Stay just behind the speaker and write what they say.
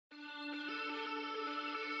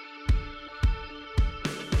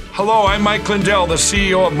Hello, I'm Mike Lindell, the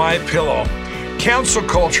CEO of MyPillow. Cancel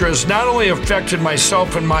culture has not only affected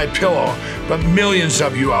myself and MyPillow, but millions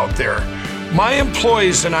of you out there. My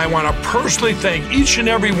employees and I want to personally thank each and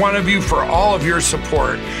every one of you for all of your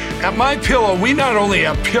support. At MyPillow, we not only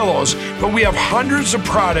have pillows, but we have hundreds of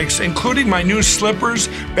products, including my new slippers,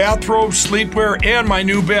 bathrobes, sleepwear, and my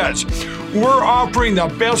new beds. We're offering the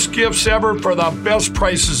best gifts ever for the best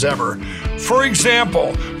prices ever. For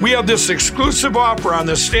example, we have this exclusive offer on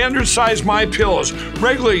the standard size MyPillows,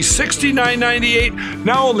 regularly $69.98,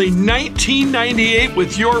 now only $19.98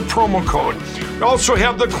 with your promo code. We also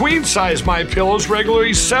have the queen size MyPillows,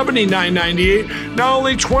 regularly $79.98, now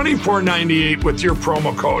only $24.98 with your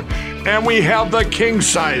promo code. And we have the king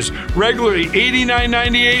size, regularly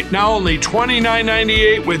 $89.98, now only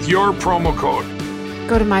 $29.98 with your promo code.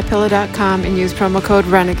 Go to MyPillow.com and use promo code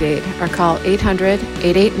RENEGADE or call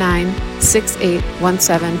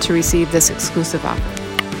 800-889-6817 to receive this exclusive offer.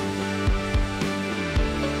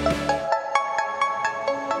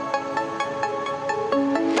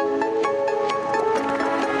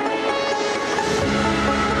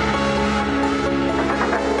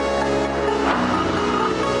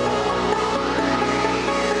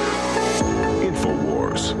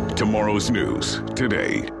 InfoWars, tomorrow's news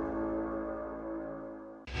today.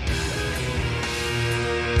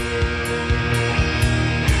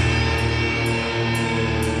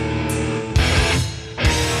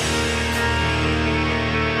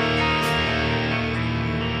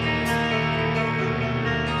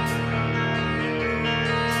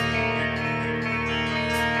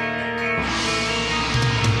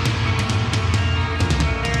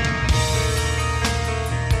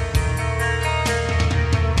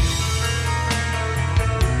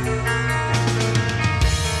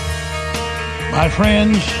 My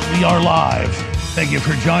friends, we are live. Thank you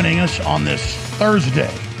for joining us on this Thursday,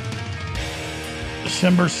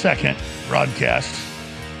 December 2nd broadcast.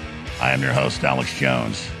 I am your host, Alex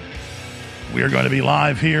Jones. We are going to be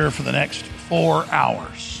live here for the next 4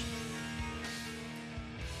 hours.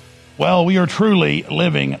 Well, we are truly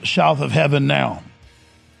living south of heaven now.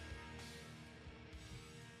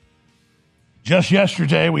 Just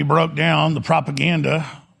yesterday, we broke down the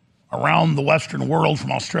propaganda around the Western world,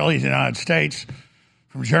 from Australia to the United States,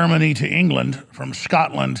 from Germany to England, from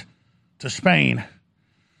Scotland to Spain,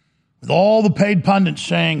 with all the paid pundits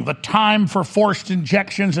saying the time for forced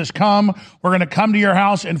injections has come. We're going to come to your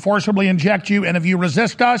house and forcibly inject you, and if you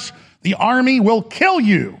resist us, the army will kill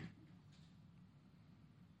you.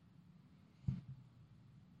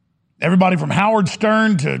 Everybody from Howard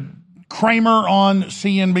Stern to Kramer on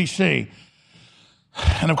CNBC.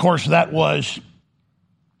 And of course, that was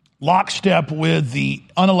lockstep with the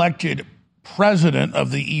unelected president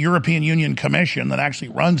of the European Union Commission that actually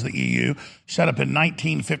runs the EU, set up in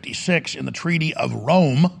 1956 in the Treaty of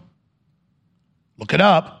Rome. Look it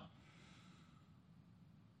up.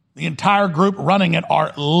 The entire group running it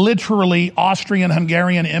are literally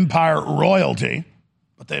Austrian-Hungarian Empire royalty,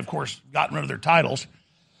 but they, of course, gotten rid of their titles.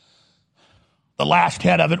 The last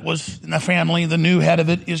head of it was in the family. The new head of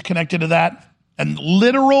it is connected to that. And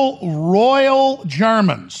literal royal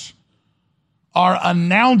Germans are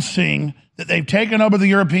announcing that they've taken over the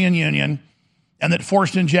European Union and that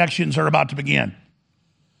forced injections are about to begin.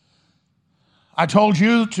 I told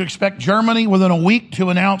you to expect Germany within a week to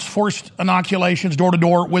announce forced inoculations door to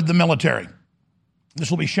door with the military. This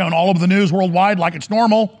will be shown all over the news worldwide like it's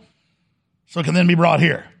normal, so it can then be brought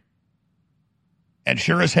here. And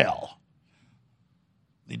sure as hell,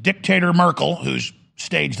 the dictator Merkel, who's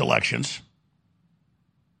staged elections,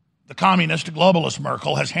 the communist, globalist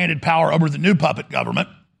Merkel, has handed power over to the new puppet government.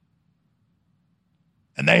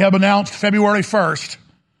 And they have announced February 1st,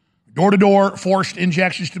 door-to-door forced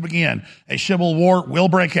injections to begin. A civil war will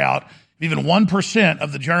break out. If even 1%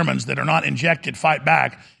 of the Germans that are not injected fight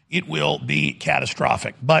back, it will be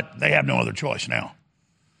catastrophic. But they have no other choice now.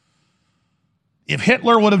 If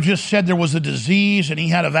Hitler would have just said there was a disease and he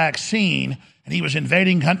had a vaccine and he was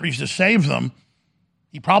invading countries to save them,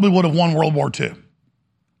 he probably would have won World War II.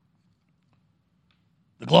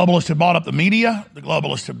 The globalists have bought up the media. The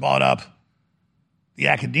globalists have bought up the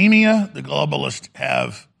academia. The globalists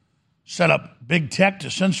have set up big tech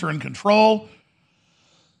to censor and control.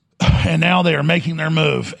 And now they are making their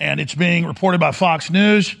move. And it's being reported by Fox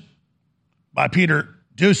News, by Peter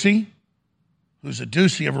Doocy, who's a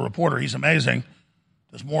doozy of a reporter. He's amazing.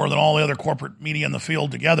 Does more than all the other corporate media in the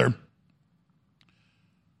field together.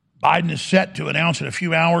 Biden is set to announce in a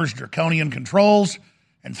few hours draconian controls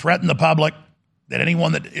and threaten the public that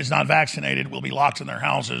anyone that is not vaccinated will be locked in their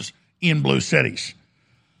houses in blue cities.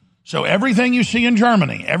 So everything you see in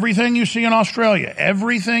Germany, everything you see in Australia,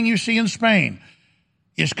 everything you see in Spain,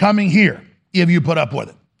 is coming here if you put up with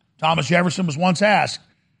it. Thomas Jefferson was once asked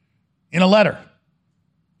in a letter,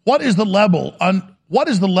 what is the level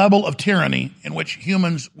of tyranny in which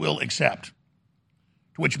humans will accept,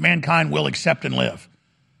 to which mankind will accept and live?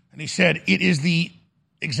 And he said, it is the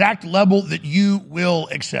exact level that you will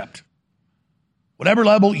accept. Whatever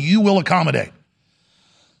level you will accommodate.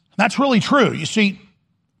 That's really true. You see,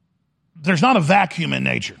 there's not a vacuum in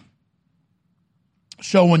nature.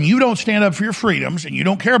 So when you don't stand up for your freedoms and you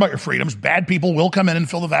don't care about your freedoms, bad people will come in and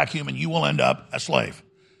fill the vacuum and you will end up a slave.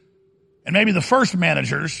 And maybe the first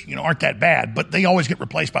managers, aren't that bad, but they always get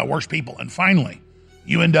replaced by worse people. And finally,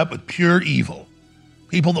 you end up with pure evil.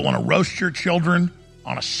 People that want to roast your children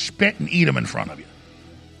on a spit and eat them in front of you.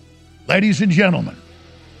 Ladies and gentlemen,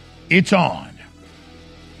 it's on.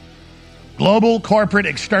 Global corporate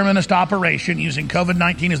exterminist operation using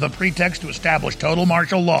COVID-19 as the pretext to establish total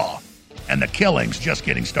martial law. And the killing's just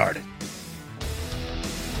getting started.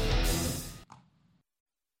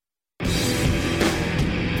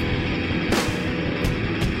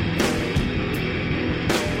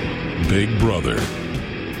 Big Brother,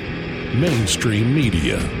 mainstream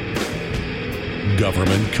media,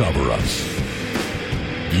 government cover-ups.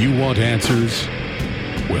 You want answers?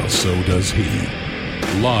 Well, so does he.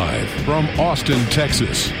 Live from Austin,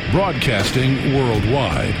 Texas, broadcasting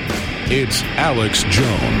worldwide, it's Alex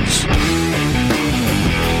Jones.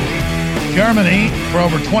 Germany, for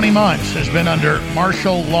over 20 months, has been under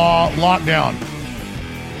martial law lockdown.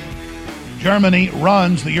 Germany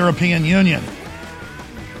runs the European Union.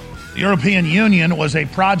 The European Union was a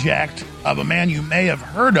project of a man you may have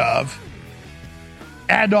heard of,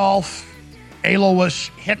 Adolf Alois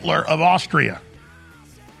Hitler of Austria.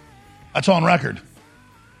 That's on record.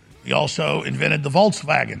 He also invented the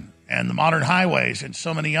Volkswagen and the modern highways and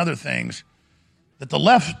so many other things that the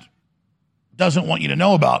left doesn't want you to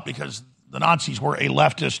know about because the Nazis were a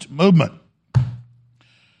leftist movement.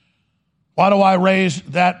 Why do I raise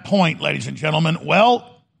that point, ladies and gentlemen?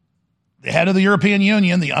 Well, the head of the European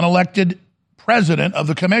Union, the unelected president of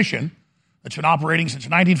the Commission, that's been operating since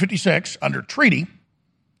 1956 under treaty.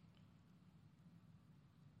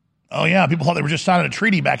 Oh, yeah, people thought they were just signing a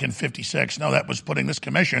treaty back in 56. No, that was putting this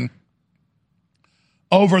commission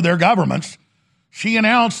over their governments. She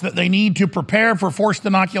announced that they need to prepare for forced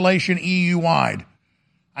inoculation EU-wide.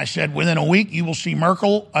 I said, within a week, you will see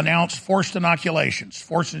Merkel announce forced inoculations,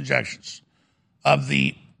 forced injections of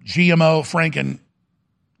the GMO Franken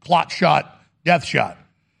clot shot, death shot.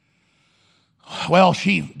 Well,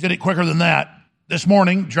 she did it quicker than that. This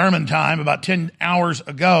morning, German time, about 10 hours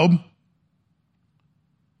ago,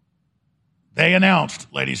 they announced,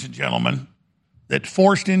 ladies and gentlemen, that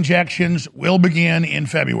forced injections will begin in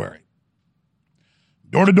February.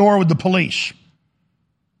 Door to door with the police.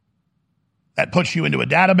 That puts you into a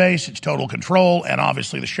database. It's total control. And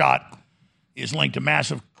obviously the shot is linked to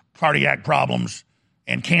massive cardiac problems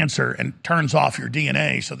and cancer and turns off your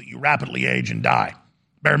DNA so that you rapidly age and die.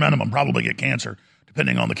 Bare minimum, probably get cancer,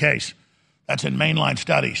 depending on the case. That's in mainline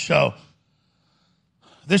studies. So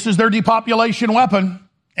this is their depopulation weapon.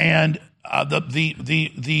 And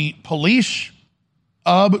the police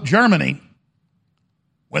of Germany,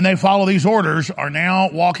 when they follow these orders, are now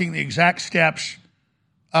walking the exact steps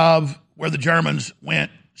of where the Germans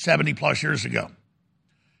went 70 plus years ago.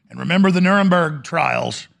 And remember the Nuremberg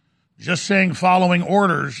trials, just saying following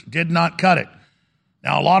orders did not cut it.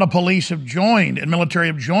 Now, a lot of police have joined and military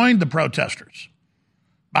have joined the protesters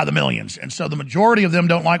by the millions. And so the majority of them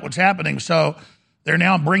don't like what's happening. So they're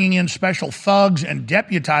now bringing in special thugs and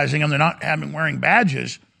deputizing them. They're not wearing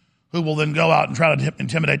badges who will then go out and try to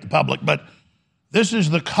intimidate the public. But this is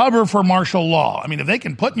the cover for martial law. I mean, if they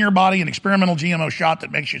can put in your body an experimental GMO shot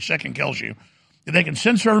that makes you sick and kills you, if they can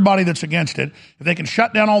censor everybody that's against it, if they can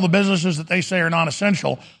shut down all the businesses that they say are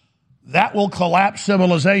non-essential, that will collapse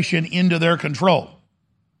civilization into their control.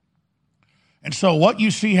 And so what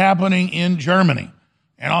you see happening in Germany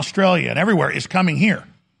and Australia and everywhere is coming here.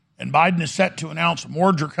 And Biden is set to announce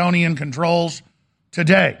more draconian controls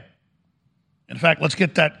today. In fact, let's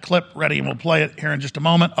get that clip ready and we'll play it here in just a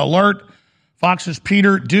moment. Alert. Fox's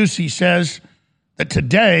Peter Doocy says that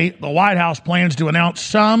today the White House plans to announce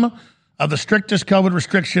some of the strictest COVID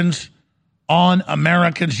restrictions on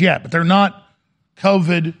Americans yet. But they're not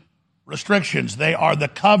COVID restrictions. They are the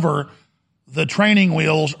cover, the training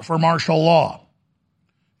wheels for martial law.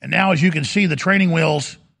 And now, as you can see, the training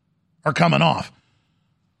wheels are coming off.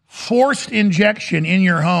 Forced injection in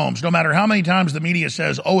your homes, no matter how many times the media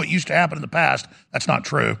says, oh, it used to happen in the past, that's not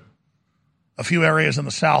true. A few areas in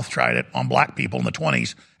the South tried it on black people in the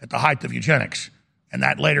 20s at the height of eugenics, and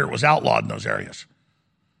that later was outlawed in those areas.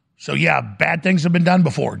 So, yeah, bad things have been done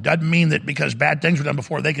before. Doesn't mean that because bad things were done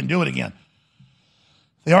before, they can do it again.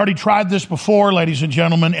 They already tried this before, ladies and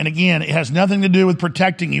gentlemen, and again, it has nothing to do with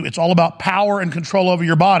protecting you. It's all about power and control over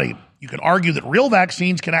your body. You can argue that real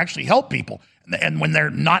vaccines can actually help people, and when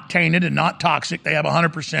they're not tainted and not toxic, they have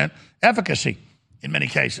 100% efficacy in many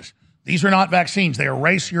cases. These are not vaccines. They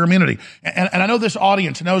erase your immunity. And I know this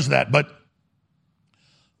audience knows that, but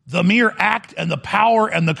the mere act and the power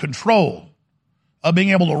and the control of being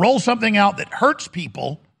able to roll something out that hurts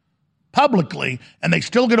people publicly, and they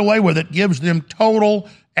still get away with it, gives them total,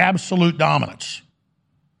 absolute dominance.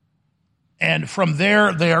 And from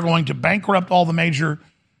there, they are going to bankrupt all the major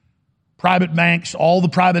private banks, all the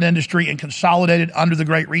private industry, and consolidate it under the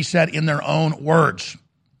Great Reset in their own words.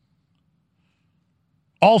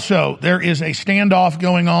 Also, there is a standoff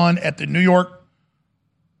going on at the New York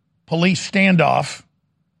police standoff.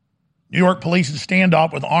 New York police is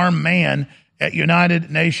standoff with armed man at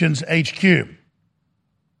United Nations HQ.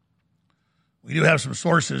 We do have some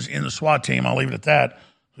sources in the SWAT team. I'll leave it at that.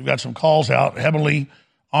 We've got some calls out. Heavily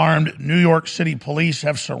armed New York City police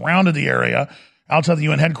have surrounded the area outside the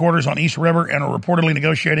UN headquarters on East River and are reportedly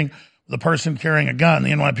negotiating with a person carrying a gun.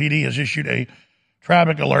 The NYPD has issued a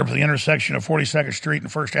traffic alert for the intersection of 42nd Street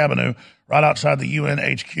and 1st Avenue right outside the UN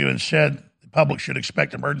HQ and said the public should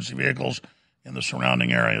expect emergency vehicles in the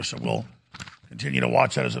surrounding area. So we'll continue to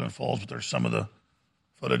watch that as it unfolds, but there's some of the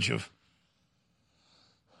footage of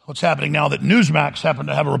what's happening now that Newsmax happened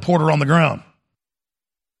to have a reporter on the ground.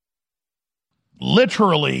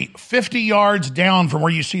 Literally 50 yards down from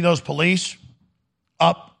where you see those police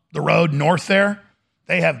up the road north there,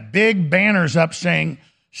 they have big banners up saying,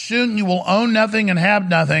 soon you will own nothing and have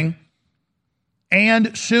nothing,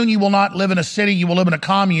 and soon you will not live in a city, you will live in a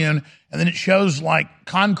commune, and then it shows like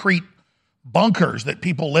concrete bunkers that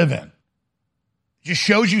people live in. It just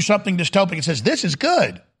shows you something dystopic. It says, this is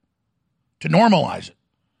good, to normalize it.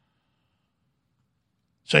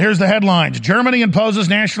 So here's the headlines. Germany imposes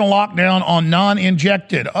national lockdown on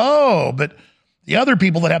non-injected. Oh, but the other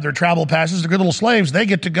people that have their travel passes, the good little slaves, they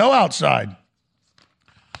get to go outside.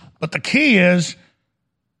 But the key is,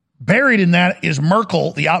 buried in that is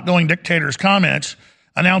Merkel, the outgoing dictator's comments,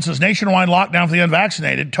 announces nationwide lockdown for the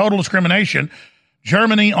unvaccinated, total discrimination.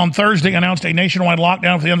 Germany on Thursday announced a nationwide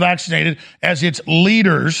lockdown for the unvaccinated as its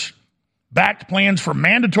leaders backed plans for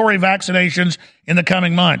mandatory vaccinations in the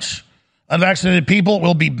coming months. Unvaccinated people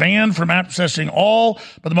will be banned from accessing all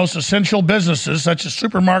but the most essential businesses, such as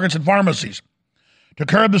supermarkets and pharmacies. To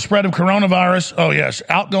curb the spread of coronavirus,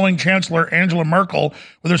 outgoing Chancellor Angela Merkel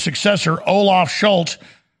with her successor Olaf Scholz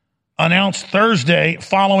announced Thursday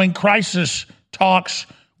following crisis talks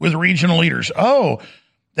with regional leaders. Oh,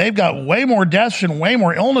 they've got way more deaths and way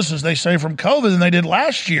more illnesses, they say, from COVID than they did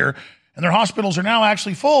last year, and their hospitals are now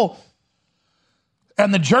actually full.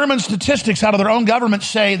 And the German statistics out of their own government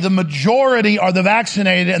say the majority are the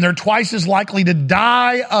vaccinated, and they're twice as likely to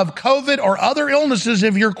die of COVID or other illnesses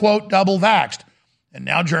if you're, quote, double vaxxed. And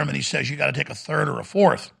now Germany says you got to take a third or a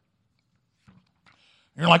fourth.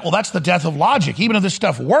 And you're like, well, that's the death of logic. Even if this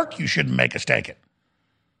stuff worked, you shouldn't make us take it.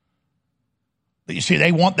 But you see,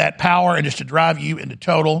 they want that power and just to drive you into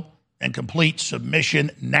total and complete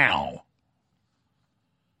submission now.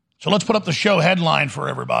 So let's put up the show headline for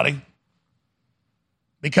everybody.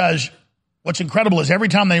 Because what's incredible is every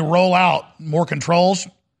time they roll out more controls,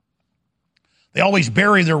 they always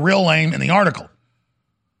bury their real aim in the article.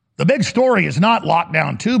 The big story is not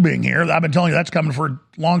lockdown 2 being here. I've been telling you that's coming for a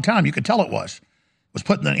long time. You could tell it was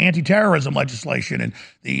put in the anti-terrorism legislation and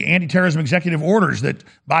the anti-terrorism executive orders that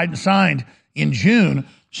Biden signed in June,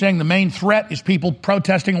 saying the main threat is people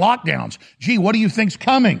protesting lockdowns. Gee, what do you think's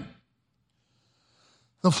coming?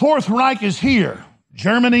 The Fourth Reich is here.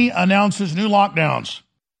 Germany announces new lockdowns.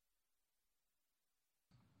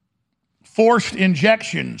 Forced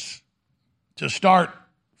injections to start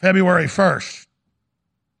February 1st.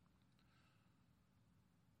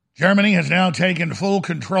 Germany has now taken full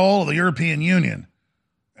control of the European Union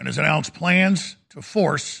and has announced plans to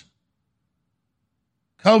force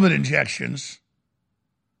COVID injections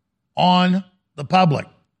on the public.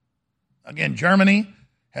 Again, Germany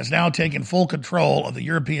has now taken full control of the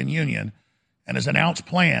European Union and has announced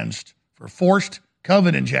plans for forced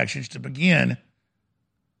COVID injections to begin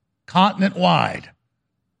continent-wide.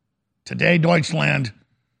 Today, Deutschland,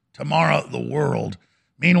 tomorrow, the world.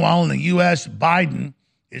 Meanwhile, in the U.S., Biden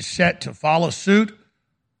is set to follow suit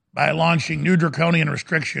by launching new draconian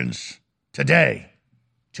restrictions today.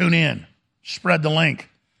 Tune in. Spread the link.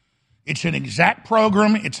 It's an exact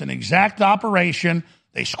program. It's an exact operation.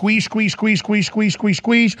 They squeeze,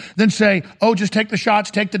 then say, oh, just take the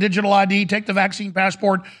shots, take the digital ID, take the vaccine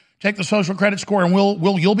passport, take the social credit score and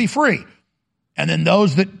you'll be free. And then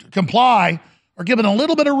those that comply are given a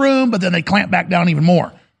little bit of room, but then they clamp back down even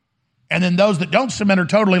more. And then those that don't submit are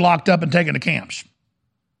totally locked up and taken to camps.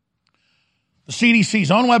 The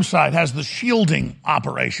CDC's own website has the shielding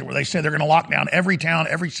operation where they say they're going to lock down every town,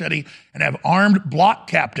 every city, and have armed block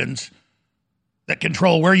captains that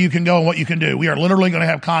control where you can go and what you can do. We are literally going to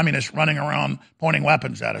have communists running around pointing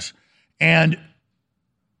weapons at us. And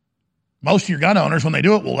most of your gun owners, when they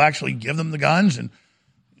do it, will actually give them the guns and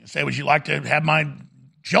say, would you like to have my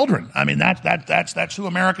children? I mean, that's who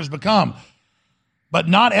America's become. But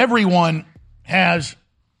not everyone has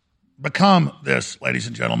become this, ladies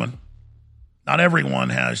and gentlemen. Not everyone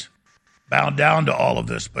has bowed down to all of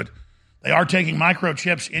this, but they are taking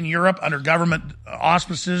microchips in Europe under government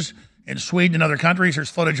auspices in Sweden and other countries. There's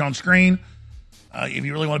footage on screen. If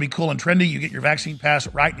you really want to be cool and trendy, you get your vaccine pass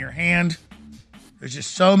right in your hand. There's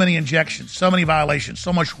just so many injections, so many violations,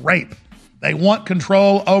 so much rape. They want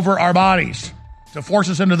control over our bodies to force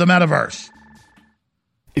us into the metaverse.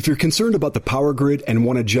 If you're concerned about the power grid and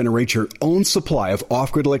want to generate your own supply of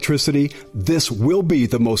off-grid electricity, this will be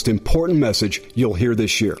the most important message you'll hear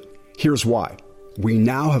this year. Here's why. We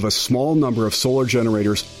now have a small number of solar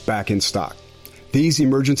generators back in stock. These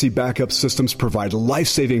emergency backup systems provide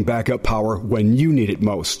life-saving backup power when you need it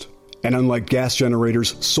most. And unlike gas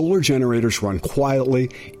generators, solar generators run quietly,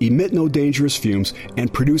 emit no dangerous fumes,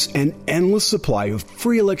 and produce an endless supply of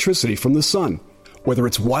free electricity from the sun. Whether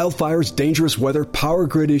it's wildfires, dangerous weather, power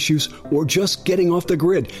grid issues, or just getting off the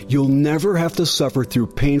grid, you'll never have to suffer through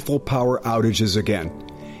painful power outages again.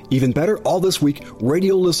 Even better, all this week,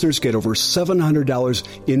 radio listeners get over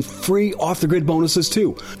 $700 in free off-the-grid bonuses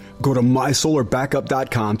too. Go to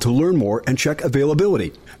mysolarbackup.com to learn more and check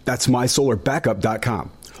availability. That's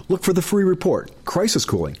mysolarbackup.com. Look for the free report, Crisis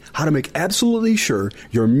Cooling, how to make absolutely sure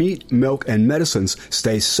your meat, milk, and medicines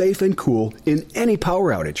stay safe and cool in any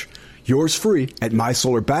power outage. Yours free at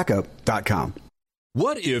mysolarbackup.com.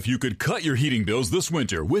 What if you could cut your heating bills this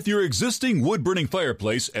winter with your existing wood-burning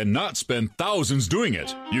fireplace and not spend thousands doing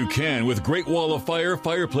it? You can with Great Wall of Fire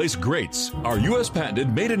fireplace grates. Our U.S.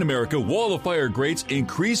 patented made-in-America Wall of Fire grates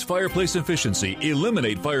increase fireplace efficiency,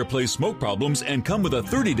 eliminate fireplace smoke problems, and come with a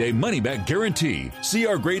 30-day money-back guarantee. See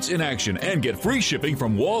our grates in action and get free shipping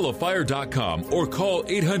from walloffire.com or call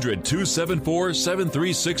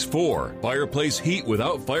 800-274-7364. Fireplace heat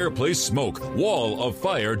without fireplace smoke.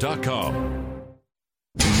 walloffire.com.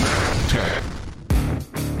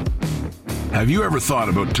 Have you ever thought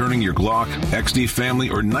about turning your Glock, XD Family,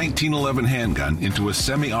 or 1911 handgun into a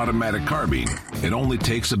semi-automatic carbine? It only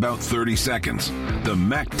takes about 30 seconds. The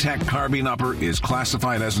MacTech Carbine Upper is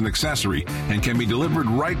classified as an accessory and can be delivered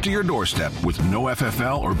right to your doorstep with no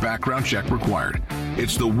FFL or background check required.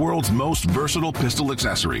 It's the world's most versatile pistol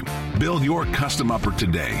accessory. Build your custom upper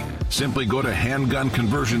today. Simply go to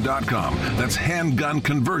handgunconversion.com. That's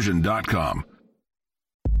handgunconversion.com.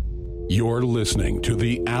 You're listening to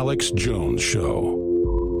The Alex Jones Show.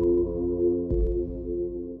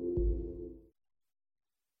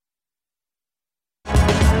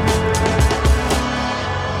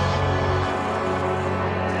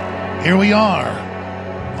 Here we are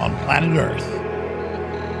on planet Earth,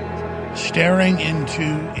 staring into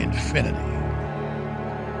infinity.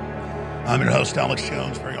 I'm your host, Alex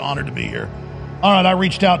Jones. Very honored to be here. All right, I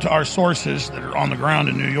reached out to our sources that are on the ground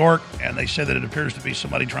in New York, and they said that it appears to be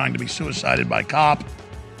somebody trying to be suicided by cop.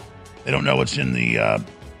 They don't know what's in the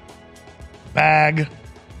bag,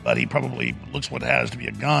 but he probably looks what it has to be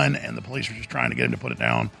a gun, and the police are just trying to get him to put it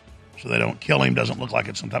down so they don't kill him. Doesn't look like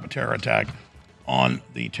it's some type of terror attack on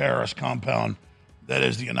the terrorist compound that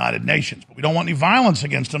is the United Nations. But we don't want any violence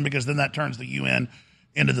against them because then that turns the UN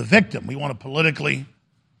into the victim. We want to politically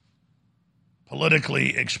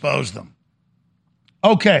expose them.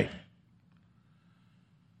 Okay,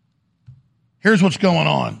 here's what's going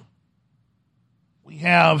on. We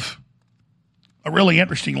have a really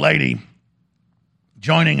interesting lady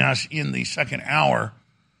joining us in the second hour.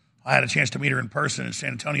 I had a chance to meet her in person in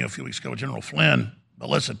San Antonio a few weeks ago with General Flynn,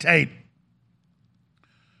 Melissa Tate.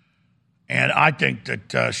 And I think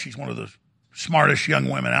that she's one of the smartest young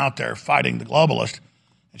women out there fighting the globalist.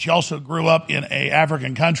 And she also grew up in an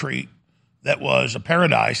African country that was a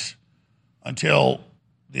paradise until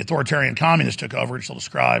the authoritarian communists took over, and she'll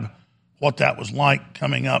describe what that was like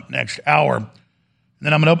coming up next hour. And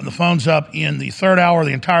then I'm going to open the phones up in the third hour,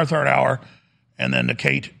 the entire third hour, and then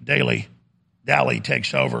Kate Daly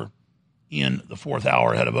takes over in the fourth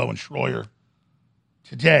hour ahead of Owen Schroyer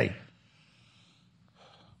today.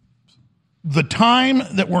 The time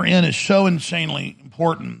that we're in is so insanely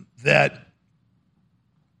important that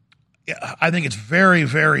I think it's very,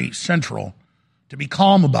 very central to be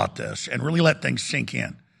calm about this and really let things sink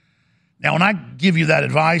in. Now, when I give you that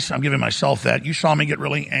advice, I'm giving myself that. You saw me get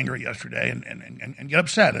really angry yesterday and get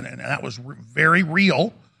upset, and that was very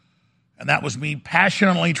real. And that was me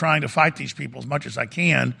passionately trying to fight these people as much as I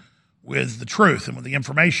can with the truth and with the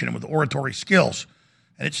information and with the oratory skills.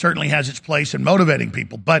 And it certainly has its place in motivating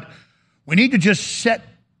people. But we need to just sit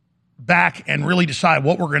back and really decide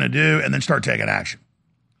what we're going to do and then start taking action.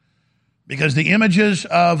 Because the images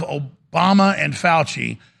of Obama and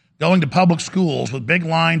Fauci going to public schools with big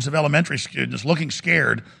lines of elementary students looking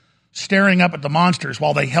scared, staring up at the monsters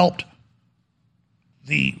while they helped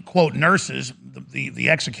the, quote, nurses, the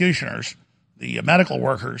executioners, the medical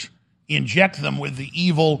workers, inject them with the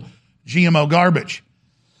evil GMO garbage.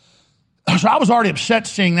 So I was already upset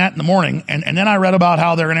seeing that in the morning, and then I read about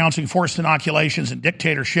how they're announcing forced inoculations and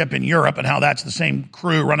dictatorship in Europe and how that's the same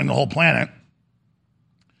crew running the whole planet.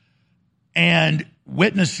 And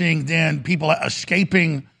witnessing then people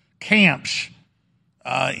escaping camps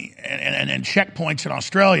and checkpoints in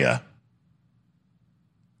Australia.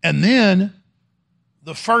 And then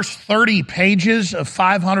the first 30 pages of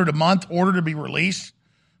 500 a month order to be released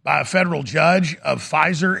by a federal judge of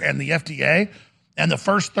Pfizer and the FDA. And the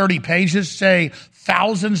first 30 pages say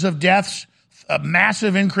thousands of deaths,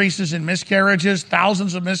 massive increases in miscarriages,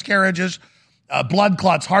 thousands of miscarriages, blood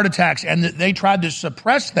clots, heart attacks, and they tried to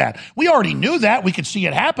suppress that. We already knew that. We could see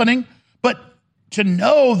it happening. But to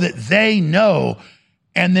know that they know,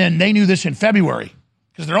 and then they knew this in February,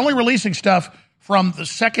 because they're only releasing stuff from the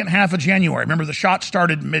second half of January. Remember, the shot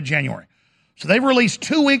started mid-January. So they've released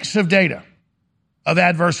 2 weeks of data of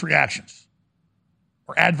adverse reactions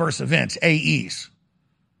or adverse events, AEs.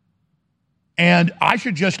 And I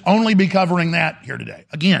should just only be covering that here today.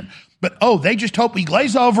 Again, but they just hope we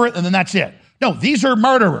glaze over it and then that's it. No, these are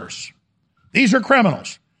murderers. These are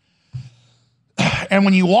criminals. And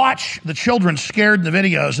when you watch the children scared in the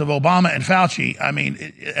videos of Obama and Fauci, I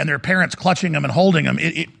mean, and their parents clutching them and holding them,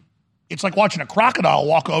 it's like watching a crocodile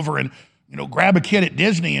walk over and, grab a kid at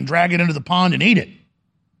Disney and drag it into the pond and eat it.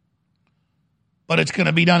 But it's going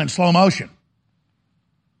to be done in slow motion.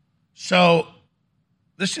 So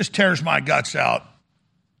this just tears my guts out.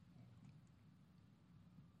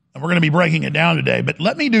 And we're going to be breaking it down today. But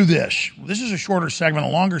let me do this. This is a shorter segment. A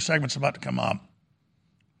longer segment's about to come up.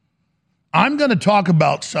 I'm going to talk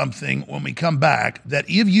about something when we come back that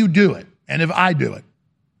if you do it, and if I do it,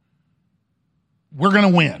 we're going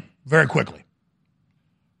to win very quickly.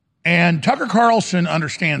 And Tucker Carlson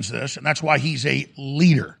understands this, and that's why he's a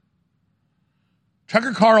leader.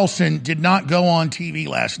 Tucker Carlson did not go on TV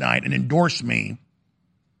last night and endorse me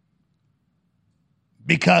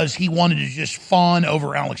because he wanted to just fawn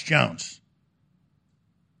over Alex Jones.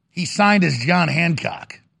 He signed as John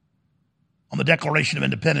Hancock on the Declaration of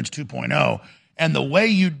Independence 2.0. And the way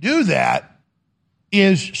you do that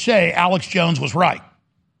is say Alex Jones was right.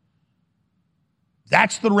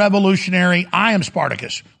 That's the revolutionary. I am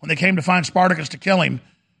Spartacus. When they came to find Spartacus to kill him,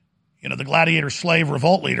 the gladiator slave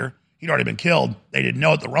revolt leader, he'd already been killed. They didn't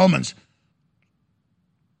know it. The Romans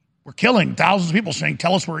were killing thousands of people saying,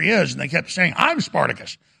 tell us where he is. And they kept saying, I'm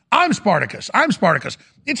Spartacus. I'm Spartacus. I'm Spartacus.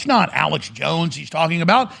 It's not Alex Jones he's talking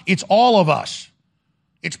about. It's all of us.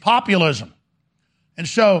 It's populism. And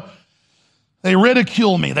so they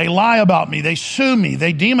ridicule me. They lie about me. They sue me.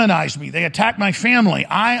 They demonize me. They attack my family.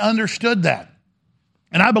 I understood that.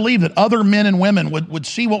 And I believe that other men and women would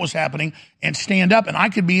see what was happening and stand up. And I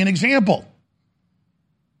could be an example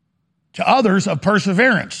to others of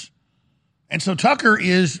perseverance. And so Tucker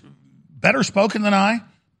is better spoken than I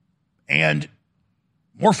and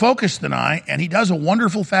more focused than I. And he does a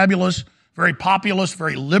wonderful, fabulous, very populist,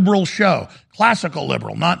 very liberal show. Classical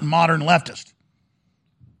liberal, not modern leftist.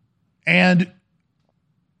 And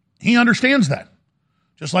he understands that.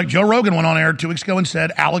 Just like Joe Rogan went on air 2 weeks ago and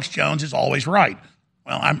said, Alex Jones is always right.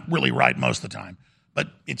 Well, I'm really right most of the time. But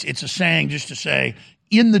it's a saying just to say,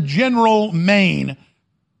 in the general main,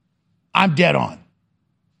 I'm dead on.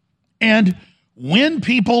 And when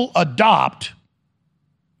people adopt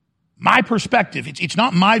my perspective, it's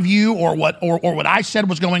not my view or what I said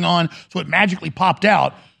was going on, so it magically popped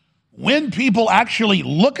out. When people actually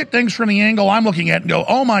look at things from the angle I'm looking at and go,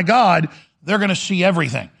 oh my God, they're going to see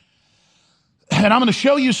everything. And I'm going to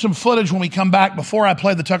show you some footage when we come back before I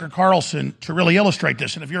play the Tucker Carlson to really illustrate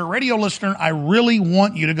this. And if you're a radio listener, I really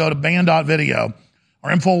want you to go to band.video or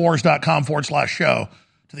Infowars.com/show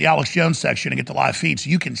to the Alex Jones section and get the live feed so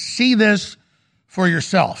you can see this for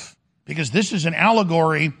yourself, because this is an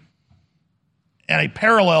allegory and a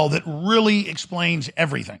parallel that really explains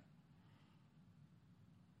everything.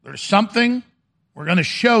 There's something we're going to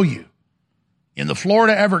show you in the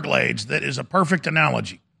Florida Everglades that is a perfect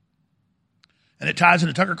analogy. And it ties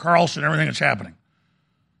into Tucker Carlson and everything that's happening.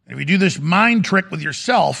 And if you do this mind trick with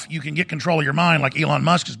yourself, you can get control of your mind like Elon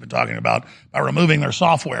Musk has been talking about by removing their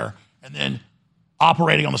software and then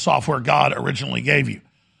operating on the software God originally gave you.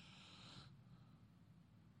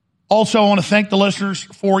 Also, I want to thank the listeners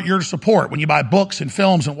for your support. When you buy books and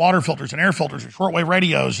films and water filters and air filters and shortwave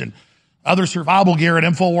radios and other survival gear at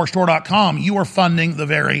InfoWarsStore.com, you are funding the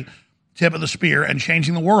very tip of the spear and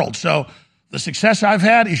changing the world. So the success I've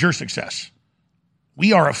had is your success.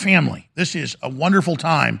 We are a family. This is a wonderful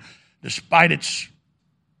time, despite its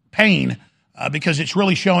pain, because it's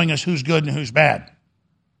really showing us who's good and who's bad.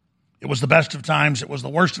 It was the best of times. It was the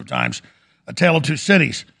worst of times. A tale of two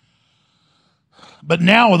cities. But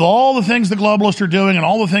now with all the things the globalists are doing and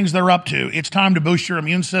all the things they're up to, it's time to boost your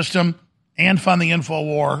immune system and fund the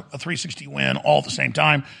InfoWar, a 360 win, all at the same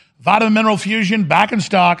time. Vitamin Mineral Fusion, back in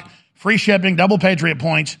stock, free shipping, double Patriot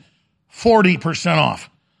points, 40% off.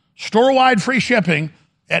 Store-wide free shipping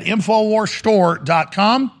at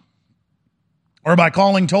InfoWarsStore.com or by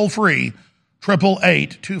calling toll-free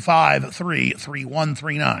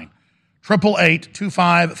 888-253-3139.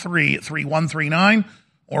 888-253-3139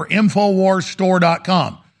 or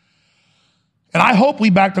InfoWarsStore.com. And I hope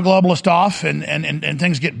we back the globalist off and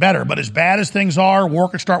things get better. But as bad as things are, war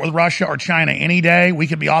could start with Russia or China any day. We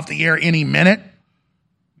could be off the air any minute.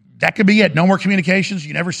 That could be it. No more communications.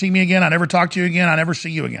 You never see me again. I never talk to you again. I never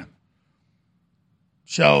see you again.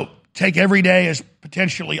 So take every day as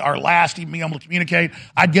potentially our last, even being able to communicate.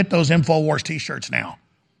 I'd get those InfoWars t-shirts now.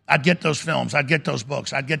 I'd get those films. I'd get those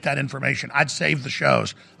books. I'd get that information. I'd save the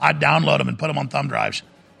shows. I'd download them and put them on thumb drives.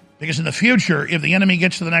 Because in the future, if the enemy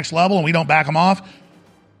gets to the next level and we don't back them off,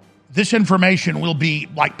 this information will be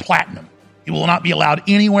like platinum. It will not be allowed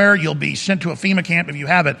anywhere. You'll be sent to a FEMA camp if you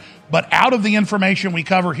have it. But out of the information we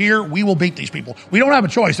cover here, we will beat these people. We don't have a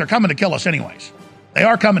choice. They're coming to kill us anyways. They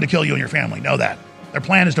are coming to kill you and your family. Know that. Their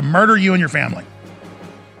plan is to murder you and your family.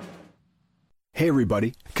 Hey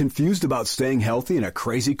everybody, confused about staying healthy in a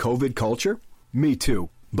crazy COVID culture? Me too.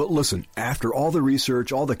 But listen, after all the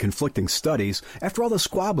research, all the conflicting studies, after all the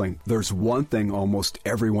squabbling, there's one thing almost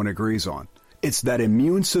everyone agrees on. It's that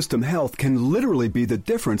immune system health can literally be the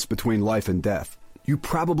difference between life and death. You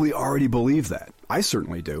probably already believe that. I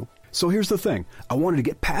certainly do. So here's the thing. I wanted to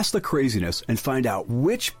get past the craziness and find out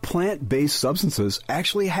which plant-based substances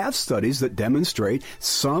actually have studies that demonstrate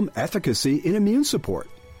some efficacy in immune support.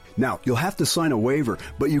 Now, you'll have to sign a waiver,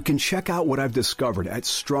 but you can check out what I've discovered at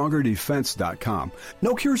StrongerDefense.com.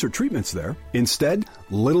 No cures or treatments there. Instead,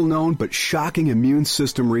 little-known but shocking immune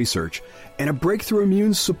system research and a breakthrough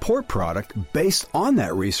immune support product based on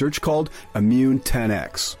that research called Immune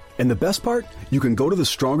 10X. And the best part? You can go to the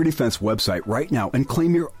Stronger Defense website right now and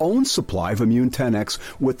claim your own supply of Immune 10X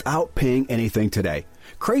without paying anything today.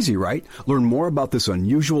 Crazy, right? Learn more about this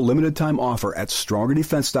unusual limited-time offer at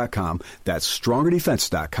StrongerDefense.com. That's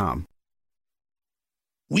StrongerDefense.com.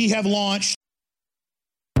 We have launched.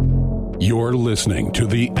 You're listening to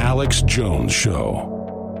The Alex Jones Show.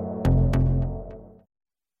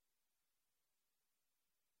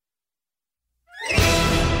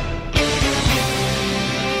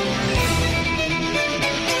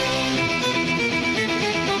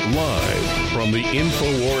 Live from the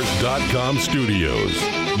Infowars.com studios,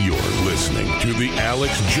 you're listening to The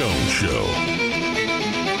Alex Jones Show.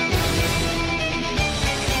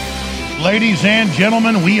 Ladies and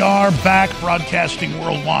gentlemen, we are back broadcasting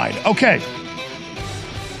worldwide. Okay.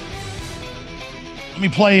 Let me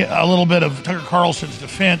play a little bit of Tucker Carlson's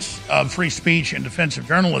defense of free speech and defense of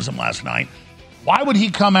journalism last night. Why would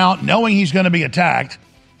he come out knowing he's going to be attacked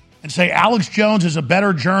and say Alex Jones is a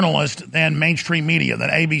better journalist than mainstream media,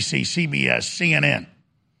 than ABC, CBS, CNN?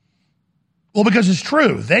 Well, because it's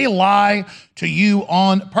true. They lie to you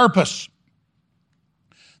on purpose.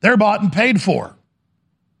 They're bought and paid for.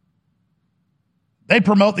 They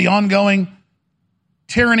promote the ongoing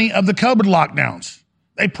tyranny of the COVID lockdowns.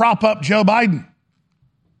 They prop up Joe Biden.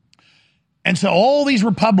 And so all these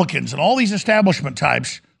Republicans and all these establishment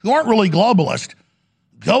types who aren't really globalist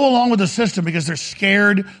go along with the system because they're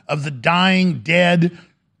scared of the dying, dead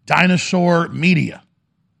dinosaur media,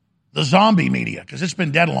 the zombie media, because it's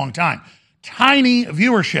been dead a long time. Tiny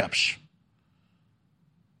viewerships.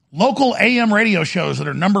 Local AM radio shows that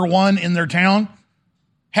are number one in their town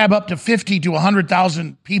have up to 50 to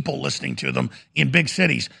 100,000 people listening to them in big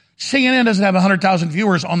cities. CNN doesn't have 100,000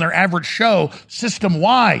 viewers on their average show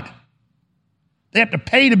system-wide. They have to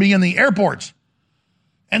pay to be in the airports.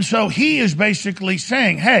 And so he is basically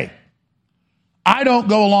saying, hey, I don't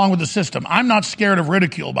go along with the system. I'm not scared of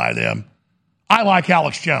ridicule by them. I like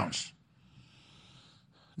Alex Jones.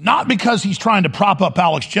 Not because he's trying to prop up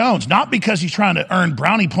Alex Jones, not because he's trying to earn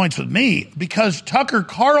brownie points with me, because Tucker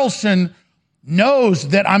Carlson knows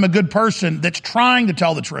that I'm a good person that's trying to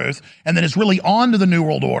tell the truth and that is really on to the New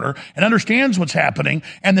World Order and understands what's happening,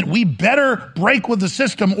 and that we better break with the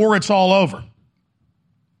system or it's all over.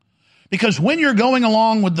 Because when you're going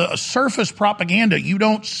along with the surface propaganda, you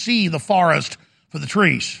don't see the forest for the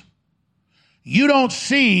trees. You don't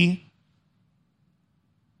see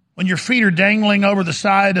when your feet are dangling over the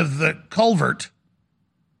side of the culvert,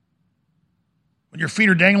 when your feet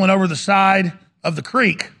are dangling over the side of the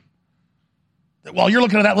creek, that while you're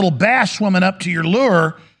looking at that little bass swimming up to your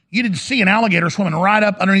lure, you didn't see an alligator swimming right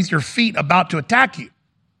up underneath your feet about to attack you.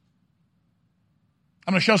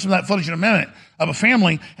 I'm going to show some of that footage in a minute of a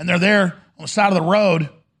family, and they're there on the side of the road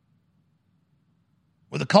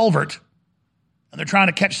with a culvert, and they're trying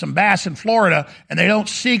to catch some bass in Florida, and they don't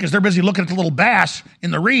see, because they're busy looking at the little bass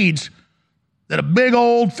in the reeds, that a big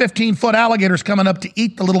old 15-foot alligator is coming up to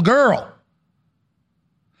eat the little girl.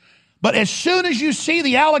 But as soon as you see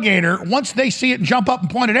the alligator, once they see it and jump up and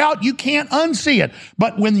point it out, you can't unsee it.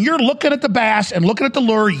 But when you're looking at the bass and looking at the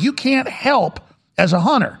lure, you can't help, as a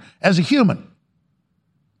hunter, as a human,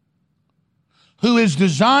 who is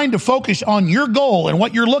designed to focus on your goal and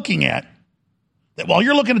what you're looking at, that while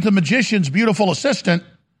you're looking at the magician's beautiful assistant,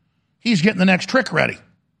 he's getting the next trick ready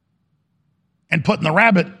and putting the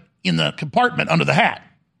rabbit in the compartment under the hat.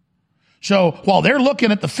 So while they're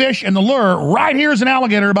looking at the fish and the lure, right here's an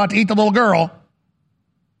alligator about to eat the little girl.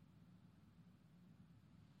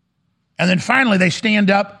 And then finally they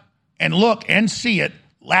stand up and look and see it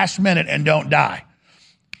last minute and don't die.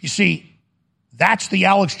 You see, that's the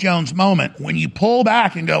Alex Jones moment when you pull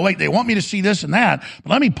back and go, wait, they want me to see this and that,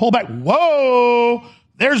 but let me pull back. Whoa,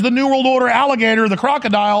 there's the New World Order alligator, the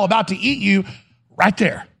crocodile about to eat you right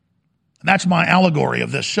there. And that's my allegory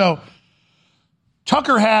of this. So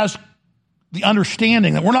Tucker has the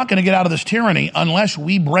understanding that we're not going to get out of this tyranny unless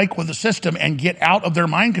we break with the system and get out of their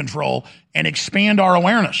mind control and expand our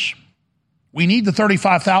awareness. We need the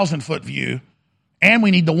 35,000-foot view, and we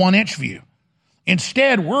need the 1-inch view.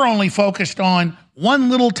 Instead, we're only focused on one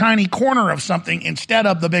little tiny corner of something instead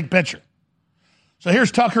of the big picture. So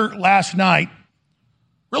here's Tucker last night,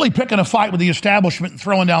 really picking a fight with the establishment and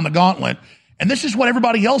throwing down the gauntlet. And this is what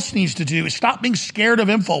everybody else needs to do, is stop being scared of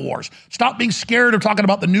InfoWars. Stop being scared of talking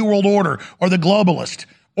about the New World Order or the globalist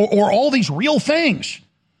or all these real things.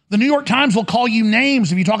 The New York Times will call you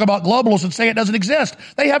names if you talk about globalists and say it doesn't exist.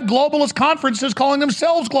 They have globalist conferences calling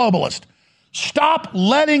themselves globalist. Stop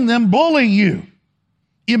letting them bully you.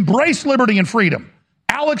 Embrace liberty and freedom.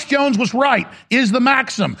 Alex Jones was right, is the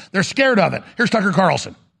maxim. They're scared of it. Here's Tucker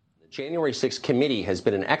Carlson. The January 6th committee has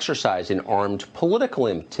been an exercise in armed political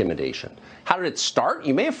intimidation. How did it start?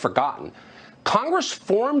 You may have forgotten. Congress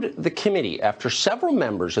formed the committee after several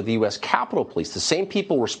members of the U.S. Capitol Police, the same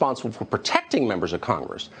people responsible for protecting members of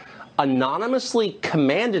Congress, anonymously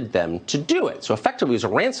commanded them to do it. So effectively, it was a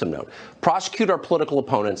ransom note. Prosecute our political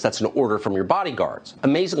opponents. That's an order from your bodyguards.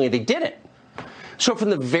 Amazingly, they did it. So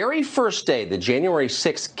from the very first day, the January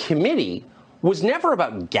 6th committee was never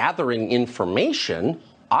about gathering information.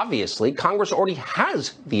 Obviously, Congress already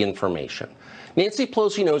has the information. Nancy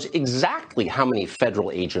Pelosi knows exactly how many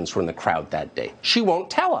federal agents were in the crowd that day. She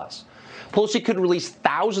won't tell us. Pelosi could release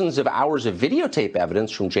thousands of hours of videotape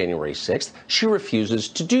evidence from January 6th. She refuses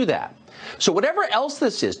to do that. So whatever else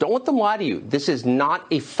this is, don't let them lie to you. This is not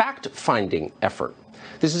a fact-finding effort.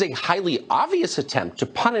 This is a highly obvious attempt to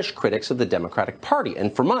punish critics of the Democratic Party.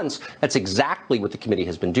 And for months, that's exactly what the committee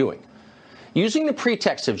has been doing. Using the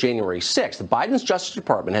pretext of January 6th, Biden's Justice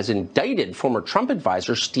Department has indicted former Trump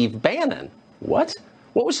advisor Steve Bannon. What?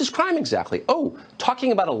 What was his crime exactly? Oh,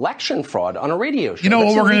 talking about election fraud on a radio show. You know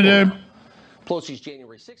what we're going to do? Pelosi's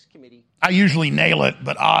January 6th committee. I usually nail it,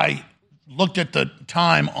 but I looked at the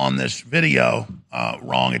time on this video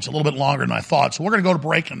wrong. It's a little bit longer than I thought. So we're going to go to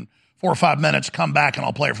break in 4 or 5 minutes, come back, and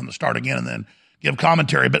I'll play it from the start again and then give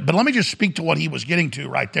commentary. But let me just speak to what he was getting to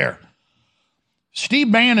right there.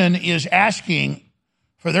 Steve Bannon is asking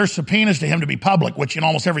for their subpoenas to him to be public, which in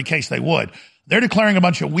almost every case they would. They're declaring a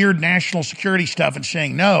bunch of weird national security stuff and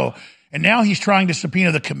saying no. And now he's trying to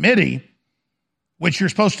subpoena the committee, which you're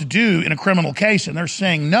supposed to do in a criminal case, and they're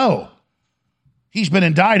saying no. He's been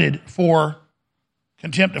indicted for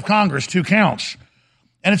contempt of Congress, 2 counts.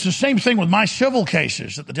 And it's the same thing with my civil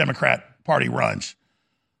cases that the Democrat Party runs.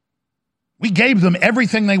 We gave them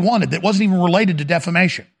everything they wanted that wasn't even related to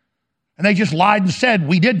defamation. And they just lied and said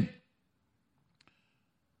we didn't.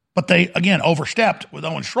 But they, again, overstepped with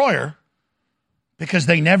Owen Schroyer because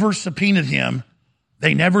they never subpoenaed him.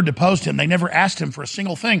 They never deposed him. They never asked him for a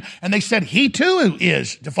single thing. And they said he too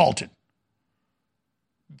is defaulted.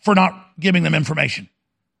 for not giving them information.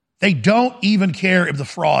 They don't even care if the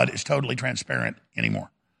fraud is totally transparent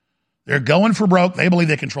anymore. They're going for broke. They believe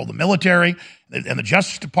they control the military and the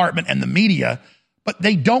Justice Department and the media, but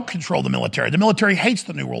they don't control the military. The military hates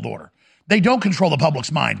the New World Order. They don't control the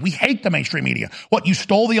public's mind. We hate the mainstream media. What, you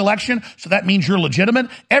stole the election, so that means you're legitimate?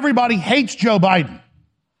 Everybody hates Joe Biden.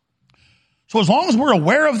 So as long as we're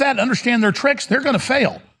aware of that and understand their tricks, they're going to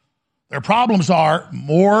fail. Their problems are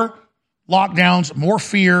more lockdowns, more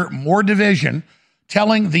fear, more division,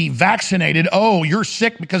 telling the vaccinated, oh, you're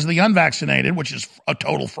sick because of the unvaccinated, which is a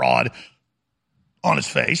total fraud on its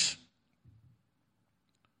face,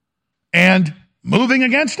 and moving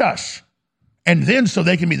against us. And then, so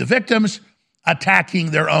they can be the victims,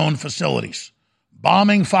 attacking their own facilities,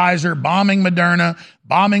 bombing Pfizer, bombing Moderna,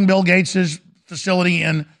 bombing Bill Gates' facility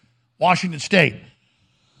in Washington State.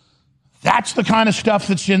 That's the kind of stuff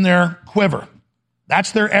that's in their quiver.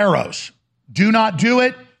 That's their arrows. Do not do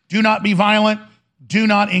it. Do not be violent. Do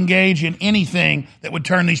not engage in anything that would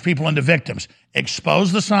turn these people into victims.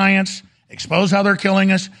 Expose the science. Expose how they're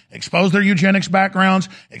killing us. Expose their eugenics backgrounds.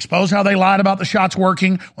 Expose how they lied about the shots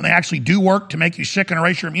working when they actually do work to make you sick and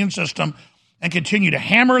erase your immune system. And continue to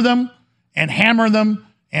hammer them and hammer them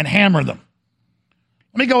and hammer them.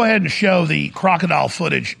 Let me go ahead and show the crocodile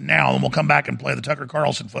footage now, and we'll come back and play the Tucker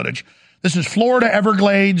Carlson footage. This is Florida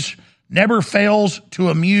Everglades. Never fails to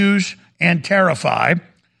amuse and terrify.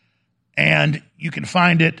 And you can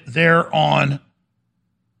find it there on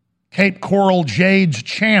Cape Coral Jade's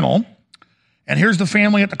channel. And here's the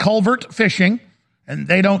family at the culvert fishing, and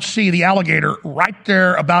they don't see the alligator right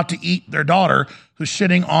there about to eat their daughter, who's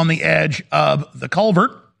sitting on the edge of the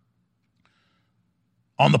culvert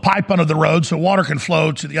on the pipe under the road so water can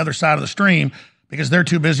flow to the other side of the stream, because they're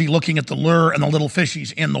too busy looking at the lure and the little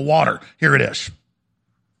fishies in the water. Here it is.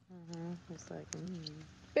 It's like,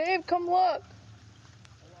 Babe, come look.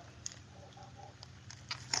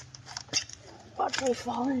 Watch me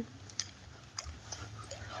falling.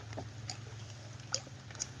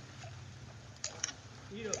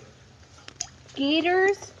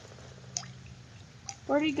 Gators?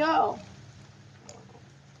 Where'd he go?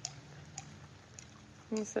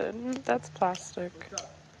 He said, that's plastic.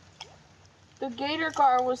 The gator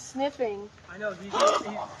car was sniffing. I know.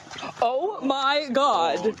 Oh my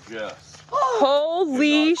God. Oh, yes.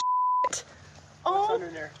 Holy shit. Oh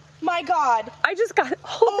my God. I just got.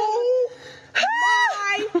 Oh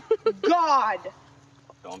my God.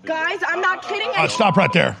 Guys, I'm not kidding. Stop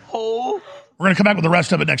right there. We're going to come back with the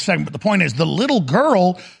rest of it next segment. But the point is, the little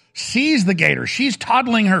girl sees the gator. She's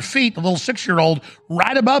toddling her feet, the little 6-year-old,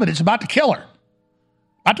 right above it. It's about to kill her,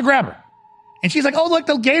 about to grab her. And she's like, oh, look,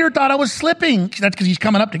 the gator thought I was slipping. That's because he's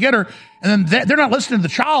coming up to get her. And then they're not listening to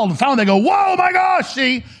the child. And finally they go, whoa, my gosh,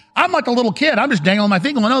 see, I'm like a little kid. I'm just dangling my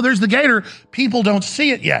feet going, oh, there's the gator. People don't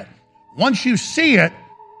see it yet. Once you see it,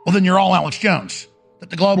 well, then you're all Alex Jones,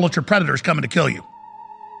 that the globalists are predators coming to kill you.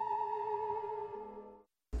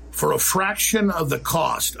 For a fraction of the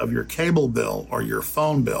cost of your cable bill or your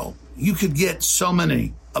phone bill, you could get so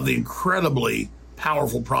many of the incredibly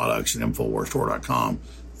powerful products at InfoWarsStore.com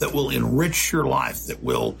that will enrich your life, that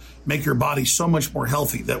will make your body so much more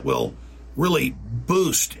healthy, that will really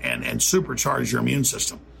boost and supercharge your immune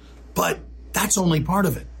system. But that's only part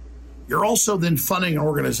of it. You're also then funding an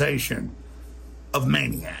organization of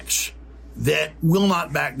maniacs that will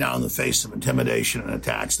not back down in the face of intimidation and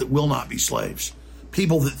attacks, that will not be slaves.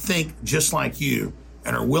 People that think just like you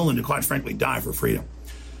and are willing to, quite frankly, die for freedom.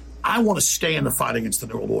 I want to stay in the fight against the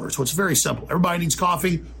New World Order. So it's very simple. Everybody needs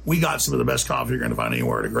coffee. We got some of the best coffee you're going to find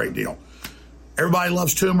anywhere at a great deal. Everybody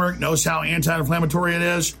loves turmeric, knows how anti-inflammatory it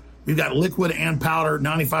is. We've got liquid and powder,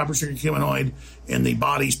 95% curcuminoid in the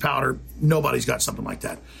body's powder. Nobody's got something like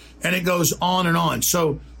that. And it goes on and on.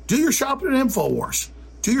 So do your shopping at InfoWars.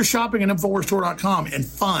 Do your shopping at InfoWarsStore.com and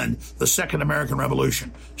fund the Second American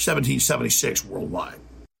Revolution, 1776 worldwide.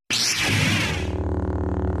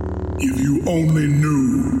 If you only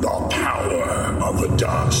knew the power of the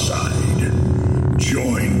dark side,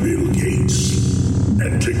 join Bill Gates,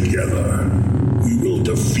 and together we will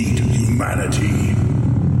defeat humanity.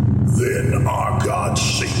 Then our God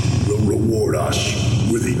Satan will reward us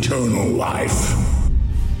with eternal life.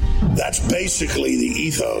 That's basically the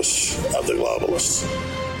ethos of the globalists.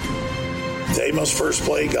 They must first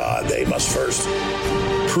play God. They must first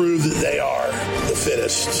prove that they are the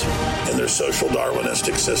fittest in their social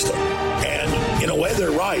Darwinistic system. And in a way,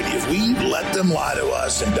 they're right. If we let them lie to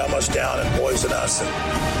us and dumb us down and poison us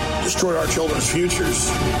and destroy our children's futures,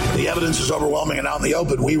 the evidence is overwhelming and out in the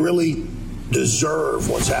open. We really deserve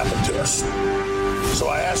what's happened to us. So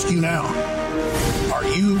I ask you now, are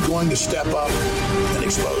you going to step up and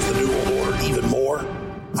expose the New World Order even more?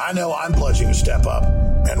 I know I'm pledging to step up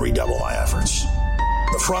and redouble my efforts.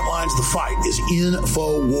 The front lines of the fight is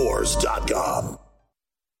Infowars.com.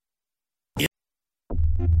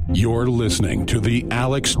 You're listening to The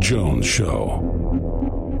Alex Jones Show.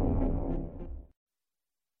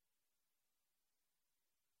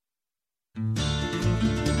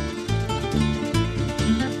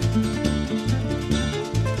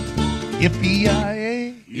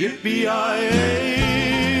 Yippee-yi-yay. Yippee-yi-yay.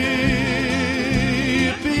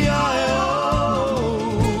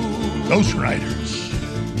 Yippee-yi-yo. Ghost Riders.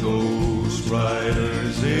 Ghost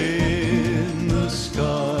Riders in the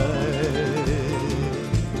sky.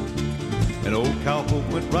 An old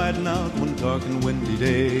cowpoke went riding out one dark and windy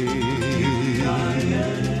day.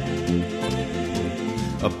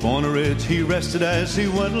 Upon a ridge he rested as he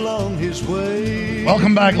went along his way.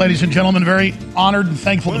 Welcome back, ladies and gentlemen. Very honored and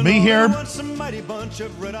thankful to be here.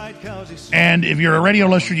 And if you're a radio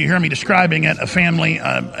listener, you hear me describing it. A family,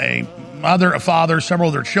 a mother, a father, several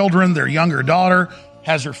of their children, their younger daughter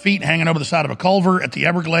has her feet hanging over the side of a culvert at the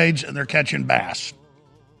Everglades, and they're catching bass.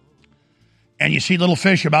 And you see little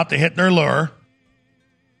fish about to hit their lure.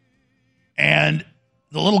 And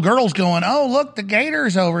the little girl's going, oh, look, the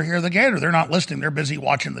gator's over here, the gator. They're not listening. They're busy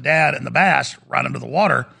watching the dad and the bass run into the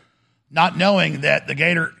water, not knowing that the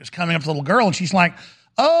gator is coming up to the little girl. And she's like,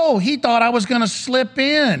 oh, he thought I was going to slip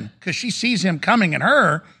in, because she sees him coming at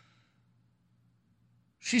her.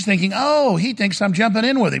 She's thinking, oh, he thinks I'm jumping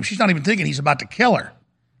in with him. She's not even thinking he's about to kill her,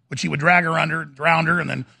 which he would drag her under, drown her, and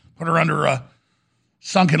then put her under a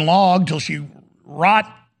sunken log till she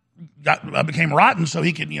became rotten so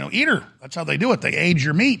he could, eat her. That's how they do it. They age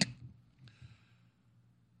your meat. It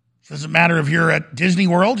doesn't matter if you're at Disney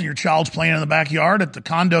World and your child's playing in the backyard at the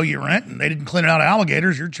condo you rent and they didn't clean it out of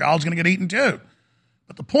alligators, your child's going to get eaten too.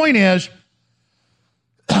 But the point is,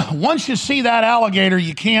 once you see that alligator,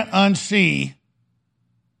 you can't unsee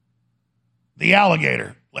the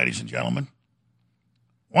alligator, ladies and gentlemen.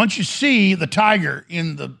 Once you see the tiger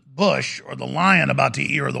in the bush or the lion about to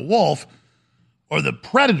eat, or the wolf or the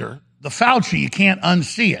predator, the Fauci, you can't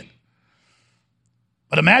unsee it.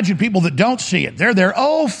 But imagine people that don't see it. They're there.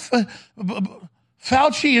 Oh,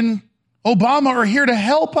 Fauci and Obama are here to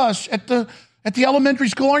help us at the elementary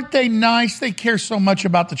school. Aren't they nice? They care so much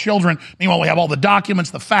about the children. Meanwhile, we have all the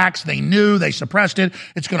documents, the facts. They knew. They suppressed it.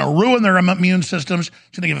 It's going to ruin their immune systems.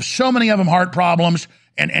 It's going to give so many of them heart problems.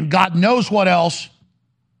 And God knows what else.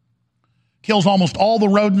 Kills almost all the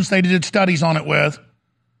rodents they did studies on it with.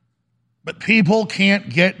 But people can't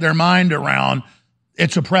get their mind around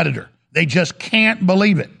it's a predator. They just can't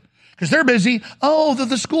believe it. Because they're busy. Oh,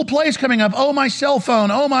 the school play's coming up. Oh, my cell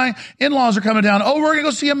phone. Oh, my in-laws are coming down. Oh, we're going to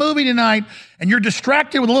go see a movie tonight. And you're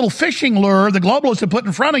distracted with a little fishing lure the globalists have put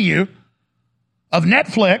in front of you of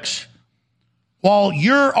Netflix while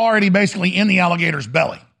you're already basically in the alligator's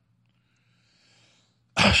belly.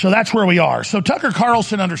 So that's where we are. So Tucker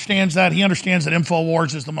Carlson understands that. He understands that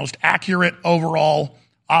InfoWars is the most accurate overall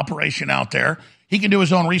operation out there. He can do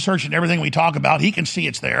his own research and everything we talk about. He can see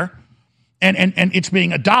it's there. And it's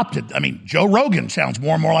being adopted. I mean, Joe Rogan sounds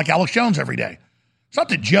more and more like Alex Jones every day. It's not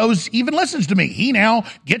that Joe's even listens to me. He now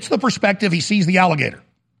gets the perspective. He sees the alligator.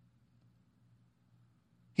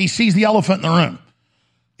 He sees the elephant in the room.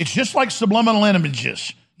 It's just like subliminal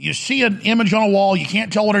images. You see an image on a wall, you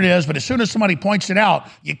can't tell what it is, but as soon as somebody points it out,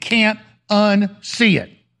 you can't unsee it.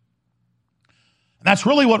 And that's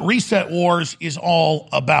really what Reset Wars is all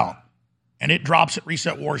about. And it drops at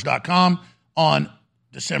resetwars.com on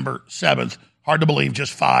December 7th. Hard to believe,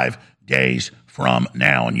 just 5 days from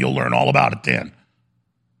now, and you'll learn all about it then.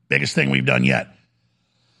 Biggest thing we've done yet.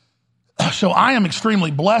 So I am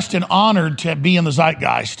extremely blessed and honored to be in the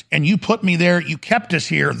zeitgeist, and you put me there. You kept us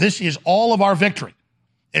here. This is all of our victory.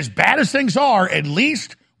 As bad as things are, at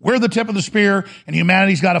least we're the tip of the spear, and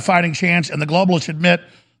humanity's got a fighting chance, and the globalists admit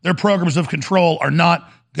their programs of control are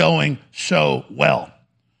not going so well.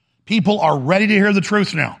 People are ready to hear the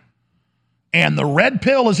truth now. And the red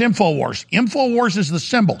pill is InfoWars. InfoWars is the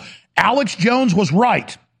symbol. Alex Jones was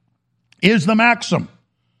right, is the maxim.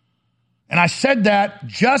 And I said that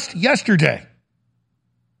just yesterday.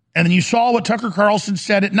 And then you saw what Tucker Carlson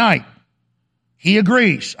said at night. He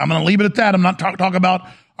agrees. I'm going to leave it at that. I'm not talking about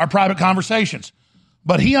our private conversations.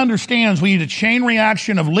 But he understands we need a chain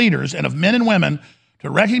reaction of leaders and of men and women to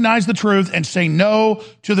recognize the truth and say no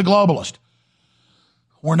to the globalist.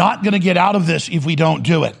 We're not going to get out of this if we don't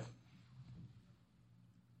do it.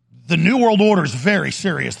 The New World Order is very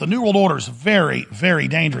serious. The New World Order is very, very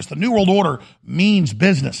dangerous. The New World Order means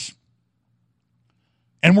business.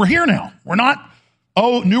 And we're here now. We're not,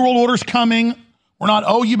 oh, New World Order's coming. We're not,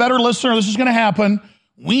 oh, you better listen or this is going to happen.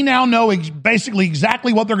 We now know basically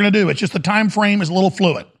exactly what they're going to do. It's just the time frame is a little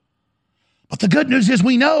fluid. But the good news is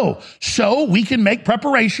we know, so we can make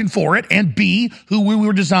preparation for it and be who we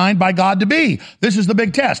were designed by God to be. This is the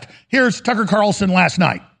big test. Here's Tucker Carlson last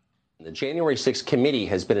night. The January 6th committee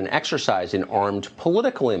has been an exercise in armed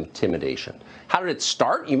political intimidation. How did it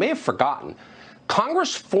start? You may have forgotten.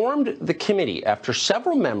 Congress formed the committee after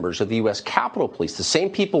several members of the U.S. Capitol Police, the same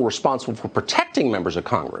people responsible for protecting members of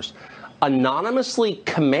Congress, anonymously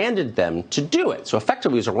commanded them to do it. So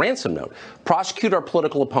effectively, it was a ransom note. Prosecute our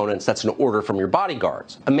political opponents. That's an order from your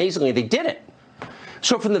bodyguards. Amazingly, they did it.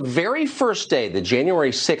 So from the very first day, the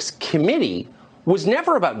January 6th committee was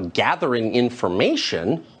never about gathering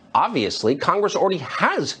information. Obviously, Congress already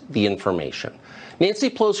has the information. Nancy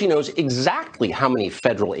Pelosi knows exactly how many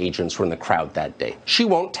federal agents were in the crowd that day. She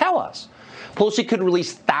won't tell us. Pelosi could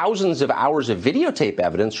release thousands of hours of videotape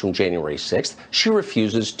evidence from January 6th. She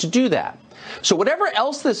refuses to do that. So whatever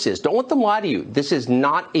else this is, don't let them lie to you. This is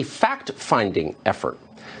not a fact-finding effort.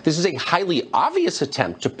 This is a highly obvious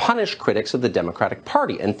attempt to punish critics of the Democratic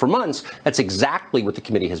Party. And for months, that's exactly what the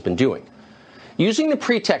committee has been doing. Using the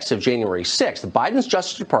pretext of January 6th, Biden's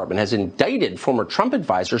Justice Department has indicted former Trump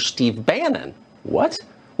advisor Steve Bannon. What?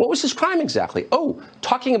 What was his crime exactly? Oh,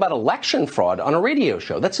 talking about election fraud on a radio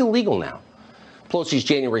show. That's illegal now. Pelosi's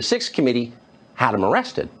January 6th committee had him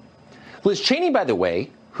arrested. Liz Cheney, by the way,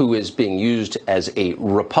 who is being used as a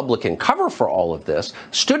Republican cover for all of this,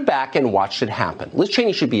 stood back and watched it happen. Liz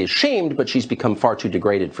Cheney should be ashamed, but she's become far too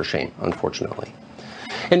degraded for shame, unfortunately.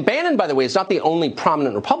 And Bannon, by the way, is not the only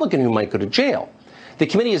prominent Republican who might go to jail. The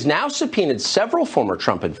committee has now subpoenaed several former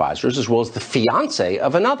Trump advisors, as well as the fiancé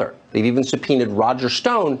of another. They've even subpoenaed Roger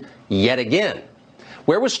Stone yet again.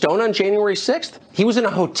 Where was Stone on January 6th? He was in a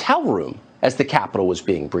hotel room as the Capitol was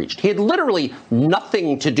being breached. He had literally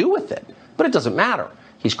nothing to do with it. But it doesn't matter.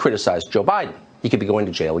 He's criticized Joe Biden. He could be going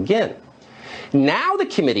to jail again. Now the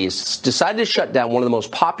committee has decided to shut down one of the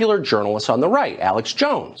most popular journalists on the right, Alex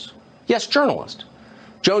Jones. Yes, journalist.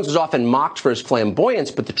 Jones is often mocked for his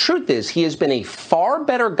flamboyance, but the truth is he has been a far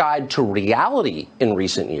better guide to reality in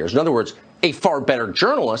recent years. In other words, a far better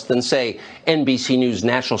journalist than, say, NBC News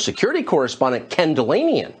national security correspondent Ken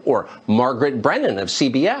Delanian or Margaret Brennan of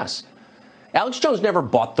CBS. Alex Jones never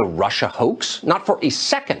bought the Russia hoax, not for a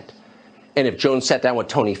second. And if Jones sat down with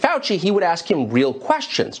Tony Fauci, he would ask him real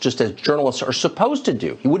questions, just as journalists are supposed to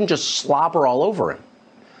do. He wouldn't just slobber all over him.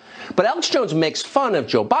 But Alex Jones makes fun of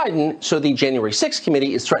Joe Biden, so the January 6th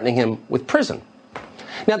committee is threatening him with prison.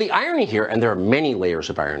 Now, the irony here, and there are many layers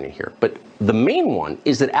of irony here, but the main one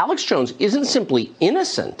is that Alex Jones isn't simply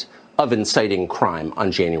innocent of inciting crime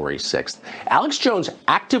on January 6th. Alex Jones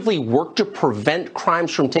actively worked to prevent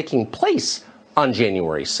crimes from taking place on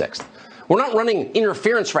January 6th. We're not running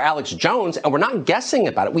interference for Alex Jones, and we're not guessing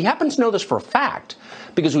about it. We happen to know this for a fact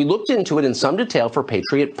because we looked into it in some detail for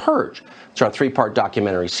Patriot Purge. It's our 3-part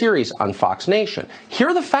documentary series on Fox Nation. Here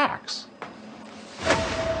are the facts.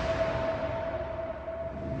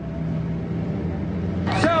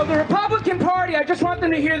 So the Republican Party, I just want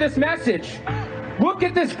them to hear this message. Look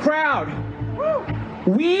at this crowd.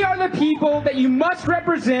 We are the people that you must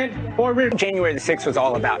represent or... January the 6th was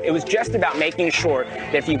all about. It was just about making sure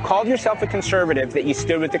that if you called yourself a conservative, that you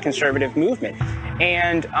stood with the conservative movement.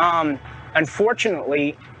 And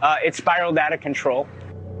unfortunately, it spiraled out of control.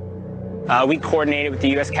 We coordinated with the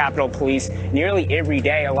U.S. Capitol Police nearly every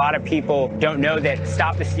day. A lot of people don't know that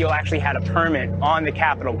Stop the Steal actually had a permit on the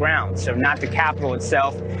Capitol grounds. So not the Capitol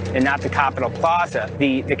itself and not the Capitol Plaza,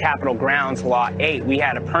 the Capitol grounds, Lot 8. We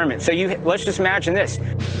had a permit. So let's just imagine this.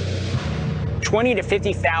 20 to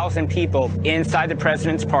 50,000 people inside the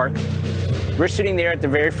President's Park. We're sitting there at the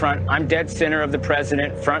very front. I'm dead center of the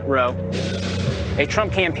president, front row. A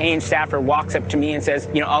Trump campaign staffer walks up to me and says,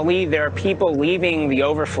 Ali, there are people leaving the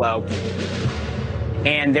overflow,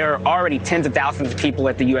 and there are already tens of thousands of people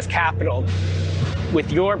at the U.S. Capitol.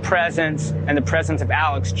 With your presence and the presence of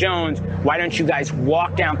Alex Jones, why don't you guys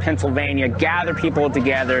walk down Pennsylvania, gather people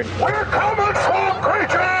together, we're coming, swamp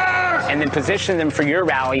creatures, and then position them for your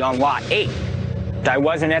rally on Lot 8. I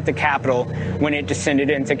wasn't at the Capitol when it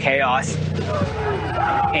descended into chaos.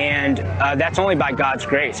 And that's only by God's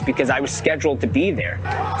grace, because I was scheduled to be there.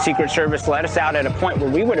 Secret Service let us out at a point where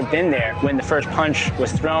we would have been there when the first punch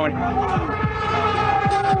was thrown.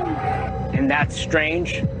 And that's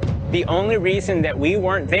strange. The only reason that we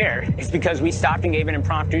weren't there is because we stopped and gave an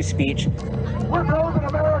impromptu speech. We're building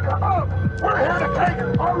America up. We're here to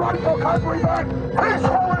take our rightful country back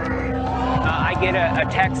peacefully. I get a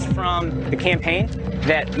text from the campaign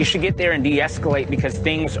that you should get there and de-escalate because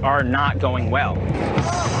things are not going well.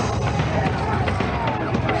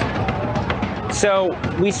 So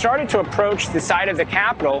we started to approach the side of the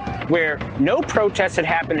Capitol where no protests had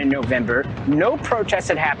happened in November, no protests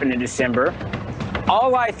had happened in December.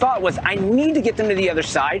 All I thought was, I need to get them to the other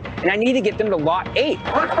side, and I need to get them to Lot 8.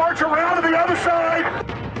 Let's march around to the other side.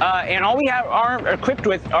 And all we are equipped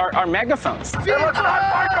with are megaphones. And let's not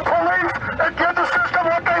fight the police and give the system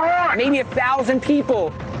what they want. Maybe 1,000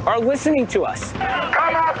 people are listening to us.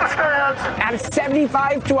 Come off the stands. Out of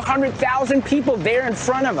 75 to 100,000 people there in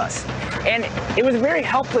front of us. And it was a very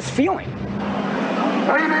helpless feeling. We need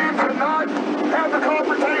to not have the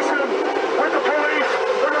confrontation with the police.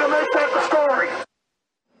 We're going to make that the story.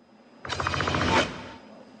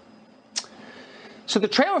 So the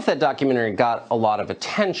trailer for that documentary got a lot of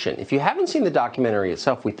attention. If you haven't seen the documentary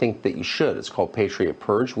itself, we think that you should. It's called Patriot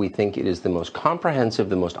Purge. We think it is the most comprehensive,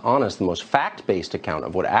 the most honest, the most fact-based account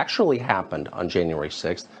of what actually happened on January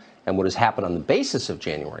 6th and what has happened on the basis of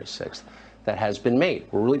January 6th that has been made.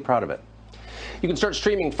 We're really proud of it. You can start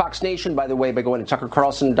streaming Fox Nation, by the way, by going to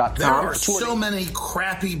tuckercarlson.com. There are so many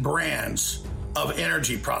crappy brands of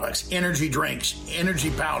energy products, energy drinks, energy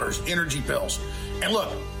powders, energy pills. And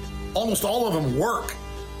look, almost all of them work,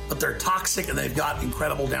 but they're toxic and they've got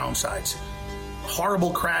incredible downsides.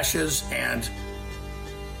 Horrible crashes and,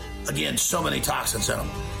 again, so many toxins in them.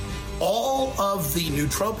 All of the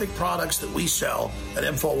nootropic products that we sell at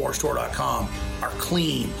InfoWarsStore.com are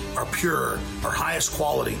clean, are pure, are highest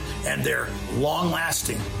quality, and they're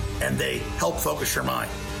long-lasting, and they help focus your mind.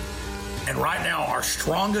 And right now, our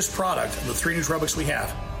strongest product of the 3 nootropics we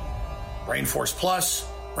have, Rainforce Plus,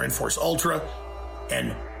 Rainforce Ultra,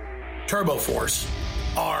 and Turbo Force,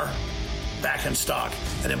 are back in stock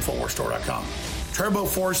at InfoWarsStore.com. Turbo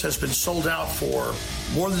Force has been sold out for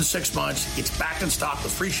more than 6 months. It's back in stock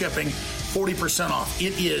with free shipping, 40% off.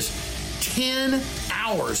 It is 10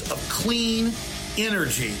 hours of clean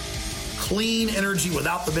energy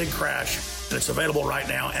without the big crash. And it's available right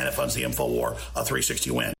now, and it funds the InfoWar, a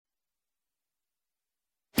 360 win.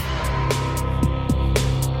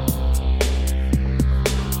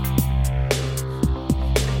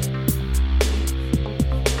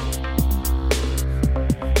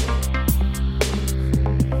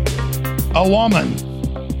 A woman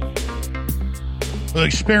who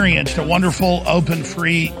experienced a wonderful, open,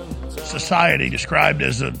 free society described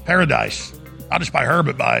as a paradise, not just by her,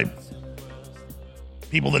 but by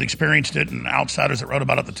people that experienced it and outsiders that wrote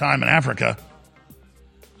about it at the time in Africa,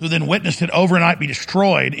 who then witnessed it overnight be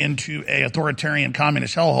destroyed into a authoritarian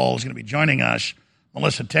communist hellhole, is going to be joining us,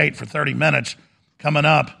 Melissa Tate, for 30 minutes, coming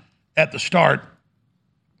up at the start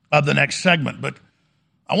of the next segment. But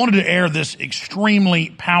I wanted to air this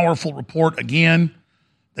extremely powerful report again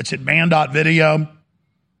that's at man.video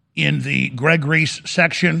in the Greg Reese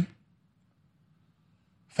section.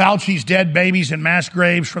 Fauci's dead babies and mass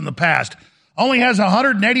graves from the past. Only has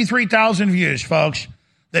 183,000 views, folks,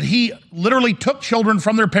 that he literally took children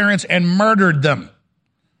from their parents and murdered them.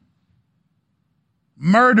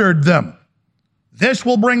 Murdered them. This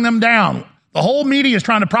will bring them down. The whole media is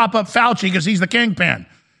trying to prop up Fauci because he's the kingpin.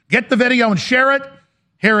 Get the video and share it.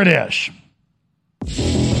 Here it is.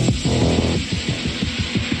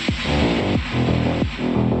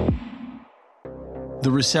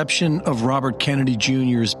 The reception of Robert Kennedy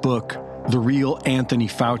Jr.'s book, The Real Anthony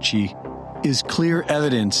Fauci, is clear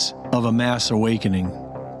evidence of a mass awakening.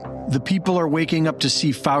 The people are waking up to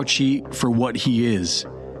see Fauci for what he is,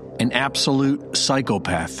 an absolute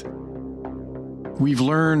psychopath. We've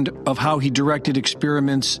learned of how he directed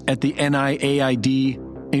experiments at the NIAID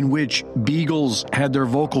in which beagles had their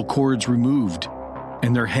vocal cords removed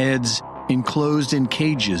and their heads enclosed in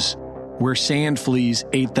cages where sand fleas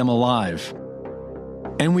ate them alive.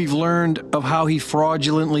 And we've learned of how he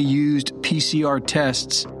fraudulently used PCR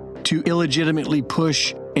tests to illegitimately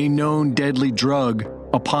push a known deadly drug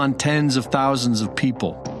upon tens of thousands of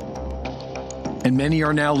people. And many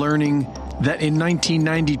are now learning that in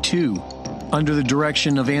 1992, under the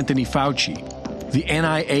direction of Anthony Fauci, the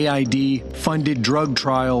NIAID funded drug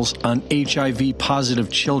trials on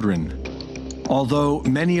HIV-positive children. Although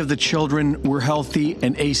many of the children were healthy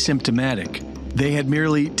and asymptomatic, they had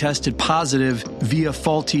merely tested positive via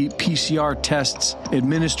faulty PCR tests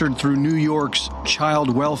administered through New York's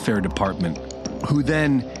Child Welfare Department, who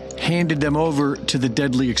then handed them over to the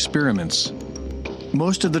deadly experiments.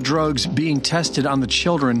 Most of the drugs being tested on the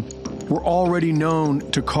children were already known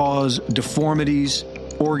to cause deformities,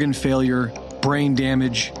 organ failure, brain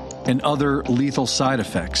damage, and other lethal side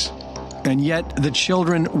effects. And yet, the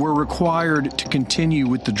children were required to continue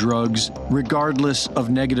with the drugs regardless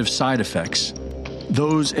of negative side effects.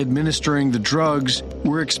 Those administering the drugs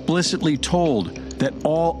were explicitly told that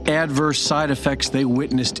all adverse side effects they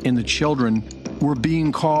witnessed in the children were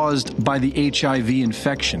being caused by the HIV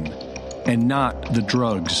infection and not the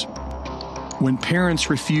drugs. When parents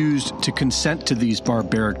refused to consent to these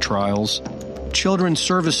barbaric trials, Children's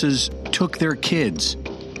Services took their kids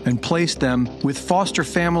and placed them with foster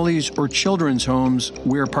families or children's homes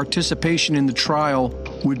where participation in the trial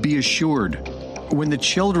would be assured. When the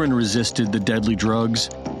children resisted the deadly drugs,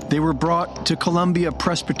 they were brought to Columbia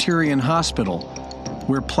Presbyterian Hospital,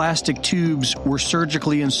 where plastic tubes were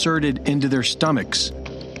surgically inserted into their stomachs,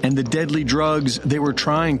 and the deadly drugs they were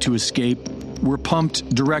trying to escape were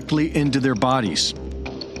pumped directly into their bodies.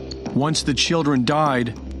 Once the children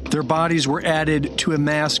died, their bodies were added to a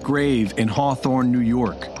mass grave in Hawthorne, New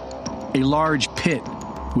York, a large pit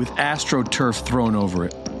with AstroTurf thrown over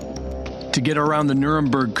it. To get around the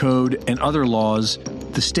Nuremberg Code and other laws,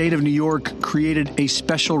 the state of New York created a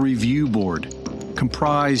special review board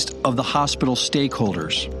comprised of the hospital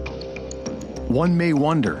stakeholders. One may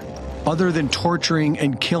wonder, other than torturing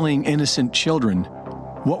and killing innocent children,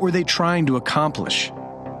 what were they trying to accomplish?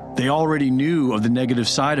 They already knew of the negative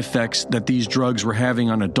side effects that these drugs were having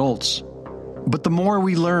on adults. But the more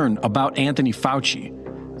we learn about Anthony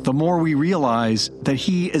Fauci, the more we realize that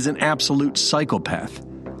he is an absolute psychopath.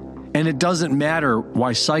 And it doesn't matter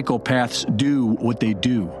why psychopaths do what they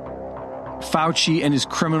do. Fauci and his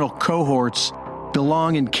criminal cohorts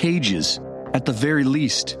belong in cages, at the very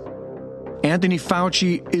least. Anthony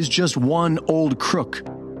Fauci is just one old crook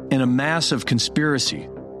in a massive conspiracy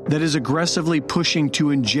that is aggressively pushing to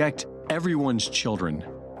inject everyone's children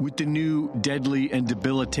with the new deadly and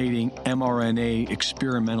debilitating mRNA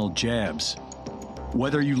experimental jabs,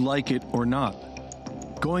 whether you like it or not.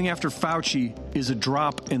 Going after Fauci is a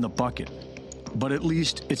drop in the bucket, but at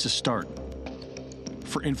least it's a start.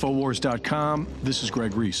 For Infowars.com, this is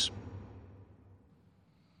Greg Reese.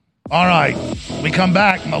 All right, we come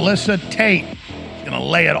back. Melissa Tate is going to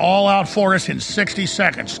lay it all out for us in 60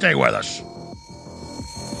 seconds. Stay with us.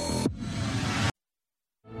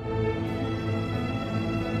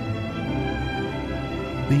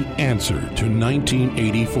 The answer to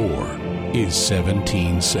 1984 is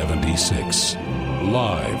 1776.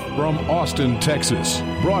 Live from Austin, Texas,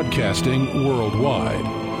 broadcasting worldwide,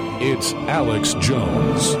 it's Alex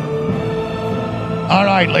Jones. All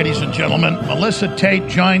right, ladies and gentlemen, Melissa Tate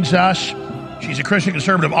joins us. She's a Christian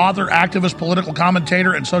conservative author, activist, political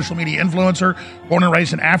commentator, and social media influencer. Born and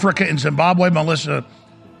raised in Africa and Zimbabwe, Melissa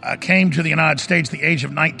came to the United States at the age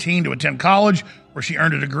of 19 to attend college, where she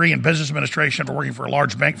earned a degree in business administration after working for a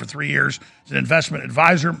large bank for 3 years as an investment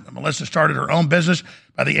advisor. Melissa started her own business.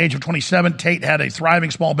 By the age of 27, Tate had a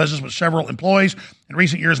thriving small business with several employees. In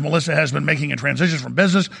recent years, Melissa has been making a transition from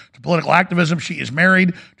business to political activism. She is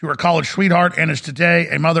married to her college sweetheart and is today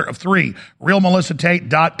a mother of three.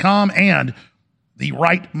 RealMelissaTate.com and The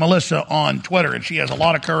Right Melissa on Twitter. And she has a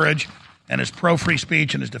lot of courage and is pro-free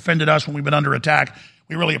speech and has defended us when we've been under attack.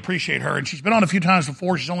 We really appreciate her. And she's been on a few times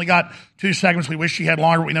before. She's only got 2 segments. We wish she had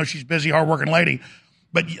longer. We know she's a busy, hardworking lady.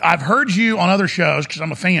 But I've heard you on other shows, because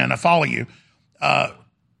I'm a fan. I follow you.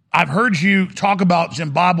 I've heard you talk about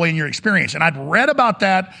Zimbabwe and your experience. And I'd read about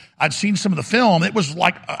that. I'd seen some of the film. It was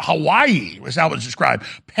like Hawaii, was how it was described.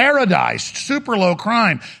 Paradise, super low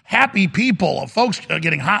crime, happy people, folks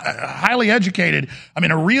getting highly educated. I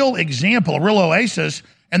mean, a real example, a real oasis,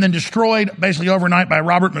 and then destroyed basically overnight by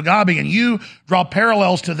Robert Mugabe. And you draw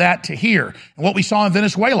parallels to that to here. And what we saw in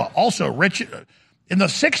Venezuela, also rich. In the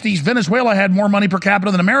 60s, Venezuela had more money per capita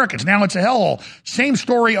than Americans. Now it's a hellhole. Same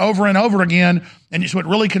story over and over again. And so it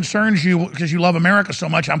really concerns you because you love America so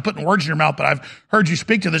much. I'm putting words in your mouth, but I've heard you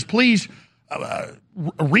speak to this. Please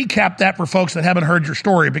recap that for folks that haven't heard your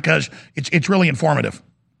story, because it's really informative.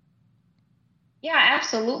 Yeah,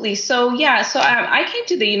 absolutely. So I came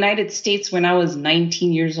to the United States when I was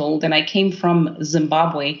 19 years old, and I came from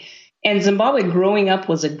Zimbabwe. And Zimbabwe growing up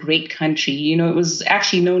was a great country. You know, it was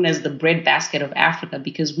actually known as the breadbasket of Africa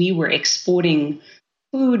because we were exporting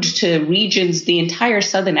food to regions. The entire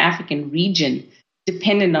Southern African region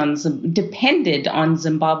depended on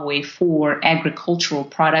Zimbabwe for agricultural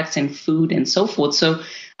products and food and so forth. So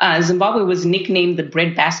Zimbabwe was nicknamed the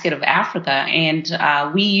breadbasket of Africa. And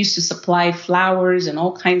we used to supply flowers and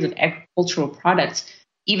all kinds of agricultural products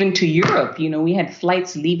even to Europe. You know, we had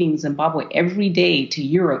flights leaving Zimbabwe every day to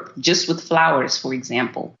Europe just with flowers, for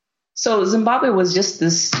example. So Zimbabwe was just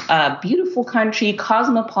this beautiful country,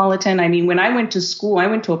 cosmopolitan. I mean, when I went to school, I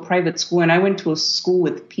went to a private school, and I went to a school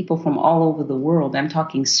with people from all over the world. I'm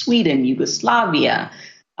talking Sweden, Yugoslavia,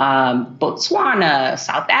 Botswana,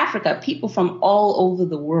 South Africa, people from all over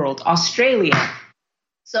the world, Australia.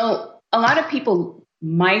 So a lot of people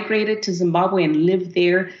migrated to Zimbabwe and lived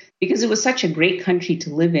there because it was such a great country to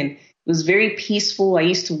live in. It was very peaceful. I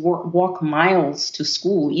used to walk miles to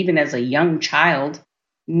school, even as a young child.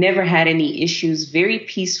 Never had any issues. Very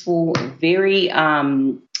peaceful, very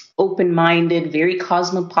open-minded, very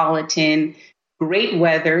cosmopolitan, great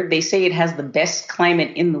weather. They say it has the best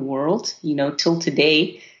climate in the world, till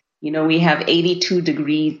today. We have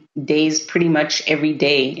 82-degree days pretty much every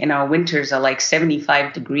day, and our winters are like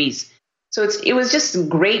 75 degrees. So it was just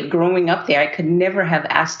great growing up there. I could never have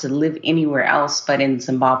asked to live anywhere else but in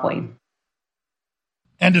Zimbabwe.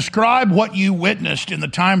 And describe what you witnessed in the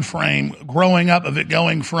time frame growing up of it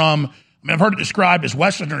going from, I've heard it described as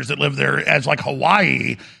Westerners that live there as like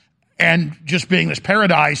Hawaii and just being this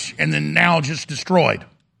paradise and then now just destroyed.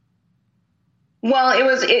 Well,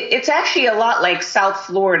 it's actually a lot like South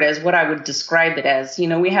Florida is what I would describe it as.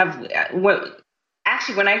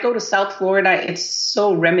 Actually, when I go to South Florida, it's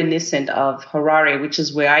so reminiscent of Harare, which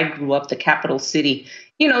is where I grew up, the capital city.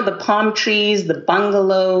 The palm trees, the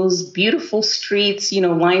bungalows, beautiful streets,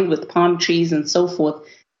 lined with palm trees and so forth.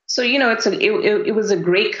 So, it was a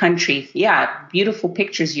great country. Yeah, beautiful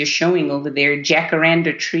pictures you're showing over there,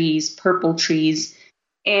 jacaranda trees, purple trees.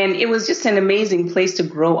 And it was just an amazing place to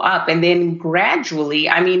grow up. And then gradually,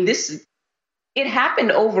 it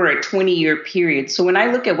happened over a 20-year period. So when I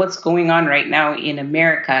look at what's going on right now in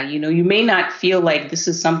America, you may not feel like this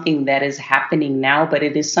is something that is happening now, but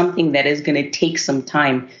it is something that is going to take some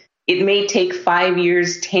time. It may take 5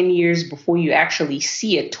 years, 10 years before you actually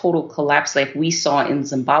see a total collapse like we saw in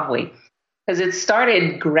Zimbabwe. Because it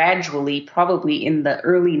started gradually, probably in the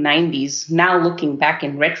early 90s. Now looking back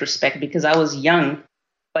in retrospect, because I was young,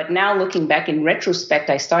 but now looking back in retrospect,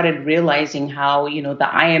 I started realizing how, the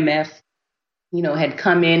IMF, had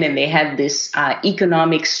come in and they had this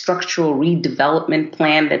economic structural redevelopment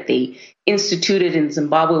plan that they instituted in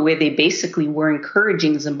Zimbabwe, where they basically were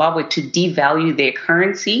encouraging Zimbabwe to devalue their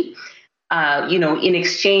currency, in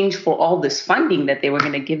exchange for all this funding that they were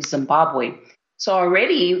going to give Zimbabwe. So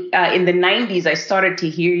already in the 90s, I started to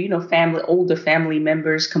hear, older family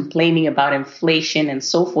members complaining about inflation and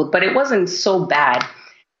so forth, but it wasn't so bad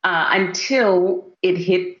until it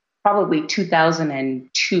hit. Probably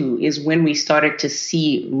 2002 is when we started to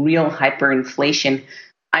see real hyperinflation.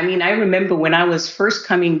 I remember when I was first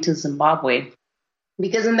coming to Zimbabwe,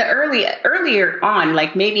 because in the earlier on,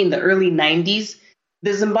 like maybe in the early 90s,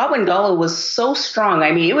 the Zimbabwean dollar was so strong.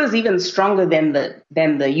 It was even stronger than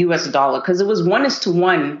the US dollar, because it was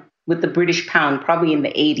 1:1 with the British pound, probably in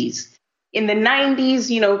the 80s. In the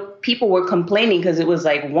 90s, people were complaining because it was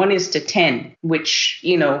like 1:10, which,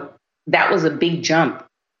 that was a big jump.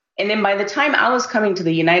 And then by the time I was coming to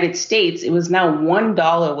the United States, it was now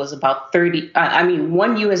 $1 was about 30.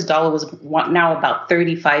 $1 US was now about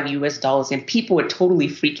 35 US dollars. And people were totally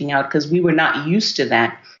freaking out because we were not used to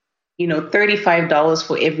that. $35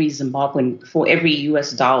 for every Zimbabwean, for every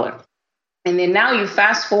US dollar. And then now you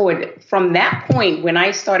fast forward from that point when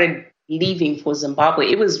I started leaving for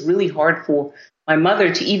Zimbabwe, it was really hard for my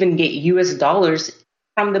mother to even get US dollars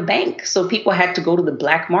from the bank. So people had to go to the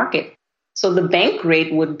black market. So the bank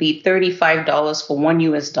rate would be $35 for $1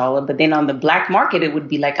 US, but then on the black market, it would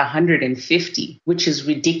be like $150, which is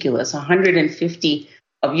ridiculous. $150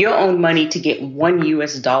 of your own money to get $1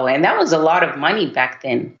 US. And that was a lot of money back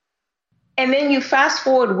then. And then you fast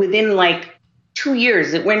forward within like 2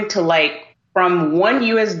 years, it went to like from $1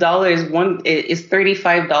 US is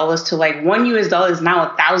 $35 to like $1 US is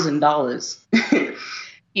now $1,000,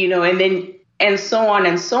 and then and so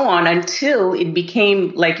on until it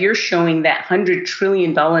became like you're showing that $100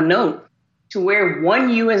 trillion note to where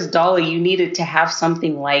 $1 US you needed to have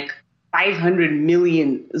something like 500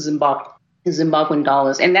 million Zimbabwean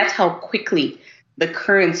dollars. And that's how quickly the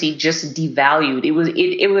currency just devalued.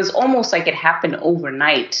 It was almost like it happened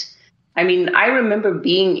overnight. I remember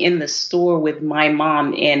being in the store with my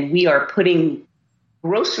mom and we are putting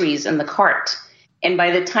groceries in the cart. And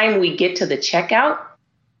by the time we get to the checkout,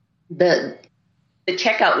 the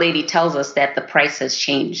checkout lady tells us that the price has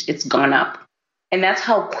changed. It's gone up. And that's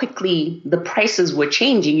how quickly the prices were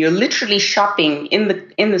changing. You're literally shopping in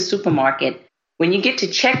the supermarket. When you get to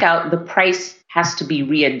checkout, the price has to be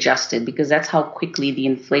readjusted because that's how quickly the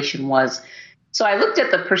inflation was. So I looked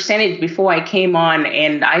at the percentage before I came on,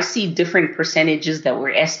 and I see different percentages that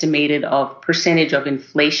were estimated of percentage of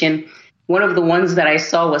inflation. One of the ones that I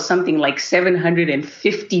saw was something like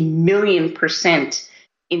 750 million%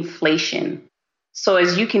 inflation. So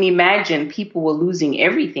as you can imagine, people were losing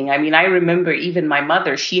everything. I remember even my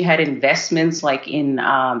mother, she had investments like in,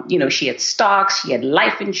 she had stocks, she had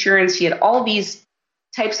life insurance, she had all these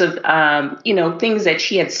types of, things that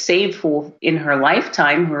she had saved for in her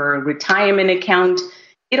lifetime, her retirement account.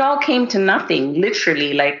 it all came to nothing,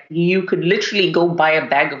 literally. Like, you could literally go buy a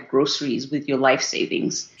bag of groceries with your life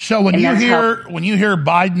savings. So when you hear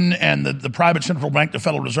Biden and the private central bank, the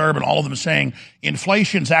Federal Reserve, and all of them saying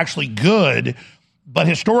inflation's actually good, but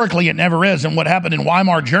historically it never is. And what happened in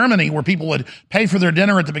Weimar, Germany, where people would pay for their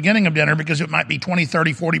dinner at the beginning of dinner because it might be 20,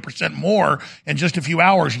 30, 40% more in just a few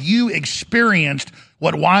hours, you experienced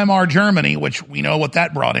what Weimar, Germany, which we know what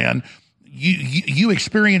that brought in, you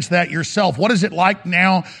experienced that yourself. What is it like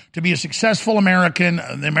now to be a successful American,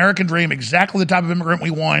 the American dream, exactly the type of immigrant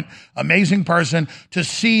we want, amazing person, to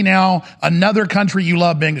see now another country you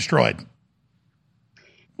love being destroyed?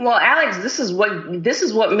 Well, Alex, this is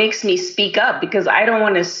what makes me speak up, because I don't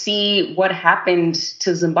want to see what happened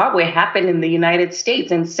to Zimbabwe happen in the United States.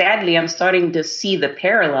 And sadly, I'm starting to see the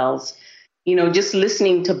parallels. You know, just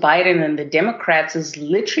listening to Biden and the Democrats is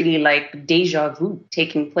literally like deja vu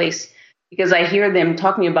taking place, because I hear them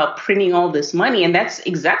talking about printing all this money. And that's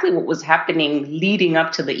exactly what was happening leading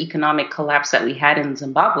up to the economic collapse that we had in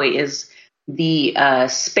Zimbabwe, is the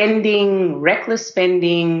spending, reckless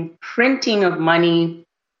spending, printing of money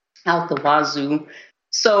out the wazoo.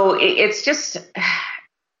 So it's just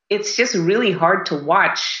really hard to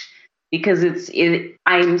watch, because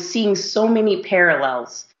I'm seeing so many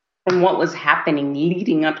parallels from what was happening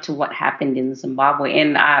leading up to what happened in Zimbabwe.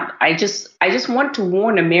 And I just want to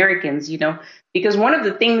warn Americans, you know, because one of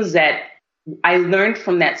the things that I learned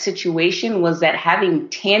from that situation was that having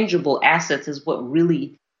tangible assets is what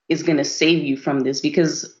really is going to save you from this.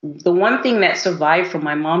 Because the one thing that survived from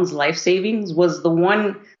my mom's life savings was the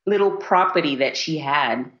one little property that she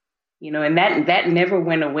had, you know, and that never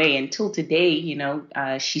went away until today. You know,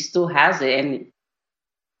 she still has it.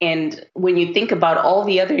 And when you think about all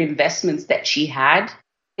the other investments that she had,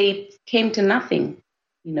 they came to nothing,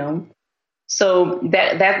 you know. So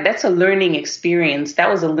that's a learning experience. That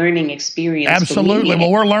was a learning experience. Absolutely. Well,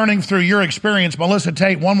 we're learning through your experience. Melissa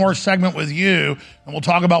Tate, one more segment with you, and we'll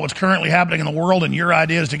talk about what's currently happening in the world and your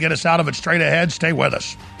ideas to get us out of it straight ahead. Stay with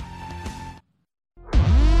us.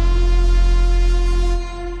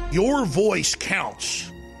 Your voice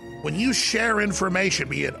counts. When you share information,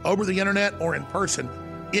 be it over the internet or in person,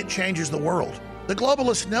 it changes the world. The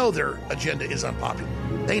globalists know their agenda is unpopular.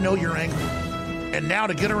 They know you're angry. And now,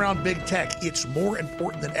 to get around big tech, it's more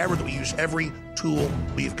important than ever that we use every tool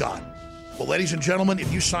we've got. Well, ladies and gentlemen,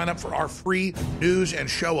 if you sign up for our free news and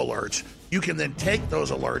show alerts, you can then take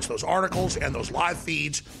those alerts, those articles, and those live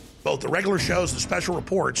feeds, both the regular shows, the special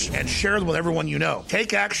reports, and share them with everyone you know.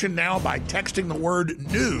 Take action now by texting the word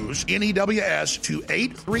NEWS, N-E-W-S, to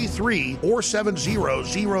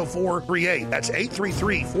 833-470-0438. That's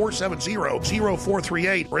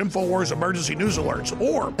 833-470-0438 for InfoWars Emergency News Alerts.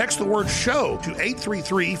 Or text the word SHOW to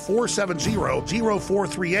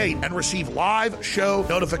 833-470-0438 and receive live show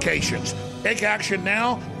notifications. Take action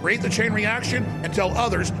now, create the chain reaction, and tell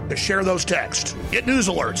others to share those texts. Get news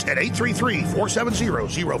alerts at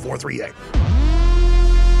 833-470-0438.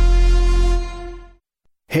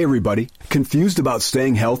 Hey everybody, confused about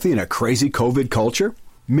staying healthy in a crazy COVID culture?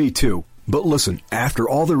 Me too. But listen, after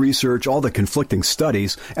all the research, all the conflicting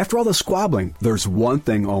studies, after all the squabbling, there's one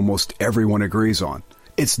thing almost everyone agrees on.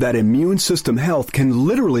 It's that immune system health can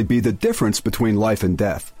literally be the difference between life and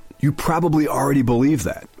death. You probably already believe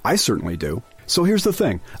that. I certainly do. So here's the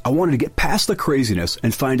thing. I wanted to get past the craziness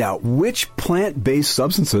and find out which plant-based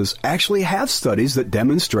substances actually have studies that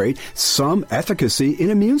demonstrate some efficacy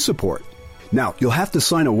in immune support. Now, you'll have to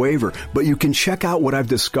sign a waiver, but you can check out what I've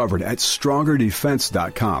discovered at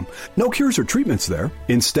StrongerDefense.com. No cures or treatments there.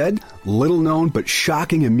 Instead, little-known but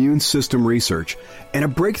shocking immune system research and a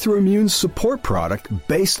breakthrough immune support product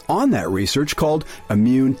based on that research called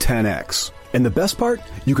Immune 10X. And the best part?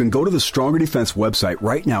 You can go to the Stronger Defense website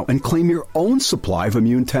right now and claim your own supply of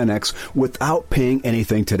Immune 10X without paying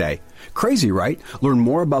anything today. Crazy, right? Learn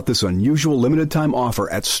more about this unusual limited-time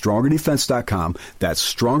offer at StrongerDefense.com.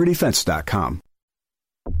 That's StrongerDefense.com.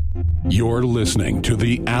 You're listening to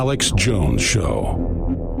The Alex Jones Show.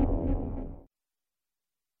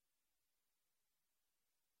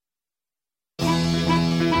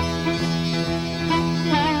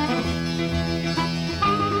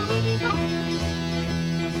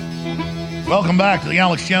 Welcome back to the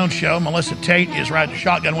Alex Jones Show. Melissa Tate is riding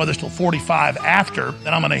shotgun with us till 45 after.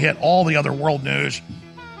 Then I'm going to hit all the other world news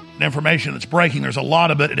and information that's breaking. There's a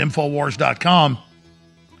lot of it at Infowars.com.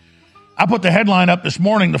 I put the headline up this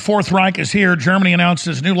morning. The Fourth Reich is here. Germany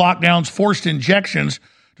announces new lockdowns, forced injections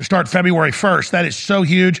to start February 1st. That is so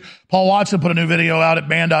huge. Paul Watson put a new video out at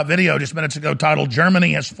Band.video just minutes ago titled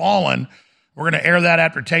Germany Has Fallen. We're going to air that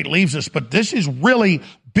after Tate leaves us. But this is really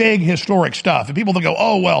big historic stuff. And people that go,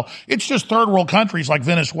 oh, well, it's just third world countries like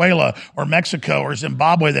Venezuela or Mexico or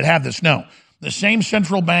Zimbabwe that have this. No, the same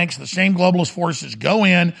central banks, the same globalist forces go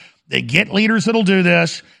in, they get leaders that'll do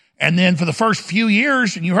this. And then for the first few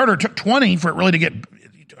years, and you heard her, it took 20 for it really to get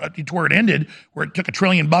to where it ended, where it took $1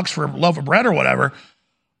 trillion for a loaf of bread or whatever.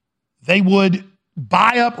 They would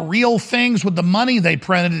buy up real things with the money they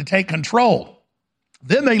printed to take control.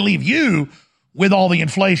 Then they leave you with all the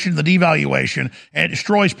inflation, the devaluation, and it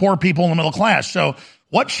destroys poor people in the middle class. So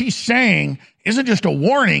what she's saying isn't just a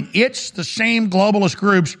warning. It's the same globalist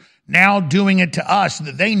groups now doing it to us.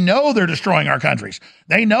 That they know they're destroying our countries.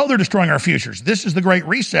 They know they're destroying our futures. This is the Great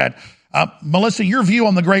Reset. Melissa, your view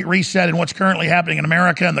on the Great Reset and what's currently happening in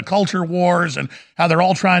America and the culture wars and how they're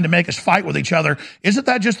all trying to make us fight with each other. Isn't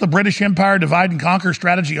that just the British Empire divide and conquer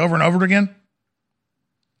strategy over and over again?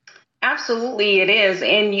 Absolutely, it is.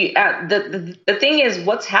 And the thing is,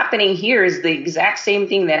 what's happening here is the exact same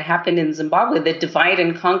thing that happened in Zimbabwe, the divide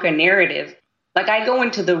and conquer narrative. Like, I go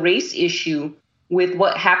into the race issue with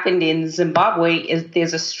what happened in Zimbabwe.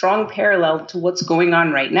 There's a strong parallel to what's going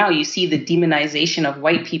on right now. You see the demonization of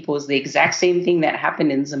white people is the exact same thing that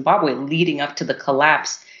happened in Zimbabwe leading up to the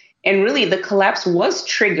collapse. And really, the collapse was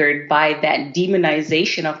triggered by that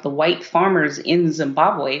demonization of the white farmers in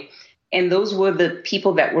Zimbabwe. And those were the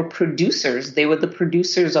people that were producers. They were the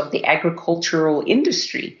producers of the agricultural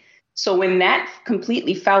industry. So when that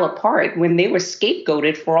completely fell apart, when they were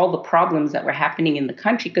scapegoated for all the problems that were happening in the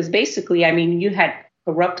country, because basically, I mean, you had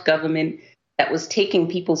corrupt government that was taking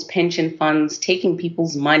people's pension funds, taking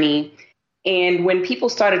people's money. And when people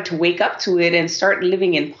started to wake up to it and start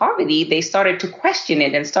living in poverty, they started to question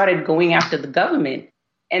it and started going after the government.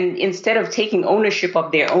 And instead of taking ownership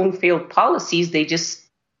of their own failed policies, they just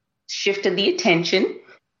shifted the attention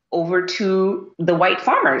over to the white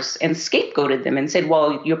farmers and scapegoated them and said,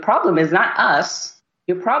 well, your problem is not us.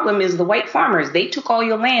 Your problem is the white farmers. They took all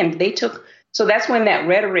your land. So that's when that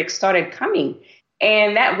rhetoric started coming.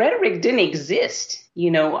 And that rhetoric didn't exist,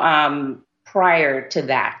 prior to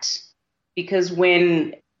that. Because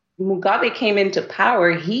when Mugabe came into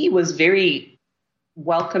power, he was very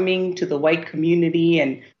welcoming to the white community.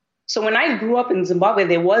 And so when I grew up in Zimbabwe,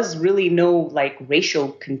 there was really no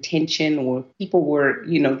racial contention, or people were,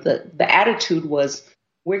 the attitude was,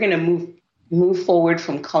 we're going to move forward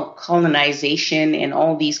from colonization and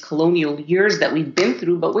all these colonial years that we've been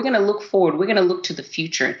through, but we're going to look forward. We're going to look to the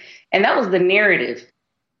future. And that was the narrative,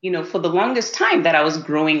 for the longest time that I was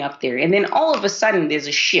growing up there. And then all of a sudden there's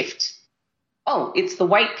a shift. Oh, it's the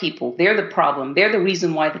white people. They're the problem. They're the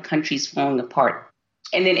reason why the country's falling apart.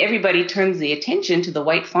 And then everybody turns the attention to the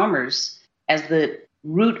white farmers as the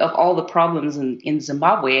root of all the problems in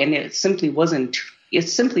Zimbabwe. And it simply wasn't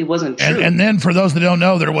true. And then for those that don't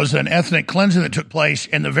know, there was an ethnic cleansing that took place,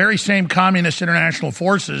 and the very same communist international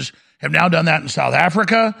forces have now done that in South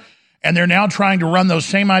Africa. And they're now trying to run those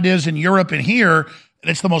same ideas in Europe and here. And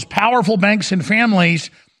it's the most powerful banks and families.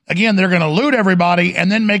 Again, they're going to loot everybody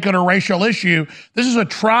and then make it a racial issue. This is a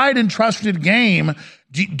tried and trusted game.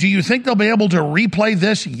 Do you think they'll be able to replay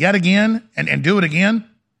this yet again and do it again?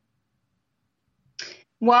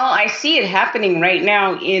 Well, I see it happening right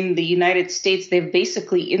now in the United States. They've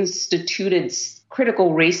basically instituted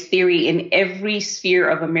critical race theory in every sphere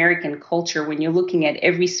of American culture. When you're looking at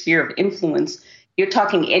every sphere of influence, you're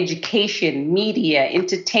talking education, media,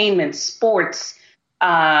 entertainment, sports,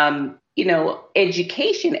 education,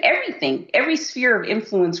 everything. Every sphere of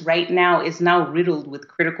influence right now is now riddled with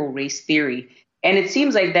critical race theory. And it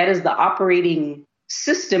seems like that is the operating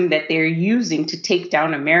system that they're using to take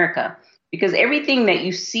down America, because everything that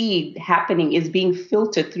you see happening is being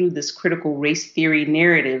filtered through this critical race theory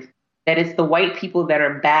narrative, that it's the white people that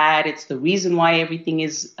are bad. It's the reason why everything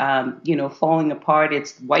is, falling apart.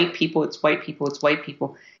 It's white people. It's white people. It's white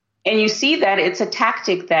people. And you see that it's a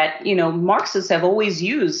tactic that, Marxists have always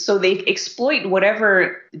used. So they exploit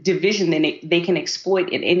whatever division they can exploit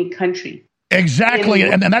in any country. Exactly.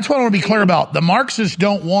 And that's what I want to be clear about. The Marxists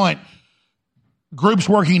don't want groups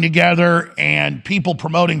working together and people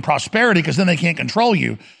promoting prosperity, because then they can't control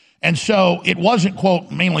you. And so it wasn't,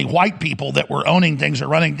 quote, mainly white people that were owning things or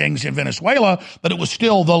running things in Venezuela, but it was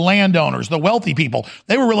still the landowners, the wealthy people.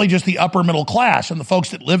 They were really just the upper middle class and the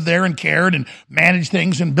folks that lived there and cared and managed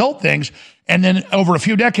things and built things. And then over a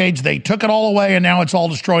few decades, they took it all away, and now it's all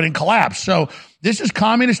destroyed and collapsed. So this is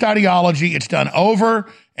communist ideology. It's done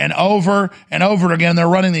over and over and over again. They're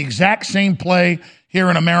running the exact same play here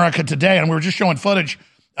in America today. And we were just showing footage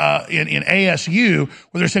in ASU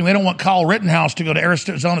where they're saying they don't want Kyle Rittenhouse to go to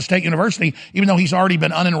Arizona State University, even though he's already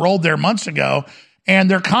been unenrolled there months ago. and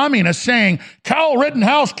they're communists saying, Kyle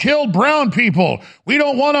Rittenhouse killed brown people. We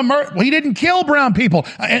don't want to murder. Well, he didn't kill brown people.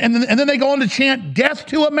 And then they go on to chant death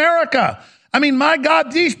to America. I mean, my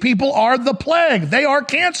God, these people are the plague. They are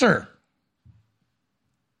cancer.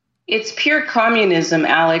 It's pure communism,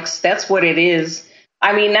 Alex. That's what it is.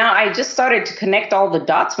 I mean, now I just started to connect all the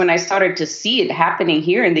dots when I started to see it happening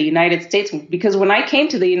here in the United States. Because when I came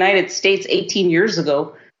to the United States 18 years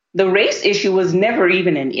ago, the race issue was never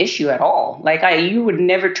even an issue at all. Like you would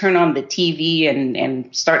never turn on the TV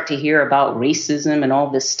and start to hear about racism and all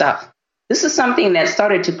this stuff. This is something that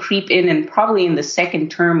started to creep in, and probably in the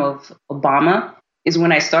second term of Obama is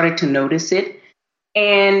when I started to notice it.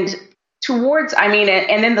 And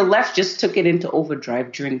and then the left just took it into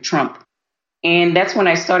overdrive during Trump. And that's when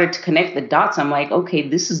I started to connect the dots. I'm like, okay,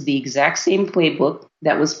 this is the exact same playbook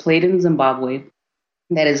that was played in Zimbabwe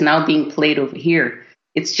that is now being played over here.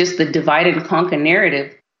 It's just the divide and conquer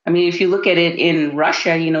narrative. I mean, if you look at it in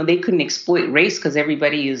Russia, they couldn't exploit race because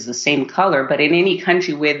everybody is the same color. But in any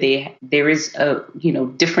country where there is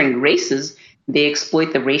different races, they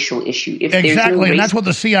exploit the racial issue. Exactly, and that's what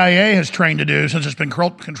the CIA has trained to do since it's been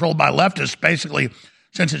controlled by leftists, basically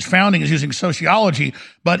since its founding, is using sociology.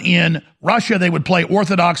 But in Russia, they would play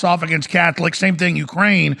Orthodox off against Catholics. Same thing,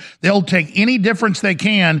 Ukraine. They'll take any difference they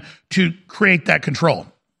can to create that control.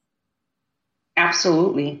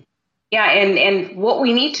 Absolutely. Yeah, and what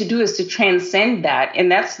we need to do is to transcend that.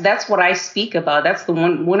 And that's what I speak about. That's the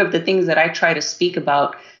one of the things that I try to speak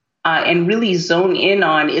about and really zone in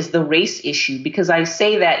on is the race issue, because I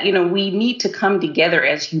say that, we need to come together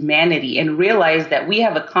as humanity and realize that we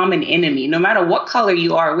have a common enemy, no matter what color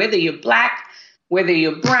you are, whether you're black, whether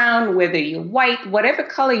you're brown, whether you're white, whatever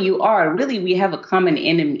color you are, really we have a common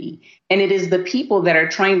enemy. And it is the people that are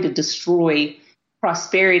trying to destroy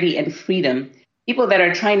prosperity and freedom, people that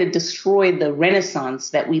are trying to destroy the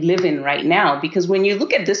renaissance that we live in right now. Because when you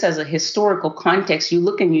look at this as a historical context, you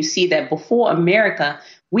look and you see that before America,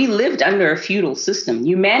 we lived under a feudal system.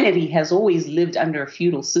 Humanity has always lived under a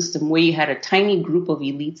feudal system where you had a tiny group of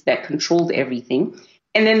elites that controlled everything.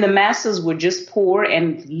 And then the masses were just poor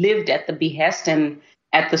and lived at the behest and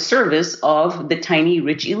at the service of the tiny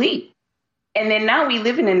rich elite. And then now we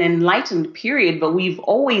live in an enlightened period, but we've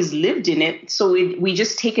always lived in it. So we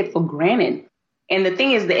just take it for granted. And the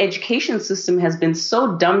thing is, the education system has been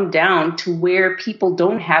so dumbed down to where people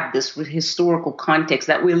don't have this historical context,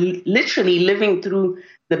 that we're literally living through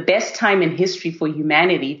the best time in history for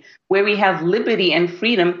humanity, where we have liberty and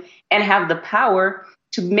freedom and have the power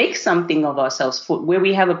to make something of ourselves, where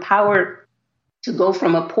we have a power to go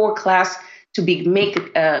from a poor class to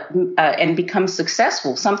and become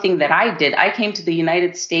successful, something that I did. I came to the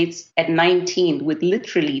United States at 19 with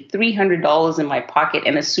literally $300 in my pocket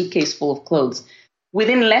and a suitcase full of clothes.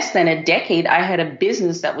 Within less than a decade, I had a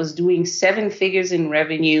business that was doing 7 figures in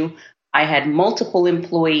revenue. I had multiple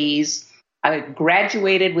employees. I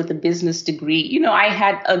graduated with a business degree. I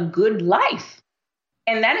had a good life.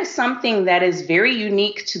 And that is something that is very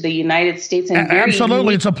unique to the United States. And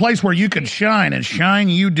absolutely. It's a place where you can shine, and shine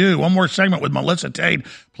you do. One more segment with Melissa Tate.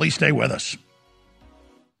 Please stay with us.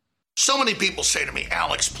 So many people say to me,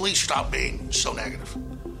 Alex, please stop being so negative.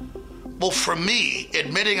 Well, for me,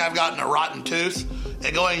 admitting I've gotten a rotten tooth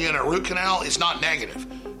and going in a root canal is not negative.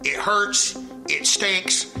 It hurts. It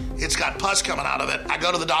stinks. It's got pus coming out of it. I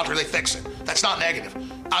go to the doctor, they fix it. That's not negative.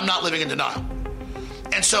 I'm not living in denial.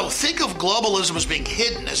 And so think of globalism as being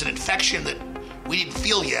hidden as an infection that we didn't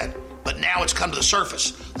feel yet, but now it's come to the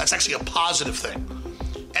surface. That's actually a positive thing.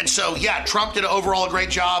 And so, yeah, Trump did overall a great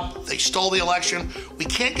job. They stole the election. We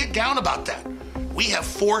can't get down about that. We have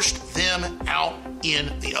forced them out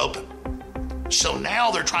in the open. So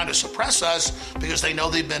now they're trying to suppress us because they know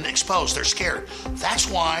they've been exposed. They're scared. That's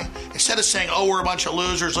why, instead of saying, oh, we're a bunch of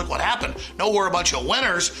losers, look what happened. No, we're a bunch of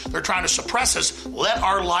winners. They're trying to suppress us. Let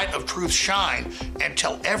our light of truth shine and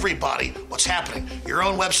tell everybody what's happening. Your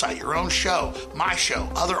own website, your own show, my show,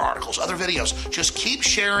 other articles, other videos. Just keep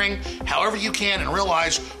sharing however you can and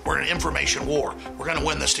realize we're in an information war. We're going to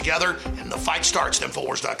win this together, and the fight starts at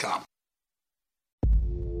Infowars.com.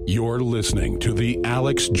 You're listening to The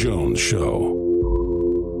Alex Jones Show.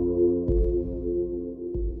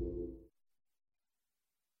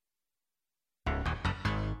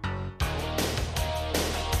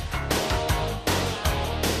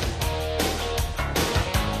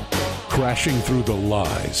 Crashing through the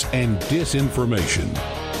lies and disinformation,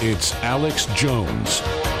 it's Alex Jones.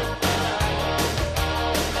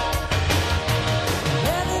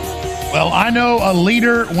 Well, I know a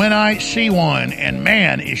leader when I see one, and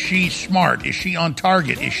man, is she smart. Is she on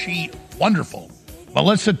target? Is she wonderful?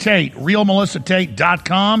 Melissa Tate,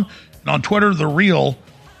 realmelissatate.com, and on Twitter, The Real,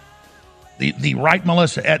 the Right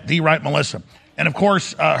Melissa, at the Right Melissa. And, of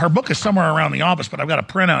course, her book is somewhere around the office, but I've got a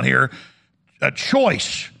printout here.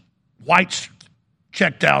 Choice. White's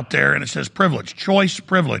checked out there, and it says privilege. Choice,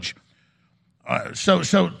 privilege.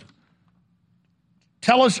 So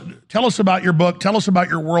tell us about your book. Tell us about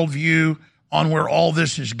your worldview on where all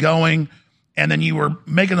this is going. And then you were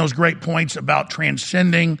making those great points about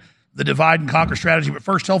transcending the divide and conquer strategy. But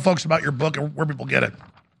first, tell folks about your book and where people get it.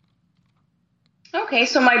 Okay,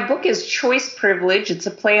 so my book is Choice Privilege. It's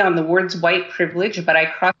a play on the words white privilege, but I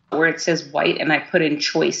cross where it says white and I put in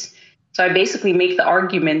choice. So I basically make the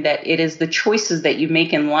argument that it is the choices that you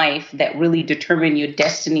make in life that really determine your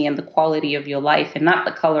destiny and the quality of your life, and not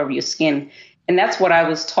the color of your skin. And that's what I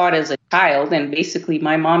was taught as a child. And basically,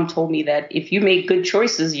 my mom told me that if you make good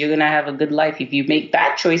choices, you're going to have a good life. If you make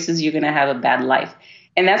bad choices, you're going to have a bad life.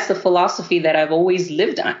 And that's the philosophy that I've always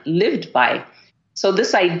lived by. So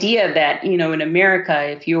this idea that, in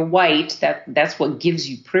America, if you're white, that's what gives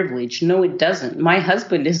you privilege. No, it doesn't. My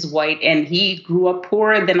husband is white and he grew up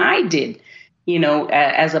poorer than I did,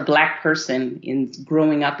 as a black person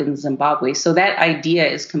growing up in Zimbabwe. So that idea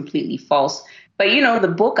is completely false. But, the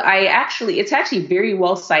book, it's actually very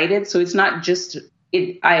well cited. So it's not just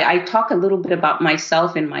I talk a little bit about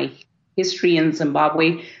myself and my history in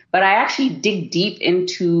Zimbabwe, but I actually dig deep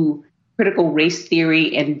into critical race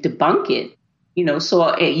theory and debunk it.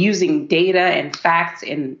 So using data and facts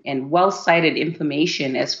and well-cited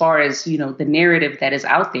information as far as, the narrative that is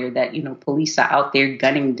out there that, police are out there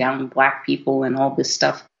gunning down black people and all this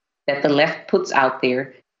stuff that the left puts out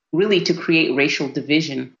there really to create racial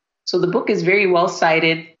division. So the book is very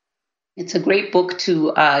well-cited. It's a great book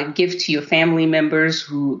to give to your family members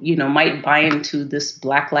who, might buy into this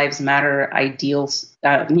Black Lives Matter ideals,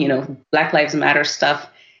 Black Lives Matter stuff.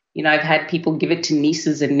 I've had people give it to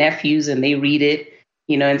nieces and nephews and they read it,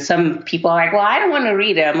 and some people are like, well, I don't want to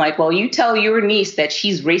read it. I'm like, well, you tell your niece that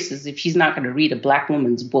she's racist if she's not going to read a black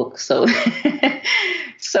woman's book. So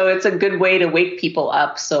so it's a good way to wake people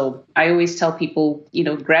up. So I always tell people,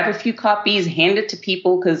 grab a few copies, hand it to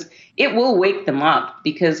people because it will wake them up,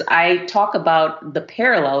 because I talk about the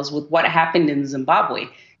parallels with what happened in Zimbabwe,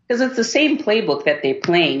 because it's the same playbook that they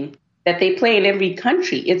play in every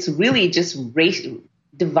country. It's really just race.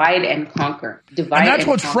 Divide and conquer. And that's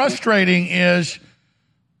what's frustrating is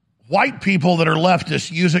white people that are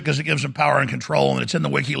leftists use it because it gives them power and control, and it's in the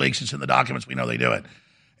WikiLeaks, it's in the documents, we know they do it.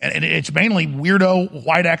 And it's mainly weirdo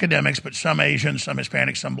white academics, but some Asians, some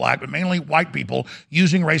Hispanics, some black, but mainly white people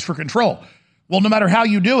using race for control. Well, no matter how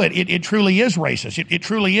you do it, it truly is racist. It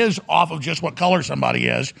truly is off of just what color somebody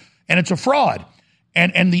is, and it's a fraud.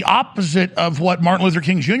 And the opposite of what Martin Luther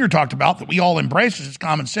King Jr. talked about, that we all embrace as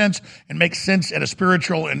common sense and makes sense at a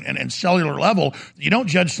spiritual and cellular level. You don't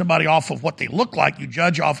judge somebody off of what they look like. You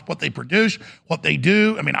judge off what they produce, what they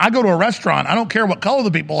do. I mean, I go to a restaurant. I don't care what color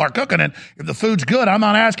the people are cooking it. If the food's good, I'm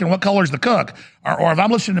not asking what color is the cook. Or if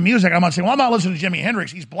I'm listening to music, I'm not saying, well, I'm not listening to Jimi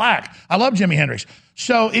Hendrix. He's black. I love Jimi Hendrix.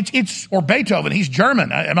 So it's or Beethoven. He's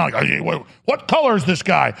German. I'm not like, what color is this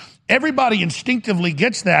guy? Everybody instinctively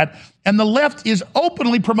gets that. And the left is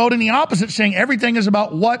openly promoting the opposite, saying everything is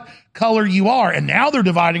about what color you are. And now they're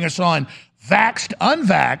dividing us on vaxxed,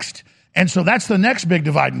 unvaxxed. And so that's the next big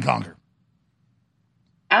divide and conquer.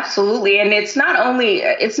 Absolutely. And it's not only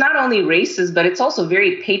racist, but it's also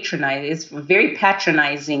very patronizing. It's very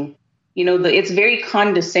patronizing. It's very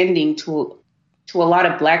condescending to a lot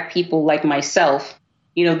of black people like myself.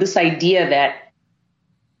 This idea that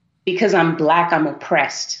because I'm black, I'm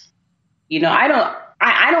oppressed.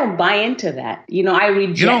 I don't buy into that. I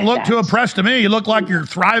reject that. You don't look too oppressed to me. You look like you're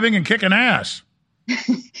thriving and kicking ass.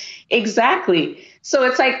 Exactly. So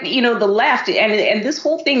it's like, the left and this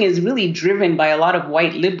whole thing is really driven by a lot of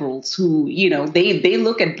white liberals who, they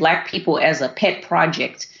look at black people as a pet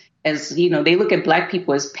project, as, they look at black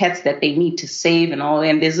people as pets that they need to save and all.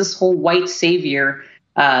 And there's this whole white savior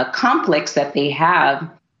complex that they have.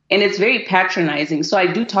 And it's very patronizing. So I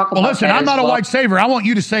do talk about listen, that I'm not a white savior. I want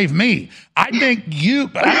you to save me. I think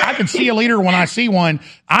I can see a leader when I see one.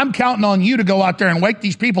 I'm counting on you to go out there and wake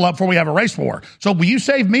these people up before we have a race war. So will you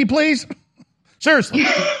save me, please? Seriously.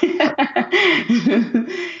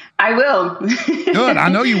 I will. Good. I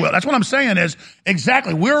know you will. That's what I'm saying is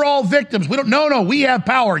exactly. We're all victims. No, we have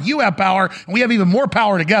power. You have power. And we have even more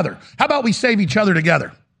power together. How about we save each other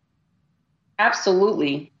together?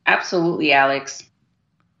 Absolutely. Absolutely, Alex.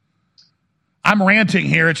 I'm ranting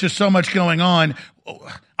here. It's just so much going on.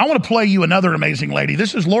 I want to play you another amazing lady.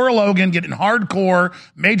 This is Laura Logan, getting hardcore,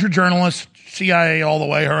 major journalist, CIA all the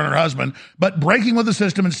way, her and her husband, but breaking with the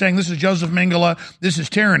system and saying, this is Joseph Mengele, this is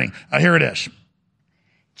tyranny. Here it is.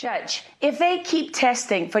 Judge, if they keep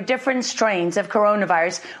testing for different strains of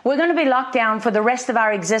coronavirus, we're going to be locked down for the rest of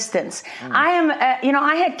our existence.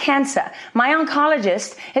 I had cancer. My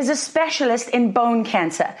oncologist is a specialist in bone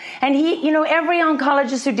cancer. And every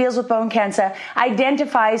oncologist who deals with bone cancer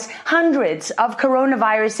identifies hundreds of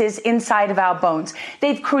coronaviruses inside of our bones.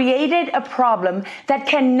 They've created a problem that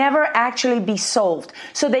can never actually be solved.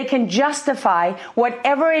 So they can justify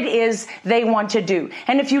whatever it is they want to do.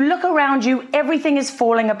 And if you look around you, everything is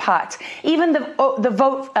falling apart. Even the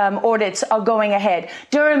vote audits are going ahead.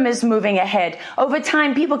 Durham is moving ahead. Over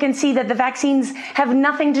time, people can see that the vaccines have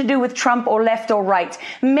nothing to do with Trump or left or right.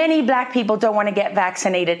 Many black people don't want to get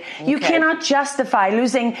vaccinated. Okay. You cannot justify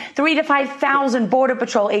losing 3,000 to 5,000 Border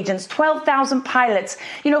Patrol agents, 12,000 pilots,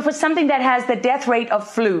 for something that has the death rate of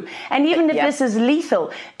flu. And even if this is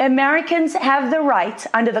lethal, Americans have the right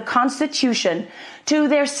under the Constitution to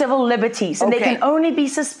their civil liberties, and they can only be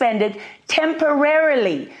suspended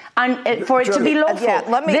temporarily for it to be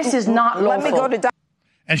lawful. This is not lawful. Let me go to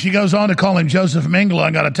And she goes on to call him Joseph Mengele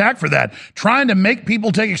and got attacked for that. Trying to make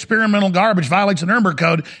people take experimental garbage violates the Nuremberg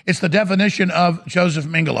Code. It's the definition of Joseph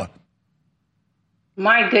Mengele.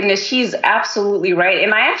 My goodness, she's absolutely right.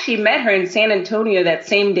 And I actually met her in San Antonio that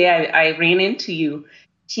same day I ran into you.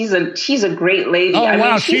 She's a great lady. Oh,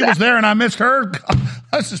 wow. She was there and I missed her.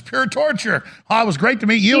 This is pure torture. Oh, it was great to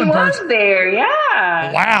meet you in person. She was there,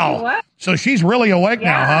 yeah. Wow. So she's really awake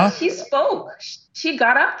now, huh? She spoke. She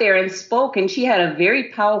got up there and spoke, and she had a very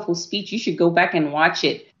powerful speech. You should go back and watch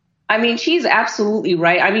it. I mean, she's absolutely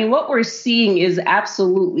right. I mean, what we're seeing is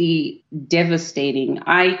absolutely devastating.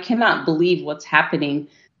 I cannot believe what's happening.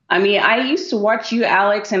 I mean, I used to watch you,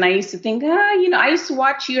 Alex, and I used to think, I used to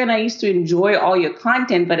watch you and I used to enjoy all your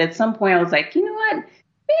content. But at some point I was like, you know what?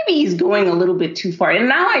 Maybe he's going a little bit too far. And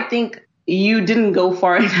now I think you didn't go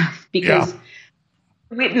far enough because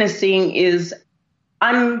witnessing is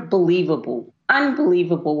unbelievable.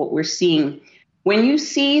 Unbelievable what we're seeing. When you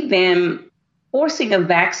see them forcing a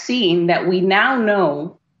vaccine that we now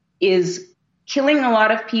know is killing a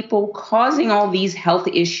lot of people, causing all these health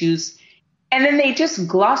issues, and then they just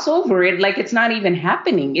gloss over it like it's not even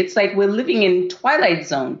happening. It's like we're living in Twilight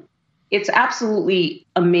Zone. It's absolutely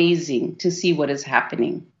amazing to see what is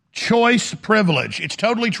happening. Choice privilege. It's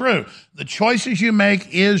totally true. The choices you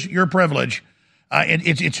make is your privilege.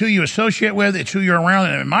 It's who you associate with. It's who you're around.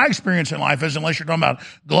 And my experience in life is, unless you're talking about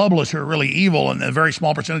globalists who are really evil and a very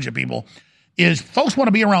small percentage of people, is folks want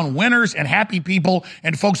to be around winners and happy people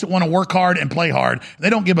and folks that want to work hard and play hard. They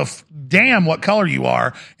don't give a damn what color you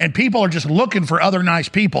are. And people are just looking for other nice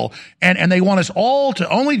people. And they want us all to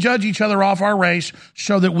only judge each other off our race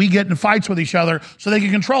so that we get in fights with each other so they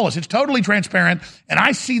can control us. It's totally transparent. And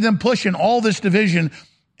I see them pushing all this division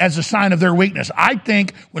as a sign of their weakness. I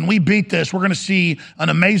think when we beat this, we're going to see an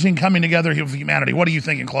amazing coming together of humanity. What do you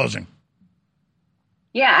think in closing?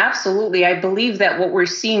 Yeah, absolutely. I believe that what we're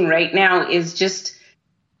seeing right now is just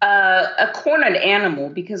a cornered animal,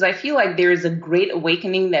 because I feel like there is a great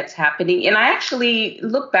awakening that's happening. And I actually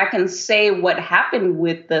look back and say what happened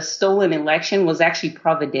with the stolen election was actually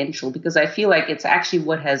providential, because I feel like it's actually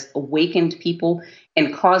what has awakened people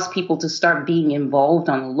and caused people to start being involved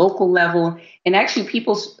on a local level, and actually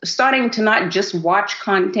people starting to not just watch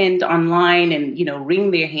content online and,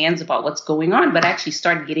 wring their hands about what's going on, but actually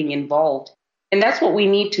start getting involved. And that's what we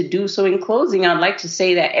need to do. So in closing, I'd like to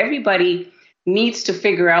say that everybody needs to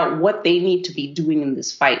figure out what they need to be doing in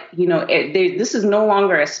this fight. This is no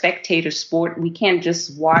longer a spectator sport. We can't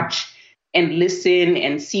just watch and listen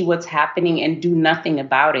and see what's happening and do nothing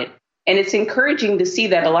about it. And it's encouraging to see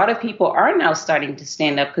that a lot of people are now starting to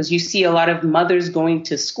stand up, because you see a lot of mothers going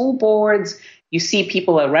to school boards. You see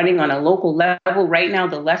people are running on a local level. Right now,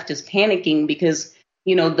 the left is panicking because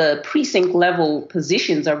the precinct level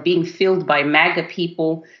positions are being filled by MAGA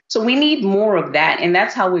people. So we need more of that. And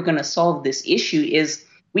that's how we're going to solve this issue. Is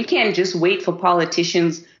we can't just wait for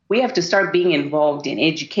politicians. We have to start being involved in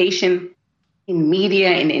education, in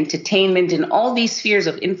media, in entertainment, and all these spheres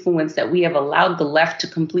of influence that we have allowed the left to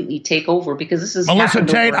completely take over, because this is Melissa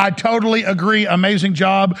Tate, I totally agree. Amazing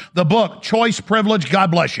job. The book, Choice Privilege. God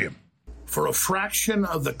bless you. For a fraction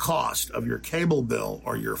of the cost of your cable bill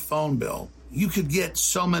or your phone bill, you could get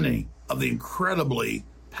so many of the incredibly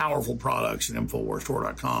powerful products at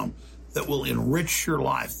InfoWarsStore.com that will enrich your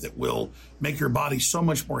life, that will make your body so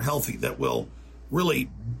much more healthy, that will really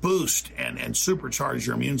boost and supercharge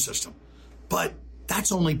your immune system. But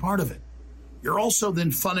that's only part of it. You're also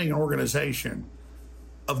then funding an organization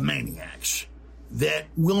of maniacs that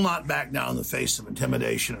will not back down in the face of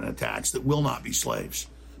intimidation and attacks, that will not be slaves.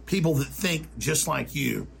 People that think just like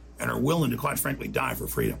you and are willing to, quite frankly, die for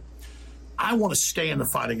freedom. I want to stay in the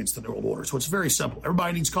fight against the New World Order. So it's very simple.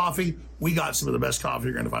 Everybody needs coffee. We got some of the best coffee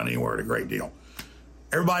you're going to find anywhere at a great deal.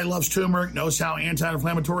 Everybody loves turmeric, knows how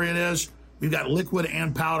anti-inflammatory it is. We've got liquid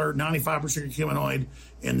and powder, 95% curcuminoid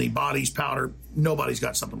in the body's powder. Nobody's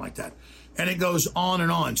got something like that. And it goes on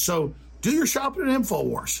and on. So do your shopping at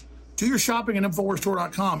InfoWars. Do your shopping at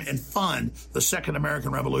InfoWarsStore.com and fund the Second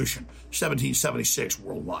American Revolution, 1776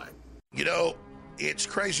 worldwide. You know, it's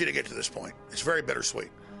crazy to get to this point. It's very bittersweet.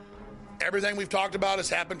 Everything we've talked about has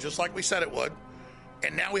happened just like we said it would.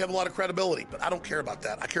 And now we have a lot of credibility. But I don't care about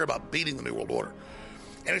that. I care about beating the New World Order.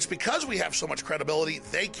 And it's because we have so much credibility,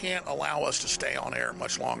 they can't allow us to stay on air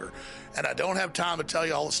much longer. And I don't have time to tell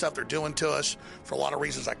you all the stuff they're doing to us for a lot of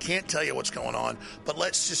reasons. I can't tell you what's going on. But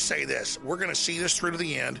let's just say this. We're going to see this through to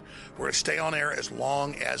the end. We're going to stay on air as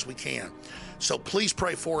long as we can. So please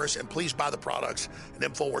pray for us and please buy the products at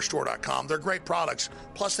InfoWarsStore.com. They're great products,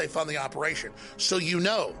 plus they fund the operation. So you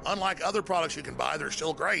know, unlike other products you can buy, they're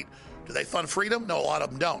still great. Do they fund freedom? No, a lot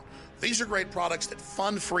of them don't. These are great products that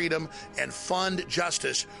fund freedom and fund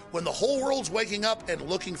justice when the whole world's waking up and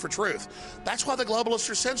looking for truth. That's why the globalists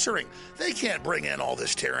are censoring. They can't bring in all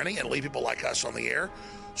this tyranny and leave people like us on the air.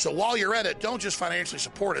 So while you're at it, don't just financially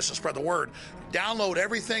support us and spread the word. Download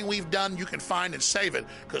everything we've done you can find and save it,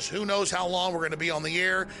 because who knows how long we're going to be on the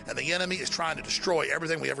air, and the enemy is trying to destroy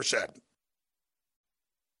everything we ever said.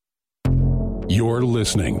 You're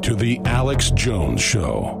listening to The Alex Jones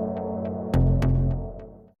Show.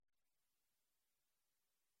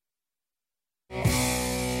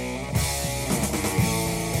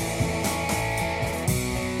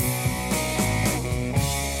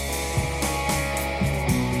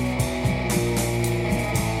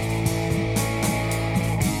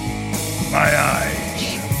 My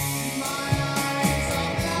eyes.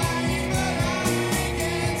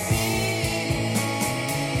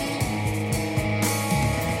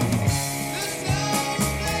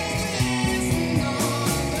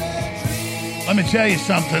 Let me tell you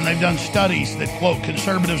something. They've done studies that, quote,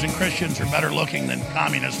 conservatives and Christians are better looking than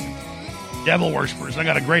communist devil worshippers. I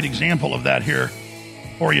got a great example of that here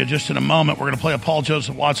for you just in a moment. We're going to play a Paul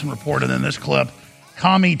Joseph Watson report, and then this clip.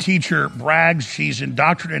 Commie teacher brags she's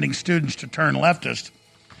indoctrinating students to turn leftist.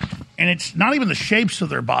 And it's not even the shapes of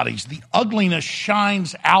their bodies. The ugliness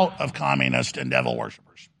shines out of communist and devil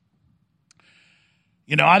worshipers.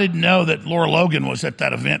 You know, I didn't know that Laura Logan was at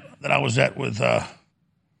that event that I was at with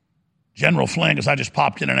General Flynn, because I just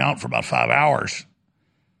popped in and out for about 5 hours.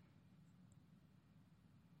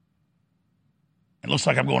 It looks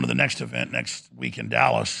like I'm going to the next event next week in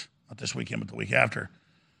Dallas. Not this weekend, but the week after.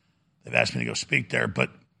 They've asked me to go speak there. But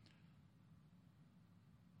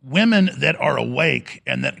women that are awake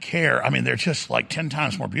and that care, I mean, they're just like 10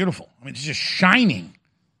 times more beautiful. I mean, it's just shining.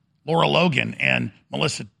 Laura Logan and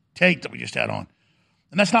Melissa Tate that we just had on.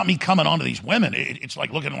 And that's not me coming on to these women. It's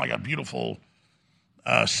like looking like a beautiful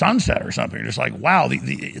sunset or something. You're just like, wow,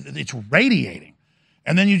 it's radiating.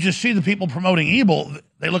 And then you just see the people promoting evil.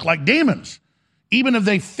 They look like demons. Even if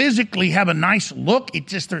they physically have a nice look,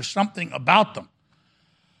 there's something about them.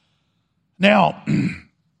 Now,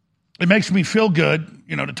 it makes me feel good,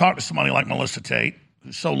 you know, to talk to somebody like Melissa Tate,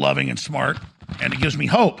 who's so loving and smart, and it gives me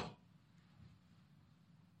hope.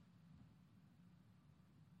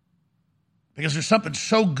 Because there's something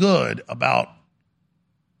so good about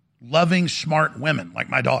loving, smart women like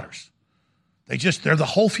my daughters. They're the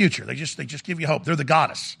whole future. They just give you hope. They're the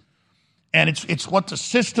goddess. And it's what the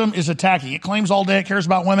system is attacking. It claims all day it cares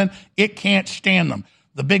about women. It can't stand them.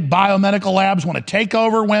 The big biomedical labs want to take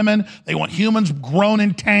over women. They want humans grown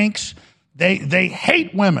in tanks. They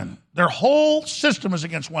hate women. Their whole system is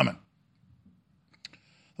against women.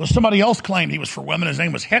 Well, somebody else claimed he was for women. His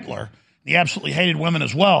name was Hitler. He absolutely hated women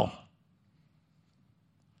as well.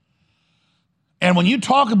 And when you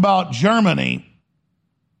talk about Germany,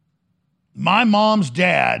 my mom's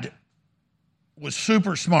dad was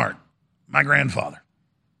super smart, my grandfather.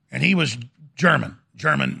 And he was German,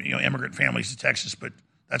 you know, immigrant families to Texas, but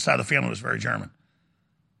that side of the family was very German.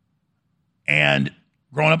 And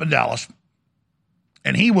growing up in Dallas,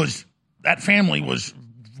 and that family was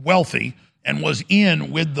wealthy and was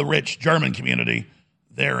in with the rich German community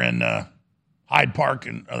there in Hyde Park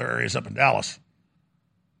and other areas up in Dallas.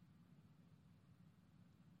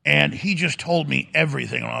 And he just told me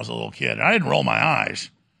everything when I was a little kid. And I didn't roll my eyes,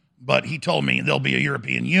 but he told me there'll be a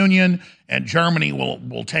European Union and Germany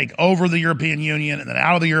will take over the European Union, and then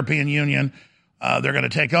out of the European Union, they're going to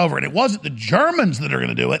take over. And it wasn't the Germans that are going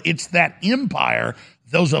to do it. It's that empire,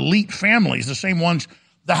 those elite families, the same ones.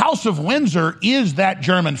 The House of Windsor is that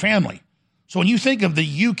German family. So when you think of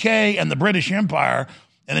the UK and the British Empire,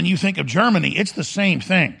 and then you think of Germany, it's the same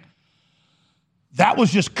thing. That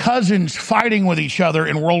was just cousins fighting with each other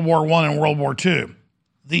in World War I and World War II.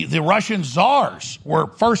 The Russian czars were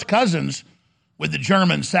first cousins with the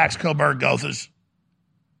German Saxe-Coburg-Gothas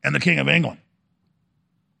and the King of England.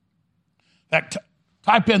 In fact,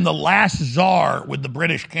 type in the last czar with the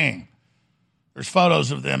British king. There's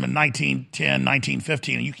photos of them in 1910,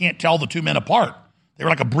 1915, and you can't tell the two men apart. They were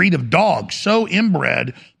like a breed of dogs, so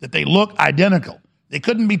inbred that they look identical. They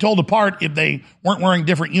couldn't be told apart if they weren't wearing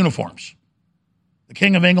different uniforms. The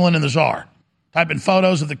King of England and the Tsar. Type in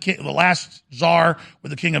photos of the last Tsar with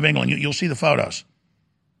the King of England. You'll see the photos.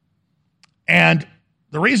 And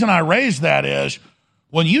the reason I raise that is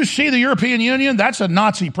when you see the European Union, that's a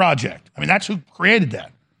Nazi project. I mean, that's who created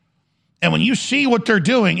that. And when you see what they're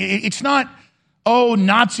doing, it's not, oh,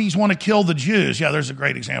 Nazis want to kill the Jews. Yeah, there's a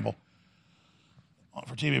great example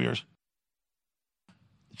for TV viewers.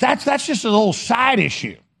 That's just a little side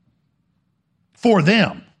issue for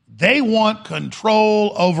them. They want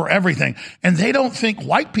control over everything, and they don't think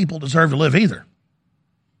white people deserve to live either.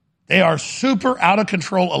 They are super out of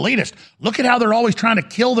control elitists. Look at how they're always trying to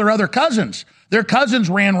kill their other cousins. Their cousins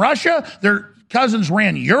ran Russia. Their cousins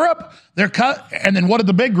ran Europe. And then what did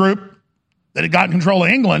the big group that had gotten control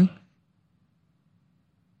of England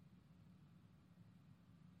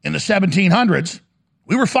in the 1700s?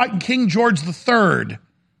 We were fighting King George III.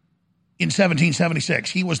 In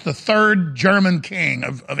 1776. He was the third German king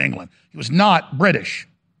of England. He was not British.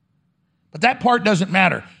 But that part doesn't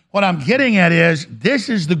matter. What I'm getting at is this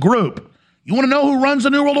is the group. You want to know who runs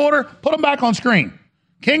the New World Order? Put them back on screen.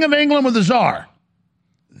 King of England with the Tsar.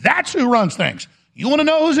 That's who runs things. You want to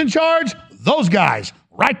know who's in charge? Those guys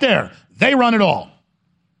right there. They run it all.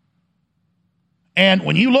 And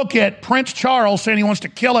when you look at Prince Charles saying he wants to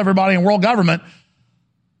kill everybody in world government,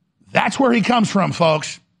 that's where he comes from,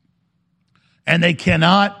 folks. And they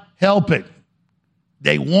cannot help it.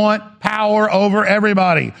 They want power over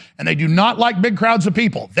everybody. And they do not like big crowds of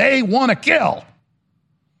people. They want to kill.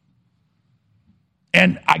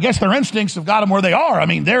 And I guess their instincts have got them where they are. I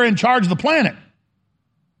mean, they're in charge of the planet.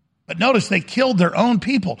 But notice they killed their own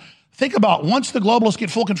people. Think about once the globalists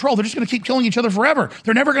get full control, they're just going to keep killing each other forever.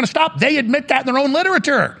 They're never going to stop. They admit that in their own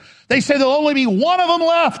literature. They say there'll only be one of them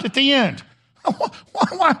left at the end.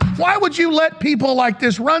 Why would you let people like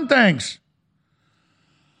this run things?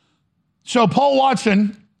 So Paul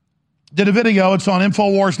Watson did a video. It's on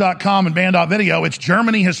Infowars.com and Band.video. It's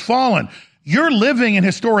Germany has fallen. You're living in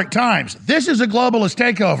historic times. This is a globalist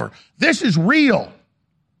takeover. This is real.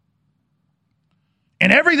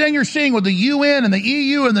 And everything you're seeing with the UN and the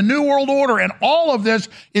EU and the New World Order and all of this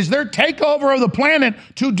is their takeover of the planet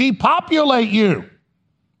to depopulate you.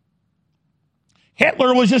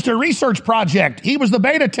 Hitler was just a research project. He was the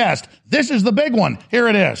beta test. This is the big one. Here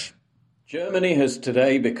it is. Germany has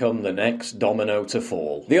today become the next domino to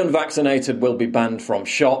fall. The unvaccinated will be banned from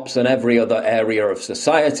shops and every other area of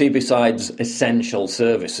society besides essential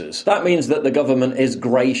services. That means that the government is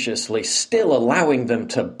graciously still allowing them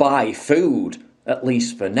to buy food, at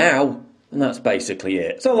least for now. And that's basically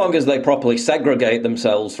it. So long as they properly segregate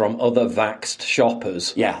themselves from other vaxxed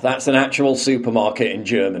shoppers. Yeah, that's an actual supermarket in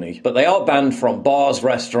Germany. But they are banned from bars,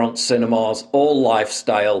 restaurants, cinemas, all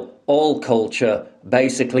lifestyle, all culture,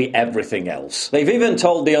 basically everything else. They've even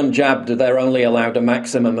told the unjabbed they're only allowed a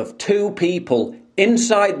maximum of 2 people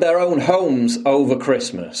inside their own homes over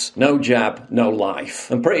Christmas. No jab, no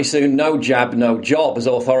life. And pretty soon, no jab, no job, as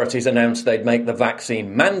authorities announced they'd make the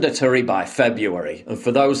vaccine mandatory by February. And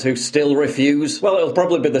for those who still refuse, well, it'll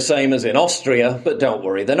probably be the same as in Austria, but don't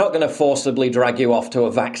worry, they're not going to forcibly drag you off to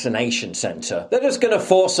a vaccination centre. They're just going to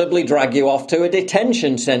forcibly drag you off to a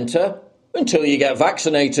detention centre until you get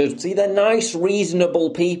vaccinated. See, they're nice,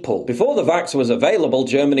 reasonable people. Before the vax was available,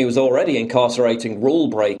 Germany was already incarcerating rule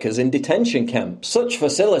breakers in detention camps. Such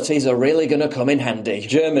facilities are really going to come in handy.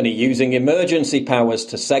 Germany using emergency powers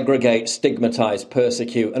to segregate, stigmatise,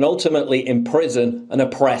 persecute, and ultimately imprison an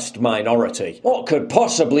oppressed minority. What could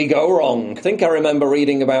possibly go wrong? I think I remember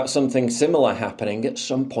reading about something similar happening at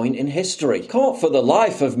some point in history. Can't for the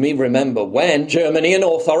life of me remember when. Germany and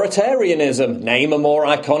authoritarianism. Name a more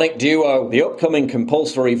iconic duo. The upcoming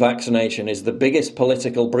compulsory vaccination is the biggest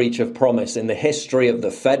political breach of promise in the history of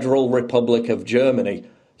the Federal Republic of Germany,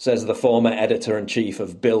 says the former editor-in-chief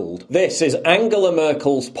of Bild. This is Angela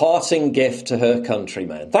Merkel's parting gift to her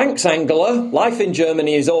countrymen. Thanks, Angela. Life in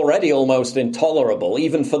Germany is already almost intolerable,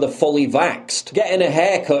 even for the fully vaxxed. Getting a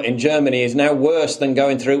haircut in Germany is now worse than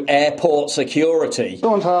going through airport security.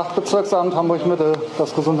 Guten Tag, Bezirksamt Hamburg-Mitte,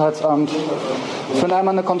 das Gesundheitsamt. Ich führe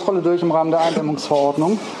einmal eine Kontrolle durch im Rahmen der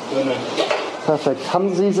Eindämmungsverordnung. Perfekt.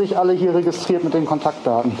 Haben Sie sich alle hier registriert mit den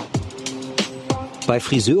Kontaktdaten? Bei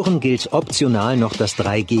Friseuren gilt optional noch das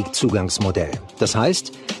 3G-Zugangsmodell. Das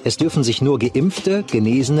heißt, es dürfen sich nur geimpfte,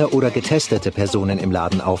 genesene oder getestete Personen im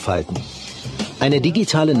Laden aufhalten. Eine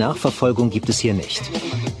digitale Nachverfolgung gibt es hier nicht.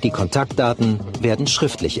 Die Kontaktdaten werden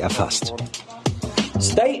schriftlich erfasst.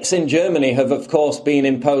 States in Germany have, of course, been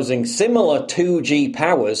imposing similar 2G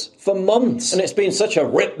powers for months. And it's been such a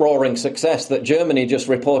rip-roaring success that Germany just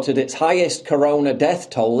reported its highest corona death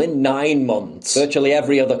toll in 9 months. Virtually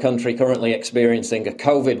every other country currently experiencing a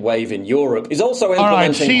COVID wave in Europe is also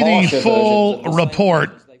implementing harsher versions of the report.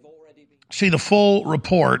 See the full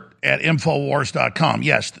report at Infowars.com.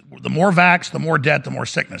 Yes, the more vax, the more death, the more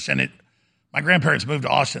sickness. And my grandparents moved to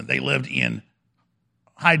Austin. They lived in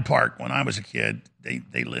Hyde Park when I was a kid.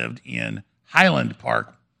 They lived in Highland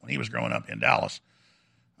Park when he was growing up in Dallas.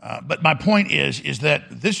 But my point is that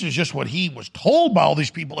this is just what he was told by all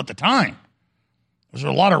these people at the time. There was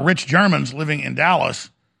a lot of rich Germans living in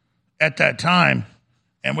Dallas at that time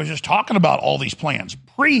and was just talking about all these plans.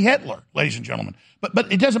 Pre-Hitler, ladies and gentlemen.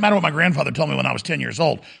 But it doesn't matter what my grandfather told me when I was 10 years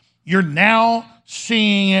old. You're now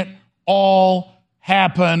seeing it all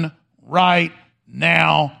happen right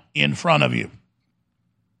now in front of you.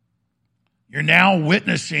 You're now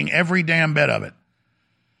witnessing every damn bit of it.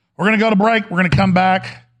 We're going to go to break. We're going to come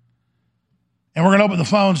back, and we're going to open the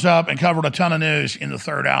phones up and cover a ton of news in the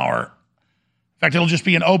third hour. In fact, it'll just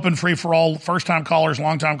be an open, free-for-all, first-time callers,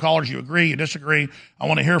 long-time callers. You agree, you disagree. I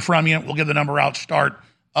want to hear from you. We'll give the number out start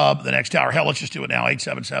of the next hour. Hell, let's just do it now.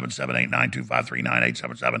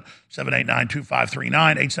 877-789-2539,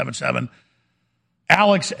 877-789-2539,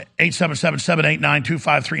 877-ALEX,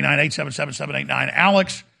 877-789-2539,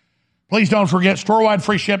 877-789-ALEX. Please don't forget, store-wide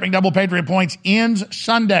free shipping, double Patriot points, ends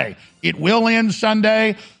Sunday. It will end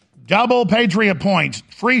Sunday. Double Patriot points,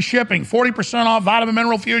 free shipping, 40% off Vitamin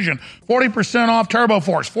Mineral Fusion, 40% off Turbo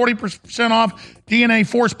Force, 40% off DNA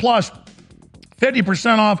Force Plus,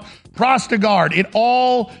 50% off Prostagard. It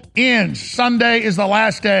all ends. Sunday is the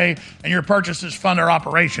last day, and your purchases fund our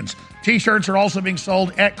operations. T-shirts are also being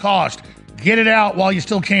sold at cost. Get it out while you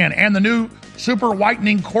still can. And the new Super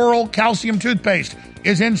Whitening Coral Calcium Toothpaste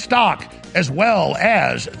is in stock, as well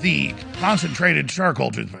as the concentrated charcoal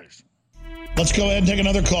toothpaste. Let's go ahead and take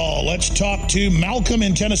another call. Let's talk to Malcolm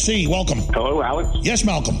in Tennessee. Welcome. Hello, Alex. Yes,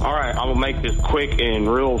 Malcolm. All right, I'm going to make this quick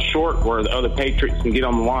and real short where the other Patriots can get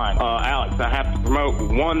on the line. Alex, I have to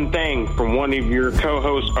promote one thing from one of your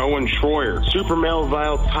co-hosts, Owen Schroyer. Super Male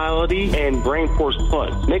Vitality and Brain Force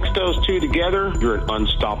Plus. Mix those two together, you're an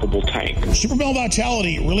unstoppable tank. Super Male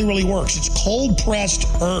Vitality really, really works. It's cold-pressed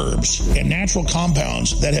herbs and natural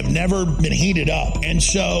compounds that have never been heated up. And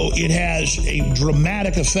so it has a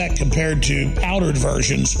dramatic effect compared to powdered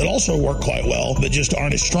versions that also work quite well, but just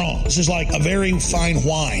aren't as strong. This is like a very fine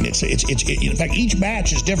wine. In fact, each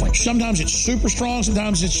batch is different. Sometimes it's super strong,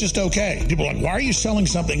 sometimes it's just okay. People are like, why are you selling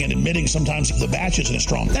something and admitting sometimes the batch isn't as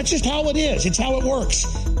strong? That's just how it is. It's how it works.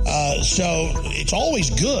 So it's always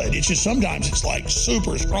good. It's just sometimes it's like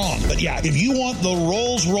super strong. But yeah, if you want the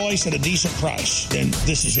Rolls Royce at a decent price, then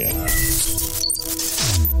this is it.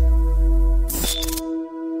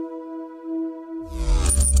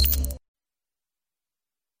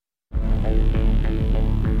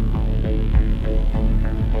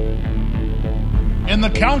 In the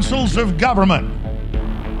councils of government,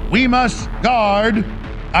 we must guard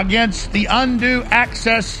against the undue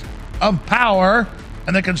access of power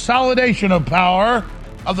and the consolidation of power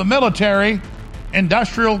of the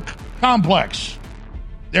military-industrial complex.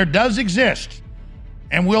 There does exist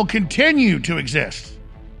and will continue to exist.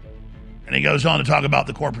 And he goes on to talk about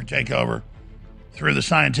the corporate takeover through the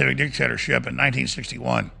scientific dictatorship in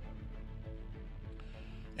 1961.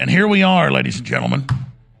 And here we are, ladies and gentlemen.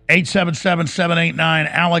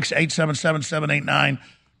 877-789-ALEX,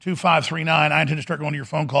 877-789-2539. I intend to start going to your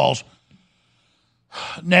phone calls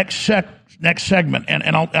next segment.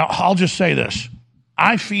 And I'll just say this.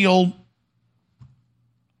 I feel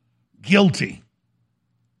guilty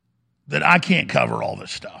that I can't cover all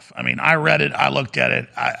this stuff. I mean, I read it. I looked at it.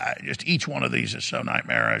 I just each one of these is so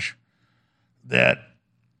nightmarish that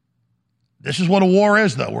this is what a war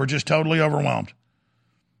is, though. We're just totally overwhelmed.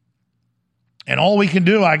 And all we can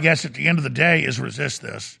do, I guess, at the end of the day is resist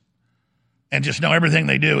this and just know everything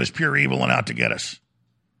they do is pure evil and out to get us.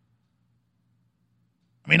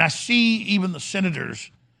 I mean, I see even the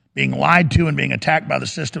senators being lied to and being attacked by the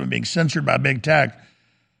system and being censored by big tech.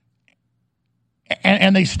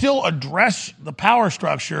 And they still address the power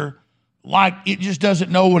structure like it just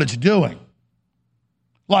doesn't know what it's doing.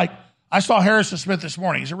 Like, I saw Harrison Smith this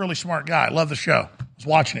morning. He's a really smart guy. I love the show. I was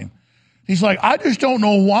watching him. He's like, I just don't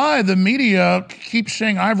know why the media keeps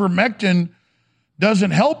saying ivermectin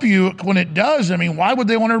doesn't help you when it does. I mean, why would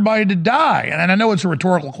they want everybody to die? And I know it's a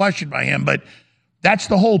rhetorical question by him, but that's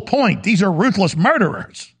the whole point. These are ruthless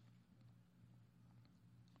murderers.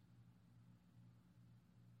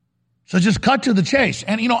 So just cut to the chase.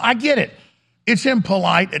 And, I get it. It's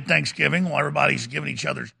impolite at Thanksgiving while everybody's giving each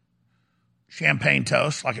other champagne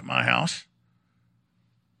toast, like at my house.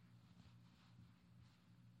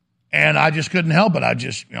 And I just couldn't help it.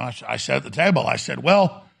 I said at the table, I said,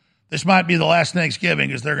 well, this might be the last Thanksgiving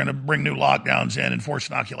because they're going to bring new lockdowns in and force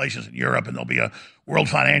inoculations in Europe, and there'll be a world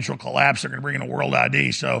financial collapse. They're going to bring in a world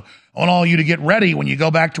ID. So I want all you to get ready when you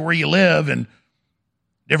go back to where you live in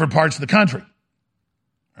different parts of the country.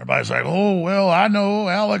 Everybody's like, oh, well, I know,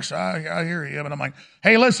 Alex, I hear you. But I'm like,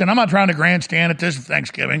 hey, listen, I'm not trying to grandstand at this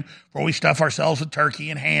Thanksgiving where we stuff ourselves with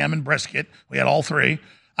turkey and ham and brisket. We had all three.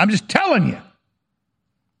 I'm just telling you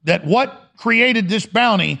that what created this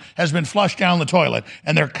bounty has been flushed down the toilet,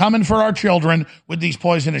 and they're coming for our children with these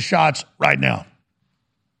poisonous shots right now.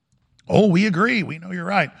 Oh, we agree. We know you're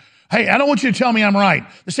right. Hey, I don't want you to tell me I'm right.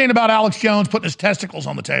 This ain't about Alex Jones putting his testicles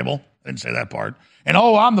on the table. I didn't say that part. And,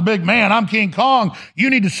 oh, I'm the big man. I'm King Kong. You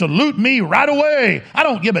need to salute me right away. I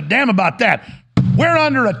don't give a damn about that. We're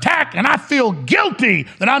under attack, and I feel guilty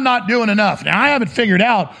that I'm not doing enough. Now, I haven't figured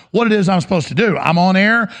out what it is I'm supposed to do. I'm on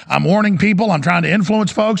air. I'm warning people. I'm trying to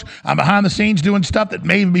influence folks. I'm behind the scenes doing stuff that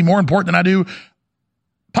may even be more important than I do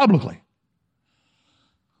publicly.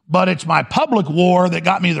 But it's my public war that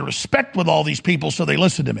got me the respect with all these people, so they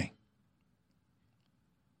listen to me.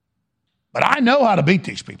 But I know how to beat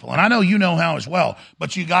these people, and I know you know how as well.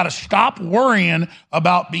 But you got to stop worrying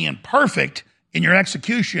about being perfect in your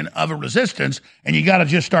execution of a resistance, and you got to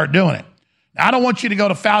just start doing it. Now, I don't want you to go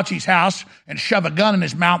to Fauci's house and shove a gun in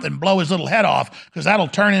his mouth and blow his little head off, because that'll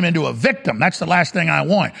turn him into a victim. That's the last thing I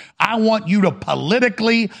want. I want you to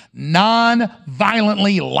politically,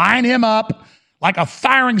 non-violently line him up like a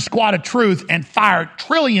firing squad of truth and fire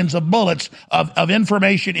trillions of bullets of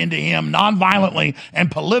information into him non-violently and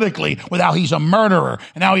politically with how he's a murderer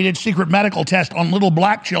and how he did secret medical tests on little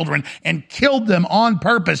black children and killed them on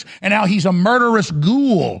purpose, and how he's a murderous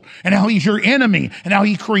ghoul, and how he's your enemy, and how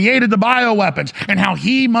he created the bioweapons, and how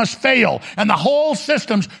he must fail. And the whole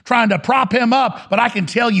system's trying to prop him up, but I can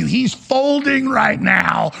tell you he's folding right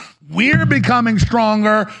now. We're becoming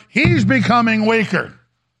stronger. He's becoming weaker.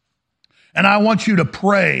 And I want you to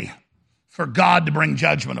pray for God to bring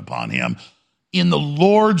judgment upon him in the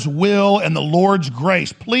Lord's will and the Lord's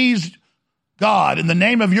grace. Please, God, in the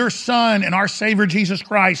name of your Son and our Savior Jesus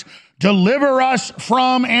Christ, deliver us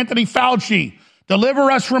from Anthony Fauci. Deliver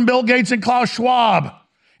us from Bill Gates and Klaus Schwab.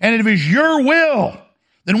 And if it is your will,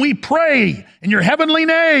 then we pray in your heavenly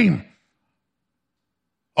name,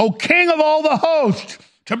 O King of all the hosts,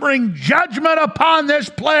 to bring judgment upon this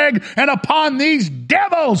plague and upon these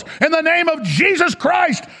devils in the name of Jesus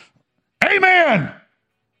Christ. Amen.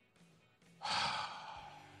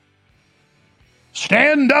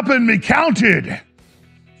 Stand up and be counted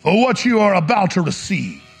for what you are about to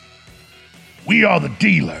receive. We are the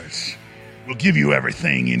dealers. We'll give you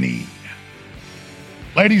everything you need.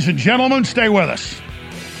 Ladies and gentlemen, stay with us.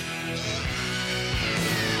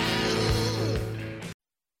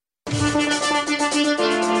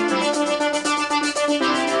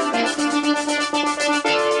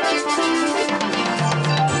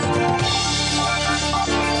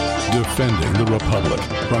 Defending the Republic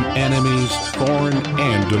from enemies, foreign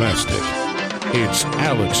and domestic. It's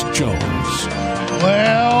Alex Jones.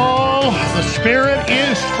 Well, the spirit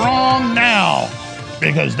is strong now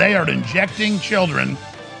because they are injecting children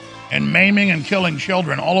and maiming and killing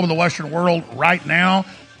children all over the Western world right now.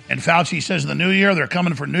 And Fauci says in the new year they're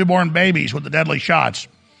coming for newborn babies with the deadly shots.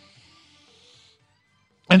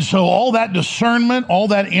 And so all that discernment, all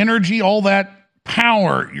that energy, all that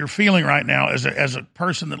power you're feeling right now as a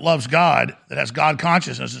person that loves God, that has God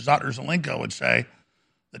consciousness, as Dr. Zelenko would say,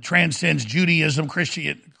 that transcends Judaism,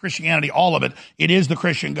 Christianity, all of it. It is the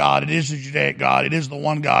Christian God. It is the Judaic God. It is the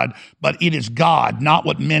one God, but it is God, not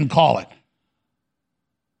what men call it.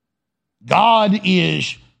 God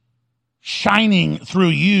is shining through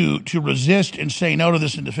you to resist and say no to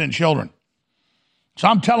this and defend children. So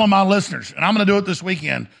I'm telling my listeners, and I'm going to do it this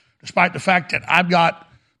weekend, despite the fact that I've got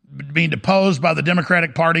being deposed by the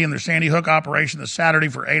Democratic Party in their Sandy Hook operation this Saturday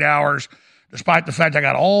for 8 hours, despite the fact I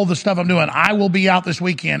got all the stuff I'm doing. I will be out this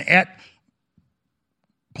weekend at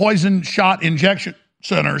poison shot injection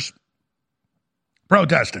centers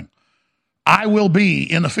protesting. I will be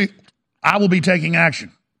in the field. I will be taking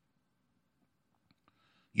action.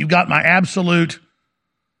 You've got my absolute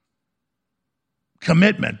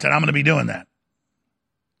commitment that I'm going to be doing that.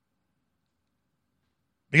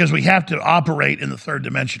 Because we have to operate in the third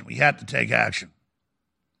dimension. We have to take action.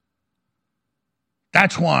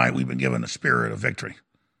 That's why we've been given a spirit of victory.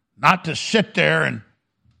 Not to sit there and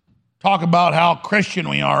talk about how Christian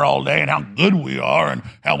we are all day and how good we are and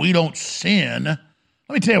how we don't sin. Let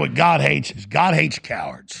me tell you what God hates is God hates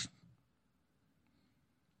cowards.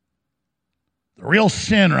 The real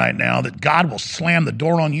sin right now that God will slam the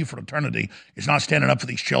door on you for eternity is not standing up for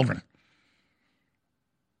these children.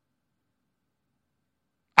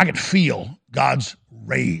 I can feel God's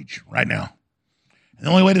rage right now. And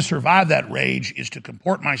the only way to survive that rage is to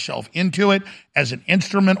comport myself into it as an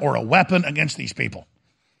instrument or a weapon against these people.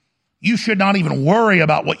 You should not even worry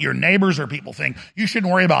about what your neighbors or people think. You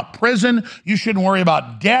shouldn't worry about prison. You shouldn't worry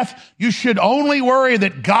about death. You should only worry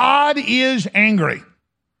that God is angry.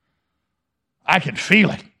 I can feel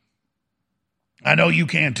it. I know you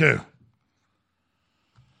can too.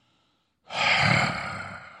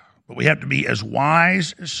 But we have to be as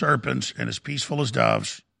wise as serpents and as peaceful as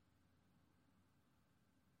doves.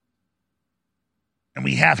 And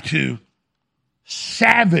we have to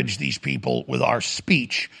savage these people with our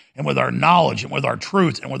speech and with our knowledge and with our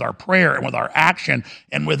truth and with our prayer and with our action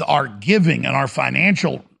and with our giving and our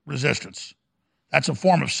financial resistance. That's a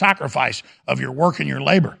form of sacrifice of your work and your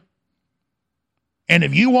labor. And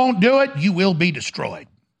if you won't do it, you will be destroyed.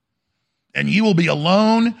 And you will be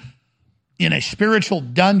alone in a spiritual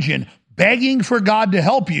dungeon begging for God to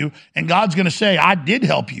help you. And God's going to say, I did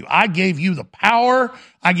help you. I gave you the power.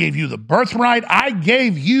 I gave you the birthright. I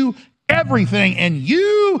gave you everything, and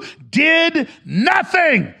you did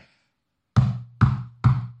nothing.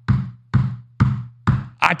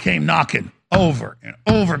 I came knocking over and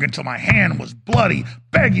over again until my hand was bloody,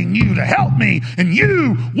 begging you to help me, and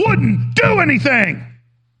you wouldn't do anything.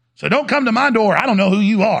 So don't come to my door. I don't know who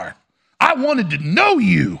you are. I wanted to know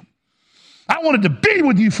you. I wanted to be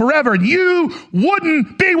with you forever, and you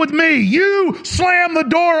wouldn't be with me. You slammed the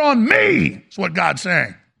door on me. That's what God's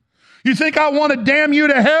saying. You think I want to damn you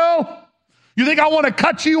to hell? You think I want to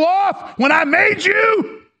cut you off when I made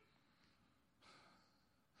you?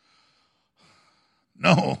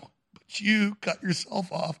 No, but you cut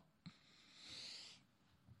yourself off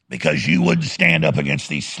because you wouldn't stand up against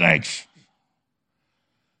these snakes.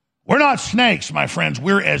 We're not snakes, my friends.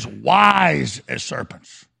 We're as wise as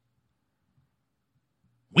serpents.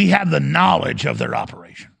 We have the knowledge of their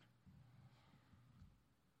operation.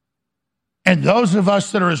 And those of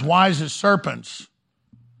us that are as wise as serpents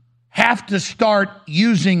have to start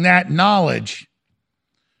using that knowledge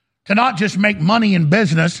to not just make money in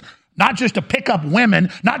business, not just to pick up women,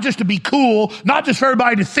 not just to be cool, not just for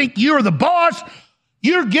everybody to think you're the boss.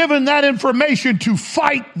 You're given that information to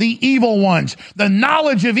fight the evil ones. The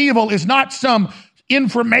knowledge of evil is not some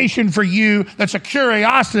information for you that's a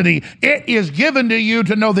curiosity. It is given to you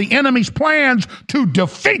to know the enemy's plans to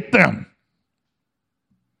defeat them.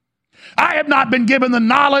 I have not been given the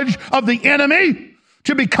knowledge of the enemy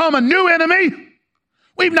to become a new enemy.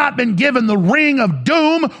 We've not been given the ring of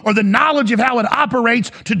doom or the knowledge of how it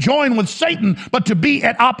operates to join with Satan, but to be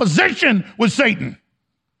at opposition with Satan.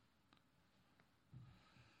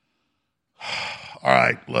 All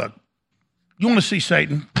right, look. You want to see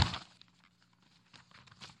Satan?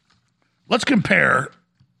 Let's compare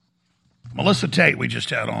Melissa Tate we just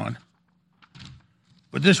had on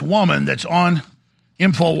with this woman that's on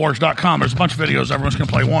Infowars.com. There's a bunch of videos. Everyone's going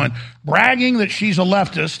to play one. Bragging that she's a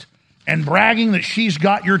leftist and bragging that she's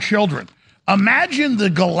got your children. Imagine the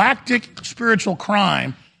galactic spiritual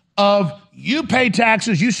crime of you pay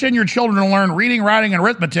taxes, you send your children to learn reading, writing, and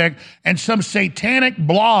arithmetic, and some satanic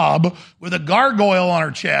blob with a gargoyle on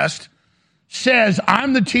her chest says,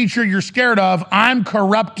 I'm the teacher you're scared of. I'm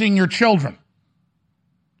corrupting your children.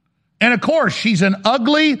 And of course, she's an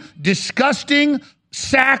ugly, disgusting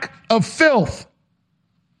sack of filth.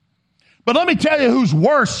 But let me tell you who's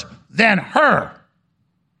worse than her.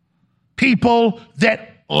 People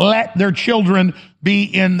that let their children be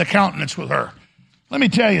in the countenance with her. Let me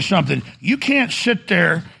tell you something. You can't sit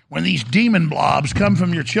there when these demon blobs come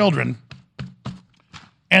from your children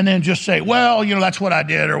and then just say, well, you know, that's what I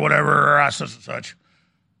did or whatever, or such and such.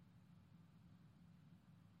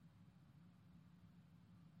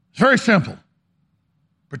 It's very simple.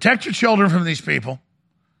 Protect your children from these people,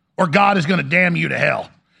 or God is going to damn you to hell.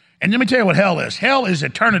 And let me tell you what hell is. Hell is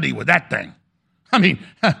eternity with that thing. I mean,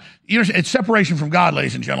 it's separation from God,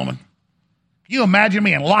 ladies and gentlemen. Can you imagine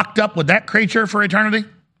being locked up with that creature for eternity?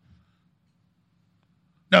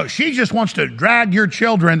 No, she just wants to drag your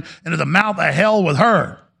children into the mouth of hell with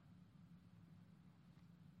her.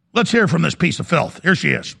 Let's hear from this piece of filth. Here she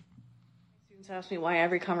is. Students ask me why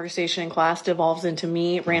every conversation in class devolves into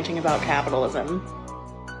me ranting about capitalism.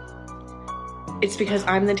 It's because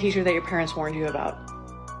I'm the teacher that your parents warned you about.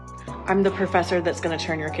 I'm the professor that's going to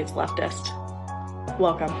turn your kids leftist.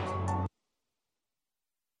 welcome.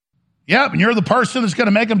 Yep, and you're the person that's going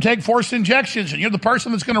to make them take forced injections, and you're the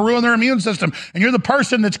person that's going to ruin their immune system, and you're the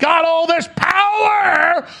person that's got all this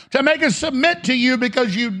power to make us submit to you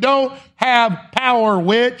because you don't have power,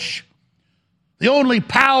 witch. The only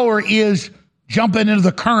power is jumping into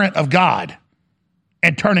the current of God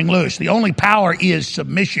and turning loose. The only power is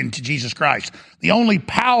submission to Jesus Christ. The only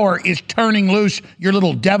power is turning loose your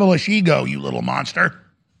little devilish ego, you little monster.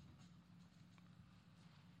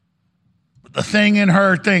 But the thing in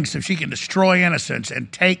her thinks if she can destroy innocence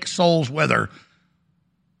and take souls with her.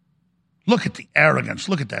 Look at the arrogance.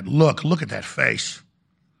 Look at that look. Look at that face.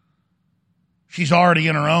 She's already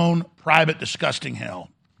in her own private, disgusting hell.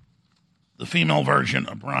 The female version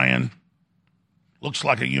of Brian looks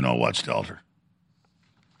like a you-know-what stelter.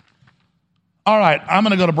 All right, I'm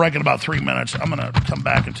going to go to break in about 3 minutes. I'm going to come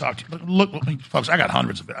back and talk to you. Look, folks, I got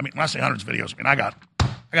hundreds of videos. I mean, when I say hundreds of videos, I mean, I got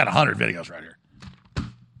 100 videos right here.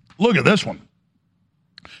 Look at this one.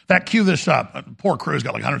 In fact, cue this up. Poor crew's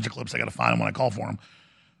got like hundreds of clips. I got to find them when I call for them.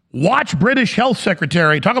 Watch British Health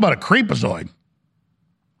Secretary. Talk about a creepazoid.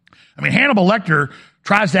 I mean, Hannibal Lecter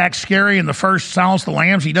tries to act scary in the first Silence the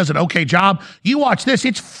Lambs. He does an okay job. You watch this.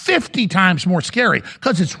 It's 50 times more scary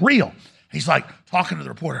because it's real. He's like talking to the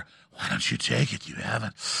reporter. Why don't you take it? You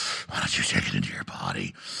haven't. Why don't you take it into your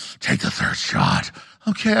body? Take the third shot.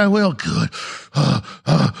 Okay, I will. Good.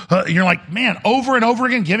 And you're like, man, over and over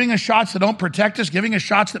again, giving us shots that don't protect us, giving us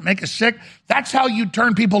shots that make us sick. That's how you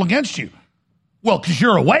turn people against you. Well, because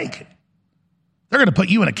you're awake. They're going to put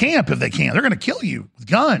you in a camp if they can. They're going to kill you with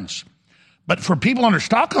guns. But for people under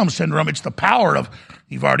Stockholm Syndrome, it's the power of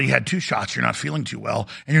you've already had 2 shots, you're not feeling too well,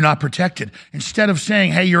 and you're not protected. Instead of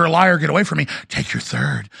saying, hey, you're a liar, get away from me, take your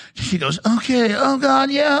third. She goes, okay, oh,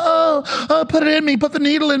 God, yeah, oh, put it in me, put the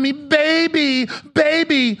needle in me, baby.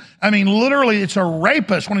 I mean, literally, it's a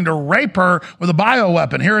rapist wanting to rape her with a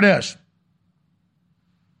bioweapon. Here it is.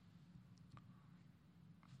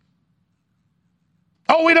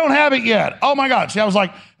 Oh, we don't have it yet. Oh, my God. See, I was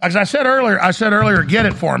like, as I said earlier, get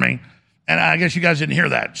it for me. And I guess you guys didn't hear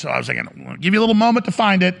that. So I was thinking, I'll give you a little moment to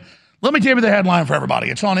find it. Let me tell you the headline for everybody.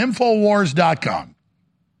 It's on Infowars.com.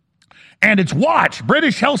 And it's watch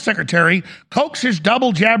British Health Secretary coaxes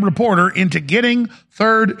double jab reporter into getting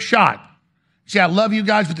third shot. See, I love you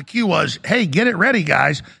guys, but the cue was, hey, get it ready,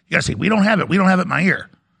 guys. You got to say, we don't have it. We don't have it in my ear.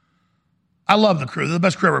 I love the crew. They're the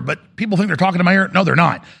best crew ever. But people think they're talking in my ear. No, they're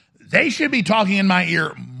not. They should be talking in my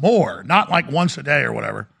ear more, not like once a day or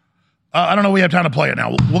whatever. I don't know if we have time to play it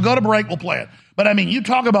now. We'll go to break. We'll play it. But, I mean, you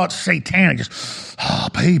talk about satanic. Just, oh,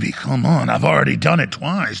 baby, come on. I've already done it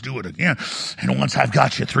twice. Do it again. And once I've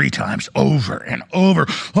got you 3 times over and over.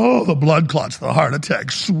 Oh, the blood clots, the heart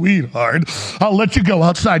attack. Sweetheart, I'll let you go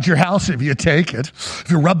outside your house if you take it.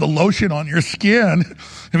 If you rub the lotion on your skin.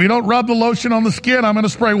 If you don't rub the lotion on the skin, I'm going to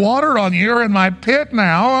spray water on you. You're in my pit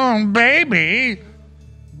now. Oh, baby.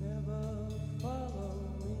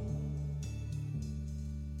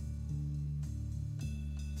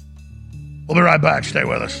 We'll be right back. Stay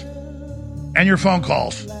with us. And your phone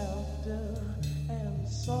calls.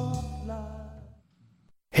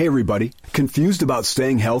 Hey, everybody. Confused about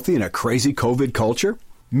staying healthy in a crazy COVID culture?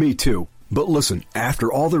 Me too. But listen,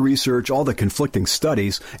 after all the research, all the conflicting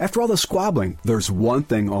studies, after all the squabbling, there's one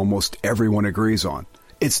thing almost everyone agrees on.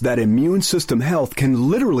 It's that immune system health can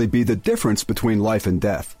literally be the difference between life and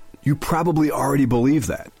death. You probably already believe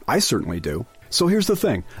that. I certainly do. So here's the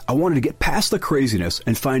thing. I wanted to get past the craziness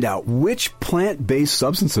and find out which plant-based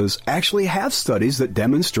substances actually have studies that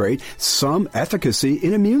demonstrate some efficacy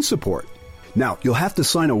in immune support. Now, you'll have to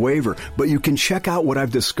sign a waiver, but you can check out what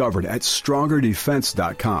I've discovered at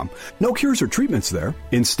StrongerDefense.com. No cures or treatments there.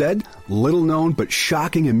 Instead, little-known but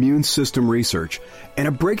shocking immune system research and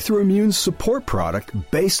a breakthrough immune support product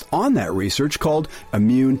based on that research called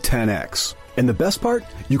Immune 10X. And the best part?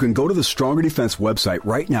 You can go to the Stronger Defense website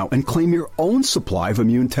right now and claim your own supply of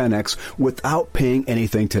Immune 10X without paying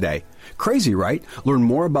anything today. Crazy, right? Learn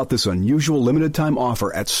more about this unusual limited-time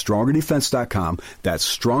offer at StrongerDefense.com.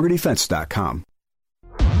 That's StrongerDefense.com.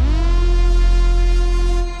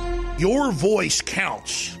 Your voice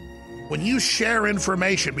counts. When you share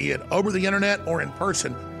information, be it over the internet or in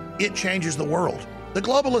person, it changes the world. The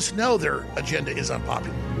globalists know their agenda is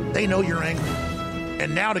unpopular. They know you're angry.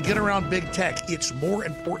 And now to get around big tech, it's more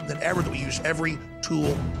important than ever that we use every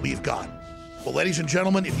tool we've got. Well, ladies and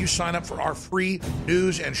gentlemen, if you sign up for our free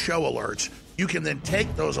news and show alerts, you can then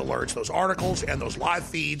take those alerts, those articles, and those live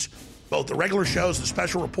feeds both the regular shows and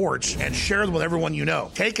special reports, and share them with everyone you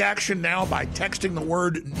know. Take action now by texting the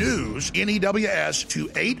word NEWS, N-E-W-S, to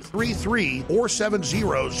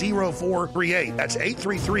 833-470-0438. That's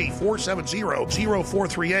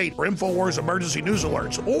 833-470-0438 for InfoWars Emergency News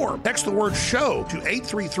Alerts. Or text the word SHOW to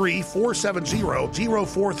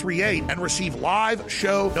 833-470-0438 and receive live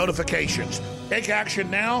show notifications. Take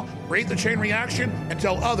action now, create the chain reaction, and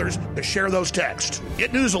tell others to share those texts.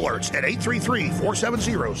 Get news alerts at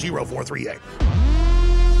 833-470-0438.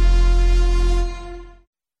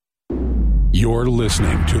 You're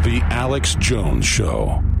listening to The Alex Jones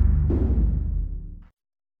Show.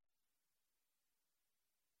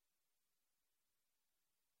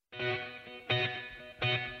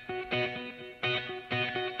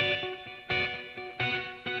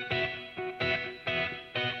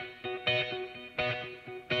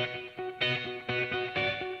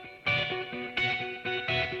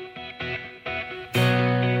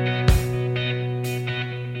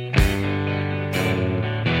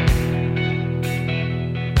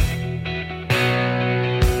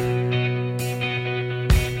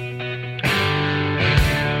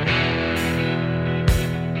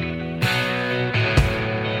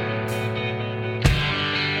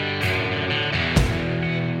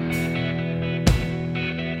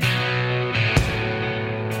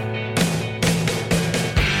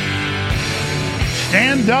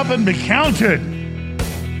 Stand up and be counted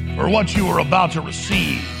for what you are about to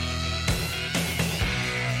receive.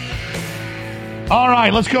 All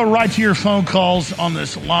right, let's go right to your phone calls on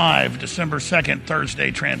this live December 2nd,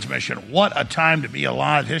 Thursday transmission. What a time to be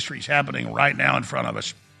alive. History's happening right now in front of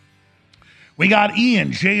us. We got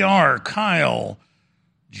Ian, JR, Kyle,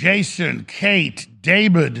 Jason, Kate,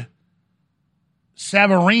 David,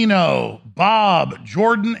 Savarino, Bob,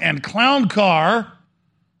 Jordan, and Clown Car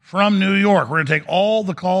from New York. We're going to take all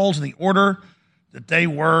the calls in the order that they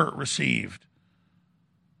were received.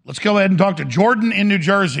 Let's go ahead and talk to Jordan in New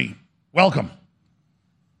Jersey. Welcome.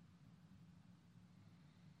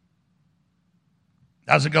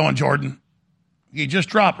 How's it going, Jordan? He just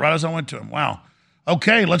dropped right as I went to him. Wow.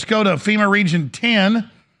 Okay, let's go to FEMA Region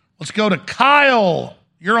 10. Let's go to Kyle.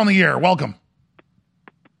 You're on the air. Welcome.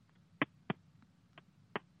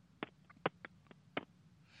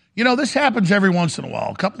 You know, this happens every once in a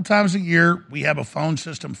while. A couple times a year, we have a phone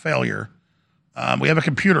system failure. We have a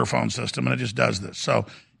computer phone system, and it just does this. So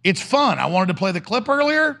it's fun. I wanted to play the clip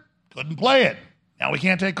earlier. Couldn't play it. Now we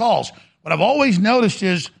can't take calls. What I've always noticed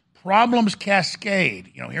is problems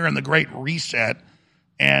cascade, you know, here in the Great Reset,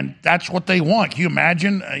 and that's what they want. Can you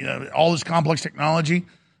imagine all this complex technology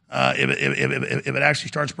if it actually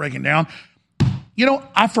starts breaking down? You know,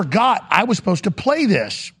 I forgot I was supposed to play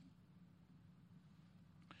this.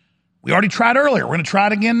 We already tried earlier. We're going to try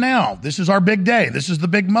it again now. This is our big day. This is the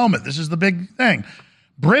big moment. This is the big thing.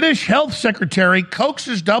 British Health Secretary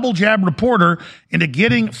coaxes double jab reporter into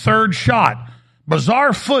getting third shot.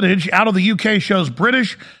 Bizarre footage out of the UK shows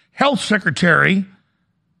British Health Secretary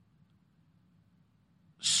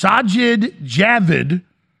Sajid Javid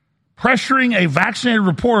pressuring a vaccinated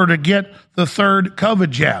reporter to get the third COVID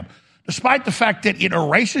jab. Despite the fact that it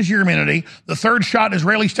erases your immunity, the third shot,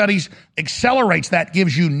 Israeli studies, accelerates that,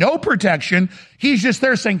 gives you no protection. He's just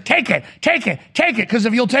there saying, take it, take it, take it. Because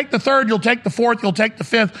if you'll take the third, you'll take the fourth, you'll take the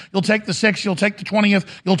fifth, you'll take the sixth, you'll take the 20th,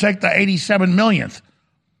 you'll take the 87 millionth.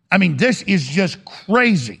 I mean, this is just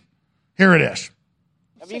crazy. Here it is.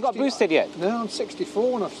 Have you got boosted yet? No, I'm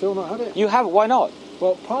 64 and I've still not had it. You haven't? Why not?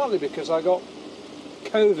 Well, partly because I got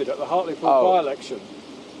COVID at the Hartlepool by-election.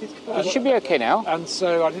 You should be okay now. And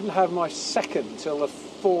so I didn't have my second till the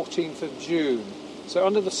 14th of June. So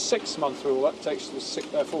under the 6-month rule, that takes to the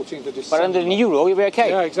 14th of December. But under the new rule, you'll be okay.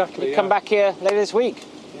 Yeah, exactly. You come back here later this week.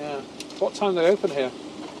 Yeah. What time do they open here?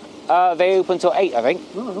 They open till 8, I think.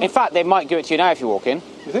 Oh, right. In fact, they might give it to you now if you walk in.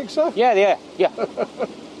 You think so? Yeah.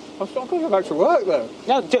 I'm going to go back to work, though.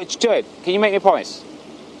 No, do it. Can you make me a promise?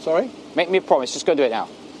 Sorry? Make me a promise. Just go do it now.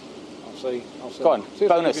 I'll see. Go on. See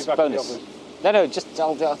if I can be back in the office. No, just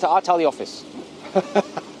I'll tell the office. You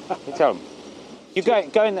tell them. You go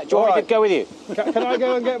in. Do you want me to go with you? Can I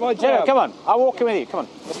go and get my jab? Yeah, come on. I'll walk in with you. Come on.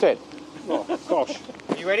 Let's do it. Oh, gosh.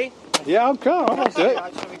 Are you ready? Yeah, I'm calm. I'll do it.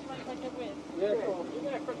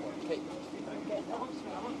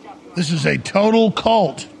 This is a total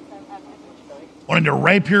cult. Wanting to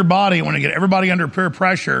rape your body, wanting to get everybody under peer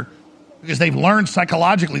pressure because they've learned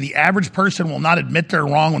psychologically the average person will not admit they're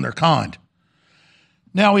wrong when they're conned.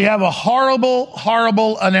 Now, we have a horrible,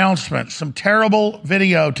 horrible announcement, some terrible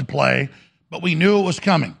video to play, but we knew it was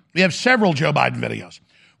coming. We have several Joe Biden videos.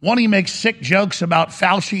 One, he makes sick jokes about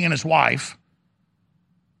Fauci and his wife.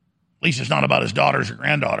 At least it's not about his daughters or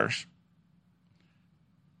granddaughters.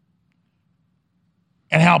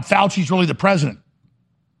 and how Fauci's really the president.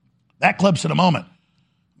 That clip's in a moment.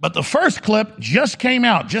 But the first clip just came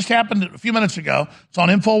out, just happened a few minutes ago. It's on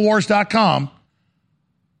Infowars.com.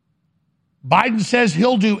 Biden says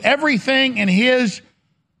he'll do everything in his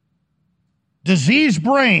diseased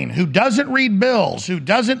brain, who doesn't read bills, who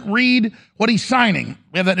doesn't read what he's signing.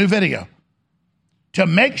 We have that new video. To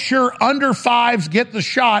make sure under 5s get the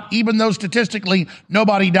shot, even though statistically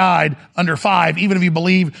nobody died under 5, even if you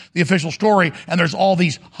believe the official story, and there's all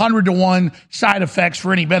these 100-to-1 side effects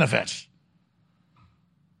for any benefits.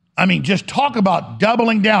 I mean, just talk about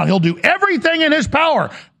doubling down. He'll do everything in his power.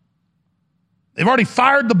 They've already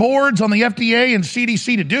fired the boards on the FDA and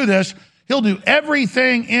CDC to do this. He'll do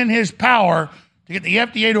everything in his power to get the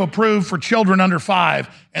FDA to approve for children under 5.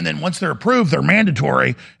 And then once they're approved, they're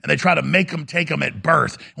mandatory, and they try to make them take them at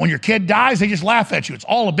birth. When your kid dies, they just laugh at you. It's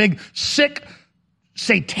all a big, sick,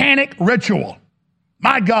 satanic ritual.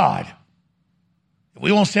 My God. If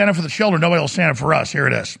we won't stand up for the children, nobody will stand up for us. Here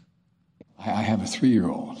it is. I have a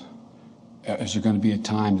 3-year-old. Is there going to be a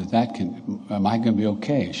time am I going to be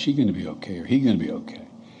okay? Is she going to be okay? Or he going to be okay?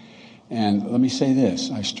 And let me say this.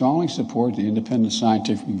 I strongly support the independent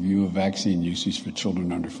scientific review of vaccine usage for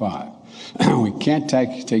children under 5. We can't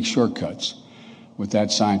take shortcuts with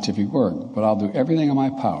that scientific work, but I'll do everything in my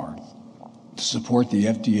power to support the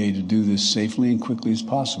FDA to do this safely and quickly as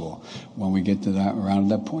possible when we get to around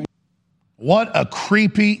that point. What a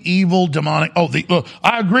creepy, evil, demonic.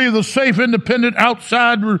 I agree with the safe, independent,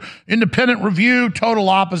 independent review. Total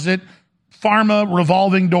opposite. Pharma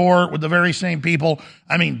revolving door with the very same people.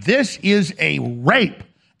 I mean, this is a rape,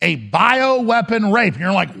 a bioweapon rape. And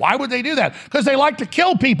you're like, why would they do that? Because they like to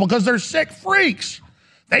kill people, because they're sick freaks.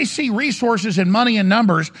 They see resources and money and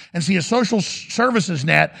numbers and see a social services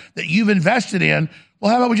net that you've invested in. Well,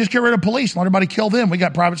 how about we just get rid of police and let everybody kill them? We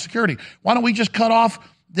got private security. Why don't we just cut off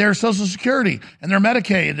their Social Security and their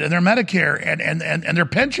Medicaid and their Medicare and their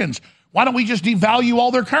pensions? Why don't we just devalue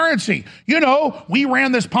all their currency? You know, we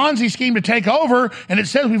ran this Ponzi scheme to take over, and it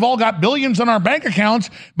says we've all got billions on our bank accounts,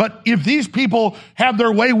 but if these people have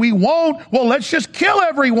their way, we won't. Well, let's just kill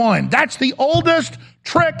everyone. That's the oldest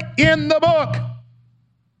trick in the book.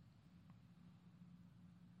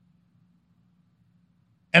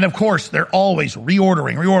 And of course, they're always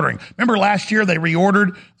reordering. Remember last year they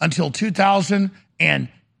reordered until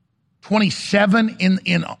 2027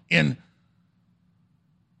 in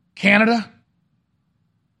Canada?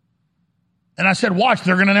 And I said, watch,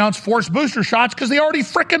 they're going to announce forced booster shots because they already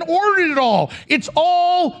frickin' ordered it all. It's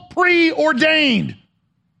all preordained.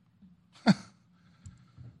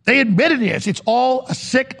 They admitted it is. It's all a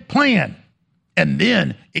sick plan. And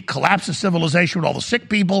then it collapses civilization with all the sick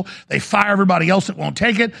people. They fire everybody else that won't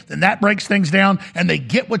take it. Then that breaks things down, and they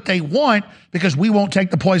get what they want because we won't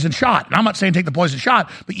take the poison shot. And I'm not saying take the poison shot,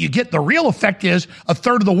 but you get the real effect is a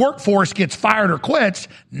third of the workforce gets fired or quits.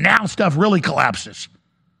 Now stuff really collapses,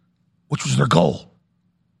 which was their goal.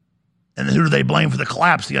 And then who do they blame for the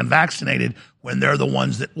collapse? The unvaccinated, when they're the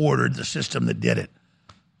ones that ordered the system that did it.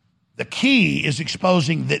 The key is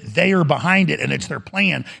exposing that they are behind it and it's their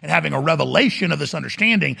plan, and having a revelation of this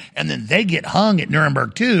understanding, and then they get hung at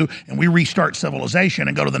Nuremberg too, and we restart civilization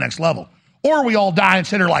and go to the next level. Or we all die and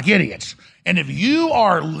sit there like idiots. And if you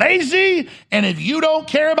are lazy, and if you don't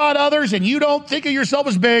care about others, and you don't think of yourself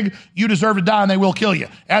as big, you deserve to die, and they will kill you.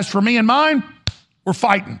 As for me and mine, we're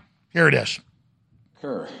fighting. Here it is.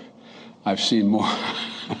 I've seen more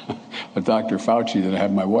of Dr. Fauci than I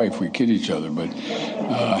have my wife. We kid each other, but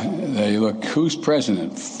they look, who's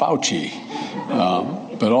president? Fauci.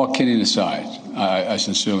 But all kidding aside, I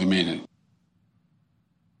sincerely mean it.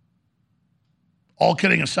 All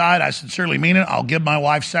kidding aside, I sincerely mean it. I'll give my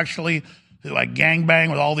wife sexually, who I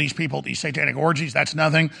gangbang with all these people at these satanic orgies. That's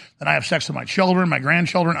nothing. Then I have sex with my children, my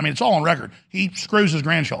grandchildren. I mean, it's all on record. He screws his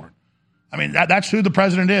grandchildren. I mean, that's who the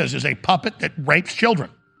president is a puppet that rapes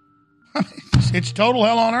children. It's total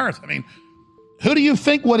hell on earth. I mean, who do you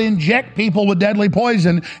think would inject people with deadly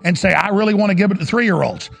poison and say, I really want to give it to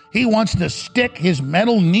 3-year-olds? He wants to stick his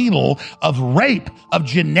metal needle of rape, of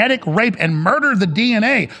genetic rape, and murder the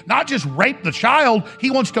DNA. Not just rape the child.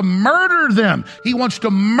 He wants to murder them. He wants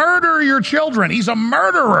to murder your children. He's a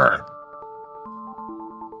murderer.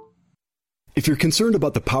 If you're concerned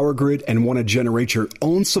about the power grid and want to generate your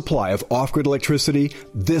own supply of off-grid electricity,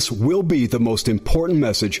 this will be the most important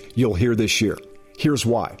message you'll hear this year. Here's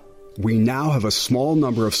why. We now have a small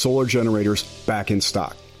number of solar generators back in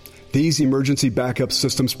stock. These emergency backup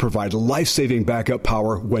systems provide life-saving backup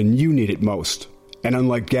power when you need it most. And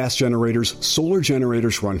unlike gas generators, solar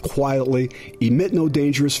generators run quietly, emit no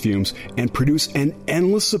dangerous fumes, and produce an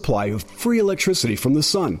endless supply of free electricity from the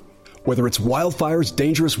sun. Whether it's wildfires,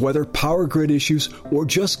 dangerous weather, power grid issues, or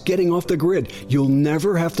just getting off the grid, you'll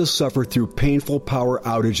never have to suffer through painful power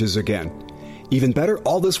outages again. Even better,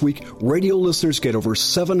 all this week, radio listeners get over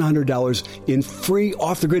 $700 in free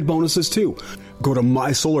off-the-grid bonuses, too. Go to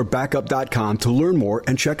mysolarbackup.com to learn more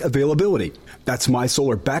and check availability. That's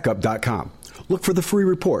mysolarbackup.com. Look for the free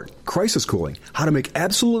report, Crisis Cooling, how to make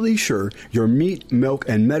absolutely sure your meat, milk,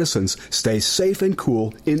 and medicines stay safe and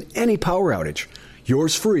cool in any power outage.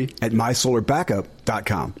 Yours free at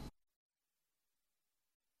mysolarbackup.com.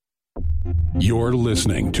 You're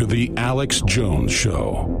listening to The Alex Jones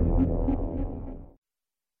Show.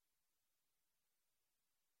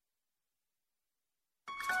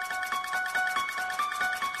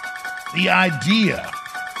 The idea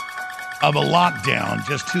of a lockdown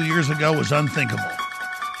just 2 years ago was unthinkable.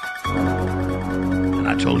 And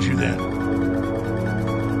I told you then.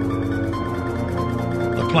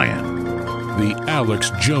 The plan. The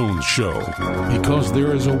Alex Jones Show, because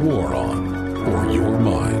there is a war on for your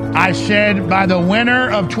mind. I said by the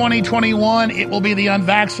winter of 2021, it will be the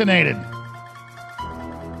unvaccinated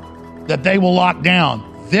that they will lock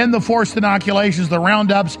down. Then the forced inoculations, the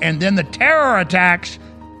roundups, and then the terror attacks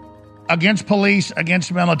against police,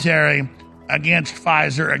 against military, against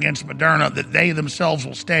Pfizer, against Moderna, that they themselves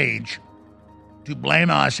will stage to blame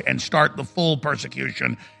us and start the full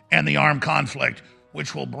persecution and the armed conflict,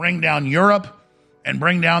 which will bring down Europe and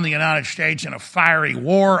bring down the United States in a fiery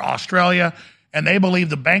war, Australia, and they believe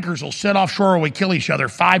the bankers will sit offshore while we kill each other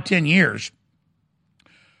 5-10 years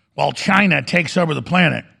while China takes over the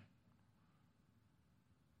planet.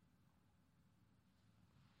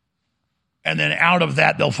 And then out of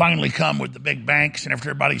that, they'll finally come with the big banks, and after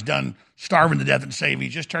everybody's done starving to death and say, if you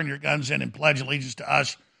just turn your guns in and pledge allegiance to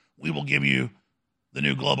us, we will give you the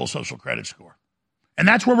new global social credit score. And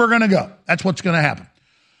that's where we're going to go. That's what's going to happen.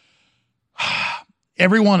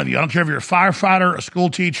 Every one of you, I don't care if you're a firefighter, a school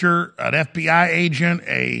teacher, an FBI agent,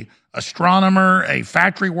 a astronomer, a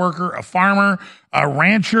factory worker, a farmer, a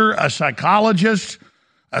rancher, a psychologist,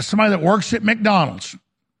 somebody that works at McDonald's.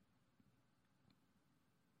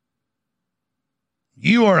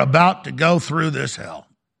 You are about to go through this hell.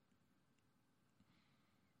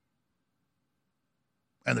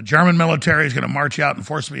 And the German military is going to march out and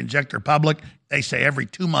forcibly inject their public. They say every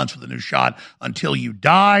 2 months with a new shot until you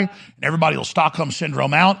die. And everybody will Stockholm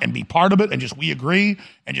Syndrome out and be part of it and just we agree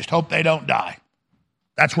and just hope they don't die.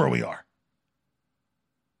 That's where we are.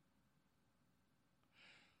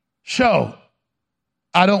 So,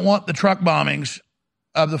 I don't want the truck bombings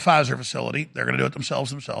of the Pfizer facility. They're going to do it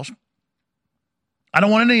themselves. I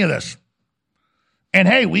don't want any of this. And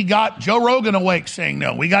hey, we got Joe Rogan awake saying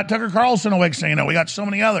no. We got Tucker Carlson awake saying no. We got so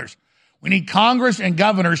many others. We need Congress and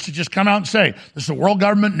governors to just come out and say, this is a world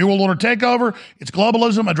government, New World Order takeover. It's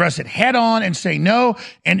globalism. Address it head on and say no.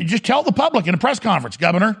 And just tell the public in a press conference,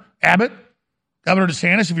 Governor Abbott, Governor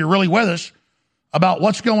DeSantis, if you're really with us, about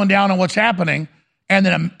what's going down and what's happening. And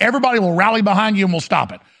then everybody will rally behind you and we'll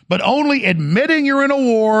stop it. But only admitting you're in a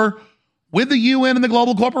war with the UN and the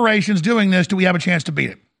global corporations doing this do we have a chance to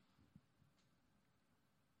beat it.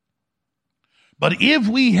 But if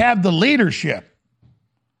we have the leadership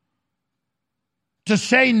to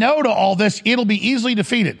say no to all this, it'll be easily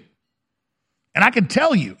defeated. And I can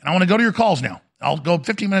tell you, and I want to go to your calls now. I'll go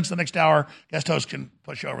 15 minutes the next hour. Guest hosts can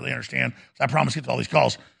push over, they understand. So I promise to get to all these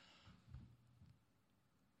calls.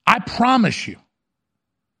 I promise you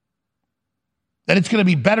that it's going to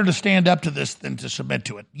be better to stand up to this than to submit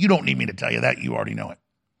to it. You don't need me to tell you that. You already know it.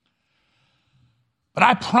 But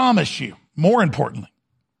I promise you, more importantly,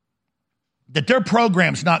 that their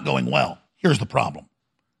program's not going well. Here's the problem.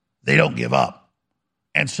 They don't give up.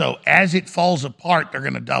 And so as it falls apart, they're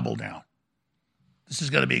going to double down. This is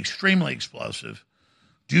going to be extremely explosive.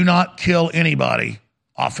 Do not kill anybody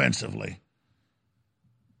offensively,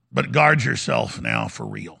 but guard yourself now for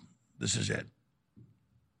real. This is it.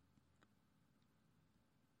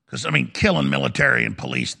 Because, killing military and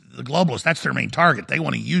police, the globalists, that's their main target. They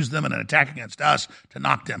want to use them in an attack against us to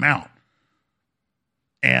knock them out.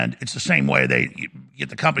 And it's the same way they get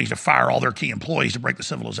the companies to fire all their key employees to break the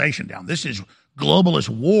civilization down. This is globalist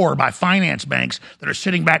war by finance banks that are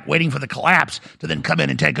sitting back waiting for the collapse to then come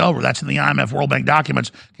in and take over. That's in the IMF World Bank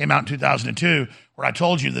documents, came out in 2002, where I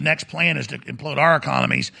told you the next plan is to implode our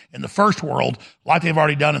economies in the first world like they've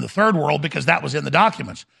already done in the third world, because that was in the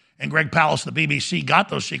documents. And Greg Palast of the BBC got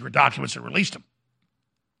those secret documents and released them.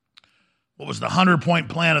 What was the 100-point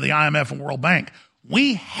plan of the IMF and World Bank?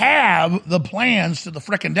 We have the plans to the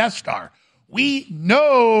frickin' Death Star. We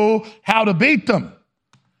know how to beat them.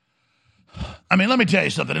 Let me tell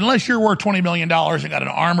you something. Unless you're worth $20 million and got an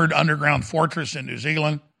armored underground fortress in New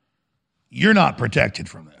Zealand, you're not protected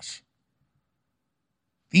from this.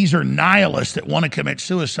 These are nihilists that want to commit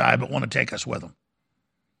suicide but want to take us with them.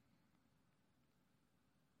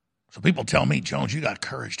 So people tell me, Jones, you got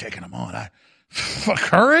courage taking them on.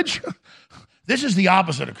 Courage? This is the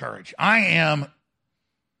opposite of courage. I am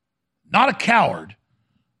not a coward,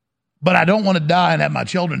 but I don't want to die and have my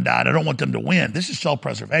children die. I don't want them to win. This is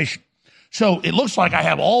self-preservation. So it looks like I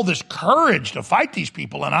have all this courage to fight these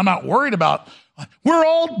people, and I'm not worried about, we're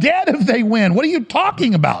all dead if they win. What are you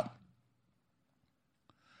talking about?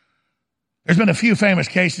 There's been a few famous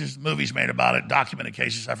cases, movies made about it, documented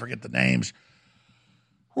cases, I forget the names,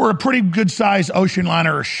 where a pretty good-sized ocean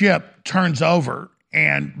liner or ship turns over,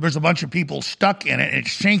 and there's a bunch of people stuck in it, and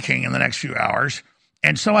it's sinking in the next few hours,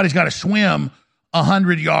 and somebody's got to swim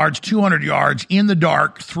 100 yards, 200 yards in the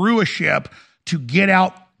dark through a ship to get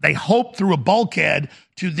out, they hope through a bulkhead,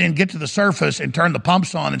 to then get to the surface and turn the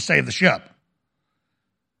pumps on and save the ship.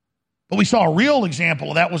 But we saw a real example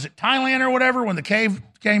of that. Was it Thailand or whatever, when the cave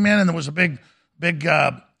came in and there was a big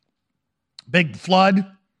flood?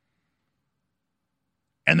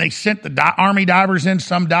 And they sent the Army divers in.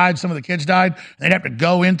 Some died. Some of the kids died. And they'd have to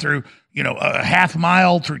go in through, a half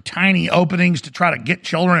mile through tiny openings to try to get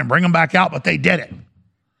children and bring them back out. But they did it.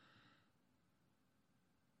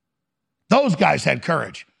 Those guys had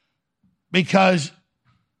courage because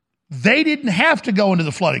they didn't have to go into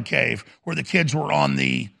the flooded cave where the kids were on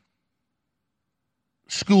the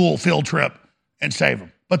school field trip and save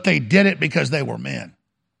them. But they did it because they were men.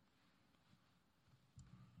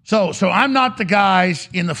 So I'm not the guys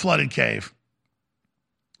in the flooded cave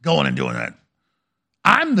going and doing that.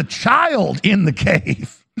 I'm the child in the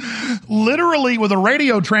cave, literally with a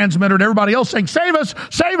radio transmitter to everybody else saying, save us,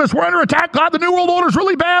 we're under attack. God, the New World Order's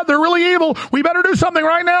really bad. They're really evil. We better do something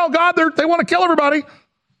right now. God, they want to kill everybody.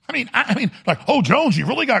 I mean, like, oh, Jones, you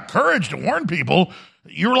really got courage to warn people.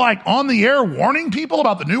 You're like on the air warning people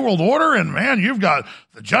about the New World Order, and man, you've got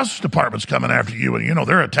the Justice Department's coming after you, and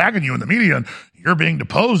they're attacking you in the media, and you're being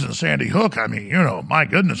deposed in Sandy Hook. I mean, my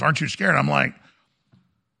goodness, aren't you scared? I'm like,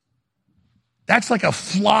 that's like a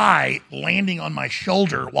fly landing on my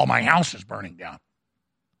shoulder while my house is burning down.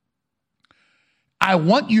 I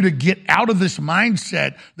want you to get out of this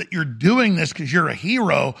mindset that you're doing this because you're a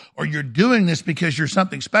hero or you're doing this because you're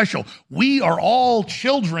something special. We are all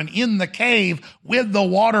children in the cave with the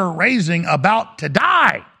water raising, about to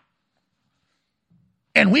die.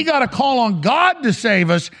 And we got to call on God to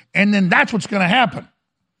save us, and then that's what's going to happen.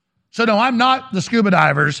 So no, I'm not the scuba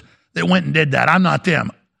divers that went and did that. I'm not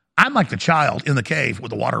them. I'm like the child in the cave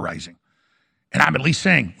with the water rising. And I'm at least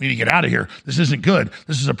saying, we need to get out of here. This isn't good.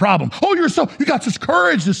 This is a problem. Oh, you got this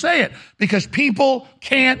courage to say it because people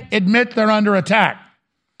can't admit they're under attack.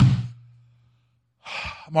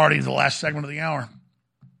 I'm already in the last segment of the hour.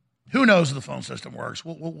 Who knows if the phone system works?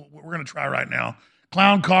 We're going to try right now.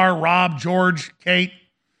 Clown Car, Rob, George, Kate.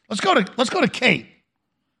 Let's go to Kate.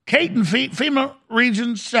 Kate in FEMA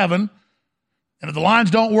Region 7. And if the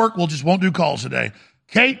lines don't work, we'll just won't do calls today.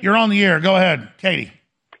 Kate, you're on the air. Go ahead, Katie.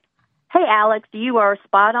 Hey, Alex, you are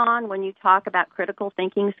spot on when you talk about critical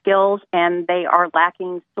thinking skills, and they are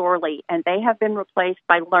lacking sorely, and they have been replaced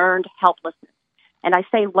by learned helplessness. And I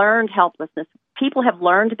say learned helplessness. People have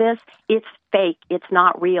learned this. It's fake. It's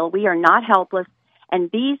not real. We are not helpless, and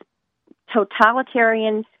these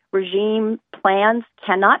totalitarian regime plans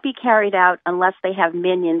cannot be carried out unless they have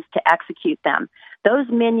minions to execute them. Those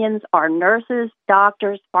minions are nurses,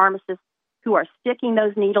 doctors, pharmacists who are sticking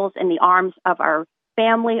those needles in the arms of our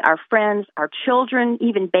family, our friends, our children,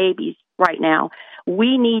 even babies right now.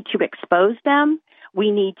 We need to expose them.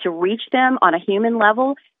 We need to reach them on a human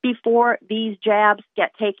level before these jabs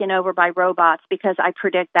get taken over by robots, because I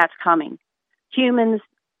predict that's coming. Humans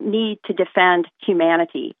need to defend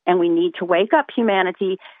humanity, and we need to wake up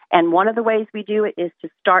humanity. And one of the ways we do it is to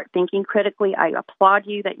start thinking critically. I applaud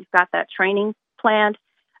you that you've got that training planned.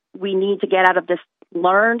 We need to get out of this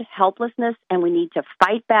learned helplessness, and we need to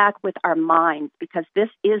fight back with our minds, because this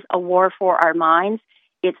is a war for our minds.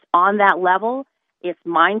 It's on that level. It's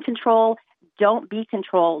mind control. Don't be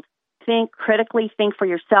controlled. Think critically. Think for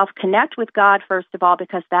yourself. Connect with God, first of all,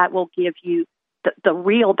 because that will give you the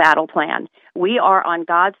real battle plan. We are on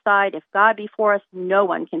God's side. If God be for us, no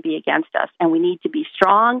one can be against us. And we need to be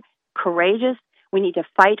strong, courageous. We need to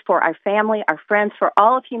fight for our family, our friends, for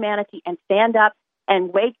all of humanity, and stand up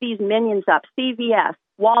and wake these minions up. CVS,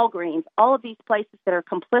 Walgreens, all of these places that are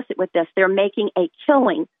complicit with this, they're making a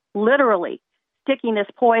killing, literally sticking this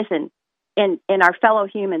poison in our fellow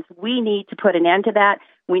humans. We need to put an end to that.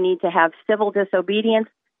 We need to have civil disobedience,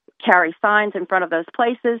 carry signs in front of those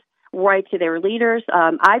places, write to their leaders.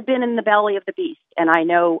 I've been in the belly of the beast, and I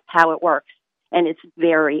know how it works, and it's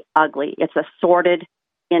very ugly. It's a sordid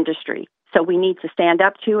industry. So we need to stand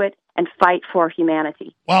up to it and fight for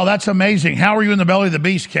humanity. Wow, that's amazing. How are you in the belly of the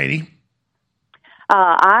beast, Katie?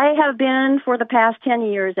 I have been for the past 10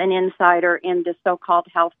 years an insider in the so-called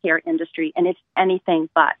healthcare industry, and it's anything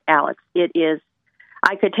but, Alex. It is.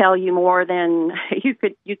 I could tell you more than you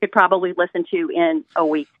could probably listen to in a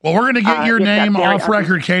week. Well, we're going to get your name off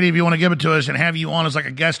record, Katie, if you want to give it to us and have you on as like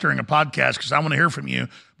a guest during a podcast, because I want to hear from you.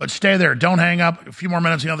 But stay there. Don't hang up. A few more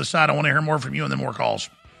minutes on the other side. I want to hear more from you and then more calls.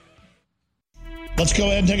 Let's go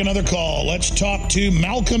ahead and take another call. Let's talk to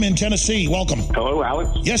Malcolm in Tennessee. Welcome. Hello,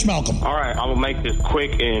 Alex. Yes, Malcolm. All right, I'm going to make this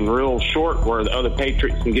quick and real short where the other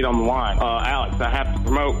patriots can get on the line. Alex, I have to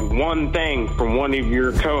promote one thing from one of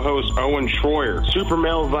your co-hosts, Owen Schroyer. Super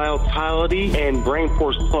male vitality and brain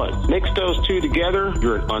force plus. Mix those two together,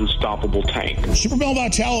 you're an unstoppable tank. Super male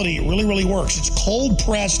vitality really, really works. It's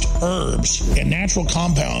cold-pressed herbs and natural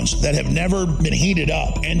compounds that have never been heated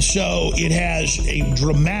up. And so it has a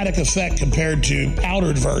dramatic effect compared to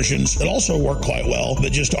powdered versions that also work quite well,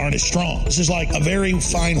 but just aren't as strong. This is like a very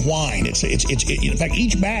fine wine. In fact,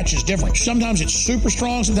 each batch is different. Sometimes it's super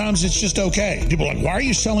strong, sometimes it's just okay. People are like, why are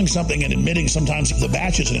you selling something and admitting sometimes the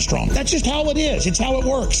batch isn't as strong? That's just how it is. It's how it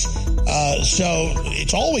works. So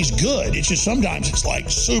it's always good. It's just sometimes it's like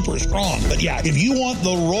super strong. But yeah, if you want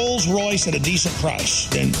the Rolls Royce at a decent price,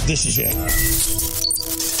 then this is it.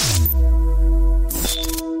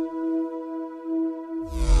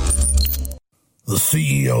 The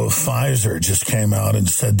CEO of Pfizer just came out and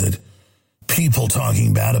said that people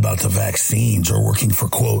talking bad about the vaccines are working for,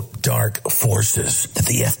 quote, dark forces, that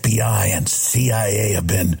the FBI and CIA have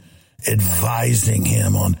been advising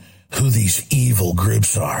him on who these evil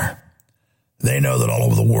groups are. They know that all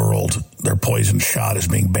over the world, their poison shot is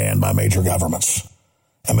being banned by major governments.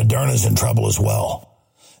 And Moderna's in trouble as well.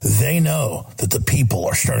 They know that the people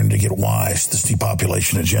are starting to get wise to this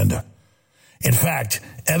depopulation agenda. In fact,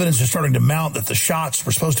 evidence is starting to mount that the shots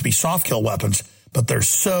were supposed to be soft kill weapons, but they're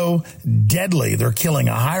so deadly, they're killing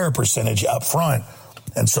a higher percentage up front.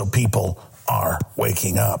 And so people are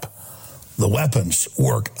waking up. The weapons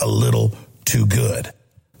work a little too good.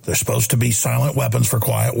 They're supposed to be silent weapons for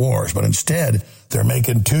quiet wars, but instead they're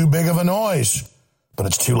making too big of a noise. But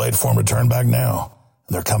it's too late for them to turn back now.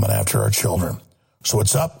 And they're coming after our children. So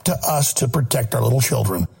it's up to us to protect our little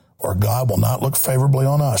children, or God will not look favorably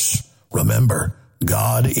on us. Remember,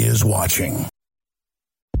 God is watching.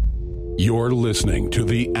 You're listening to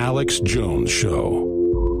The Alex Jones Show.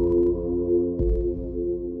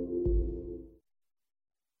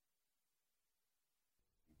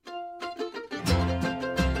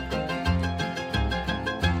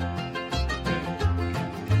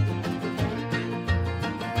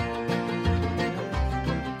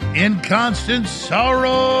 In constant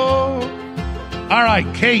sorrow. All right,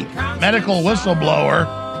 Kate, medical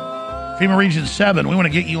whistleblower. FEMA Region 7, we want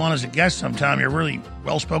to get you on as a guest sometime. You're a really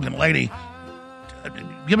well-spoken lady.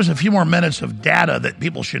 Give us a few more minutes of data that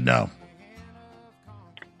people should know.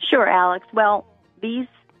 Sure, Alex. Well, these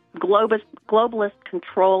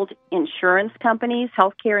globalist-controlled insurance companies,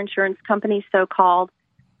 healthcare insurance companies, so-called,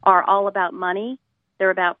 are all about money.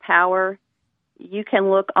 They're about power. You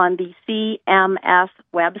can look on the CMS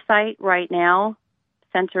website right now,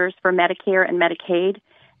 Centers for Medicare and Medicaid,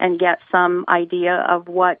 and get some idea of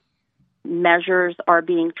what measures are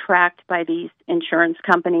being tracked by these insurance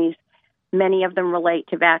companies. Many of them relate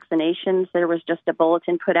to vaccinations. There was just a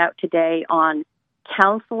bulletin put out today on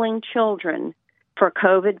counseling children for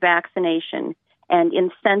COVID vaccination and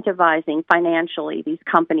incentivizing financially these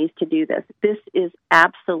companies to do this. This is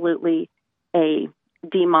absolutely a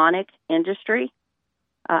demonic industry.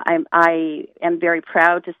 I am very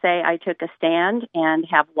proud to say I took a stand and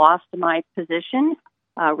have lost my position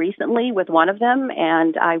recently with one of them,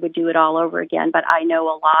 and I would do it all over again. But I know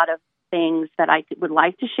a lot of things that I would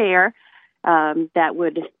like to share that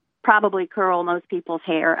would probably curl most people's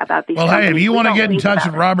hair about these companies. Hey, if you want to get in touch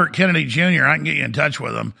with Robert Kennedy Jr., I can get you in touch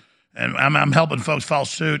with him. And I'm helping folks file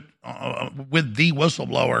suit with the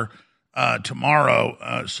whistleblower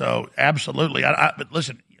tomorrow. So absolutely. But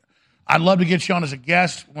listen, I'd love to get you on as a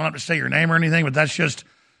guest. I won't have to say your name or anything, but that's just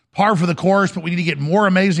par for the course. But we need to get more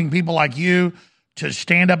amazing people like you to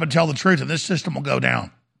stand up and tell the truth, and this system will go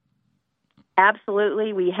down.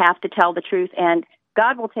 Absolutely. We have to tell the truth, and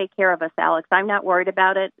God will take care of us, Alex. I'm not worried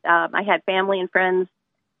about it. I had family and friends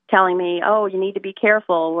telling me, oh, you need to be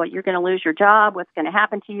careful. Well, you're going to lose your job. What's going to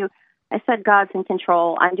happen to you? I said, God's in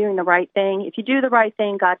control. I'm doing the right thing. If you do the right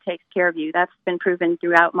thing, God takes care of you. That's been proven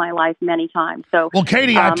throughout my life many times. So, well,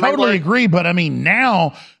 Katie, I totally agree. But I mean,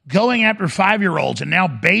 now going after 5-year-olds and now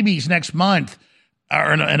babies next month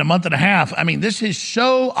or in a month and a half. I mean, this is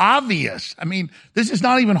so obvious. I mean, this is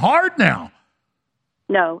not even hard now.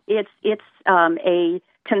 No, it's a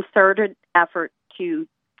concerted effort to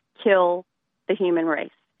kill the human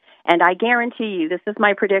race. And I guarantee you, this is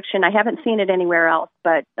my prediction. I haven't seen it anywhere else,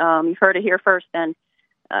 but you've heard it here first. Then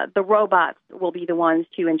the robots will be the ones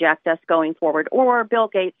to inject us going forward. Or Bill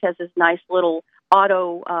Gates has this nice little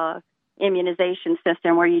auto immunization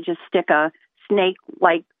system where you just stick a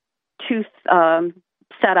snake-like tooth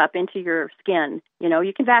setup into your skin. You know,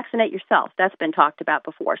 you can vaccinate yourself. That's been talked about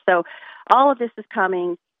before. So all of this is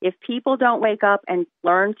coming. If people don't wake up and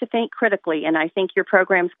learn to think critically, and I think your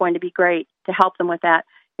program is going to be great to help them with that,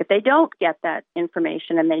 if they don't get that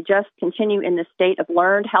information and they just continue in the state of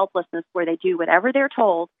learned helplessness where they do whatever they're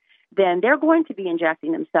told, then they're going to be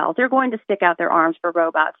injecting themselves. They're going to stick out their arms for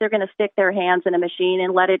robots. They're going to stick their hands in a machine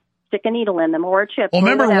and let it stick a needle in them or a chip. Well,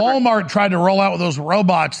 remember whatever. Walmart tried to roll out with those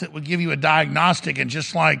robots that would give you a diagnostic, and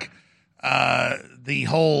just like the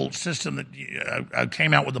whole system that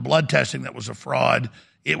came out with the blood testing that was a fraud,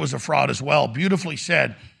 it was a fraud as well. Beautifully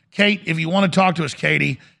said. Kate, if you want to talk to us,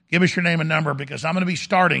 Katie, give us your name and number, because I'm going to be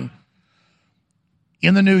starting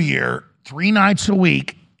in the new year 3 nights a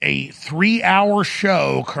week, a 3-hour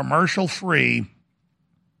show, commercial-free,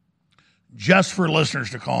 just for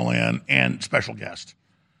listeners to call in and special guests.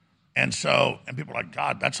 And people are like,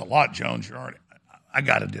 God, that's a lot, Jones. I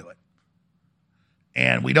got to do it.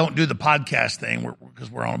 And we don't do the podcast thing because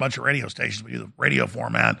we're on a bunch of radio stations. We do the radio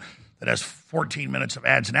format that has 14 minutes of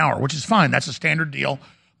ads an hour, which is fine. That's a standard deal.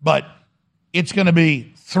 But it's going to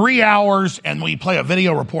be 3 hours, and we play a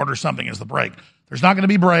video report or something as the break. There's not going to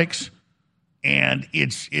be breaks, and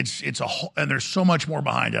it's a whole, and there's so much more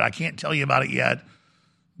behind it. I can't tell you about it yet,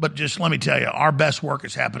 but just let me tell you, our best work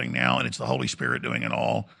is happening now, and it's the Holy Spirit doing it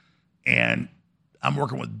all. And I'm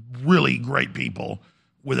working with really great people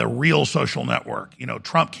with a real social network. You know,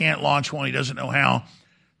 Trump can't launch one. He doesn't know how.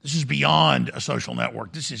 This is beyond a social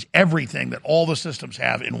network. This is everything that all the systems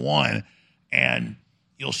have in one. And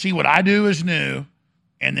you'll see what I do is new,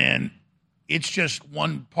 and then it's just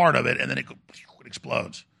one part of it, and then it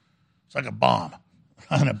explodes. It's like a bomb,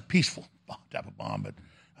 not a peaceful type of bomb. But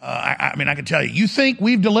I mean, I can tell you, you think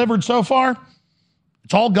we've delivered so far?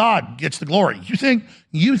 It's all God gets the glory. You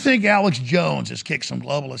think Alex Jones has kicked some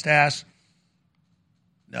globalist ass?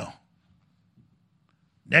 No.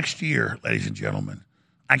 Next year, ladies and gentlemen,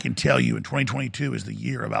 I can tell you in 2022 is the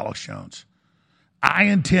year of Alex Jones. I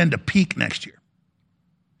intend to peak next year.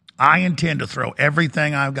 I intend to throw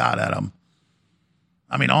everything I've got at him.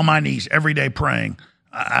 I mean, on my knees every day praying.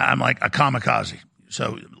 I'm like a kamikaze.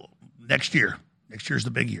 So next year's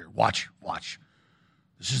the big year. Watch.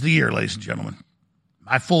 This is the year, ladies and gentlemen.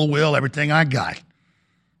 My full will, everything I got,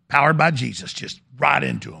 powered by Jesus, just right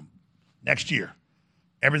into him. Next year.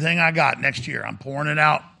 Everything I got next year, I'm pouring it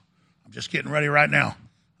out. I'm just getting ready right now.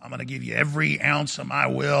 I'm going to give you every ounce of my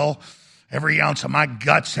will, every ounce of my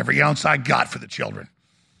guts, every ounce I got for the children.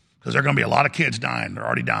 Because there are going to be a lot of kids dying. They're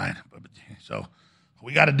already dying. So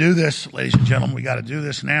we got to do this, ladies and gentlemen. We got to do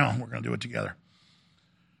this now. We're going to do it together.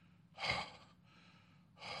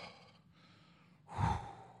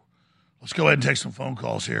 Let's go ahead and take some phone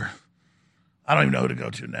calls here. I don't even know who to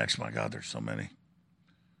go to next. My God, there's so many.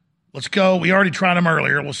 Let's go. We already tried them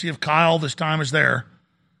earlier. We'll see if Kyle this time is there.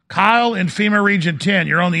 Kyle in FEMA Region 10.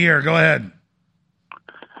 You're on the air. Go ahead.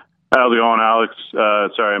 How's it going, Alex?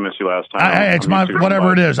 Sorry I missed you last time. Hey, it's my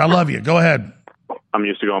whatever it is. I love you. Go ahead. I'm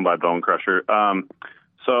used to going by Bone Crusher.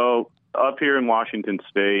 So up here in Washington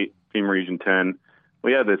State, FEMA Region 10,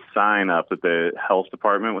 we had this sign up that the health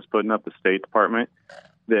department was putting up, the State Department,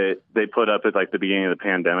 that they put up at like the beginning of the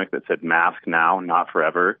pandemic that said mask now, not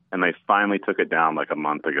forever. And they finally took it down like a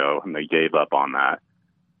month ago, and they gave up on that.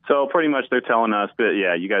 So pretty much they're telling us that,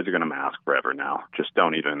 yeah, you guys are going to mask forever now. Just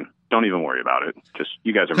don't even worry about it. Just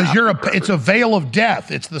you guys are because it's a veil of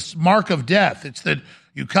death. It's the mark of death. It's that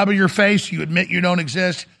you cover your face, you admit you don't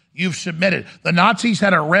exist, you've submitted. The Nazis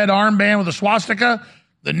had a red armband with a swastika.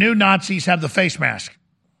 The new Nazis have the face mask.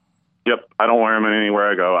 Yep, I don't wear them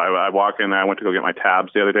anywhere I go. I walk in there. I went to go get my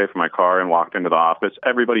tabs the other day for my car and walked into the office.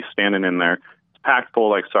 Everybody's standing in there. It's packed full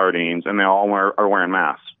like sardines, and they all are wearing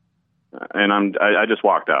masks. And I just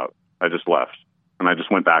walked out. I just left, and I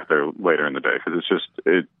just went back there later in the day because it's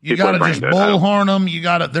just you got to just bullhorn them. You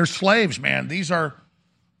got to. They're slaves, man. These are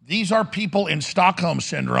people in Stockholm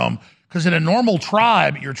syndrome. Because in a normal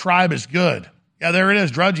tribe, your tribe is good. Yeah, there it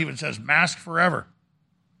is. Drudge even says mask forever.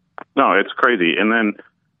 No, it's crazy. And then,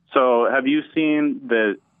 so have you seen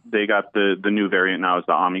that they got the new variant now is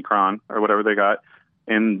the Omicron or whatever they got?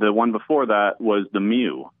 And the one before that was the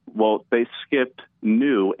Mu. Well, they skipped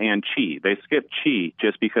Nu and Qi. They skipped Qi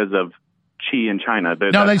just because of Qi in China.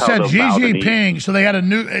 No, they said Xi Jinping, so they had a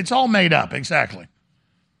new, it's all made up, exactly.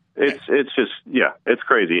 It's just, yeah, it's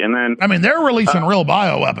crazy. And then, I mean, they're releasing real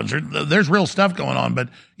bioweapons. There's real stuff going on, but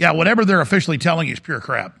yeah, whatever they're officially telling you is pure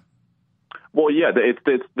crap. well, yeah,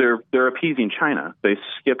 they're appeasing China. They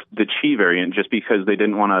skipped the Chi variant just because they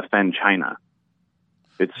didn't want to offend China.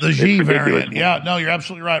 It's the Xi variant. Yeah, no, you're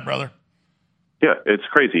absolutely right, brother. Yeah, it's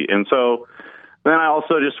crazy. And so then I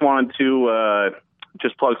also just wanted to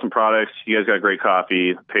just plug some products. You guys got great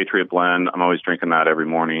coffee, Patriot Blend. I'm always drinking that every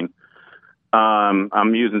morning.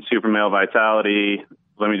 I'm using Super Male Vitality.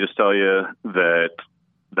 Let me just tell you that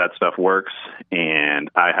stuff works. And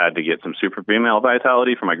I had to get some Super Female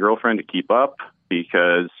Vitality for my girlfriend to keep up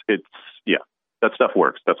because that stuff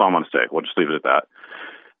works. That's all I'm going to say. We'll just leave it at that.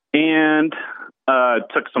 And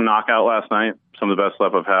took some knockout last night. Some of the best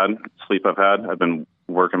sleep I've had. I've been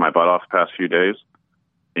working my butt off the past few days.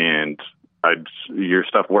 And your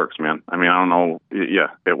stuff works, man. I mean, I don't know. Yeah,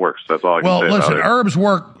 it works. That's all I can say. Well, listen, about it. herbs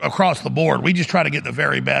work across the board. We just try to get the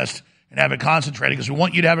very best and have it concentrated because we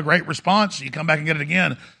want you to have a great response so you come back and get it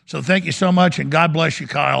again. So thank you so much, and God bless you,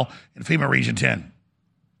 Kyle, in FEMA Region 10.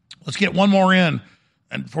 Let's get one more in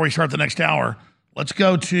and before we start the next hour. Let's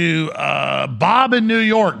go to Bob in New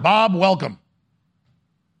York. Bob, welcome.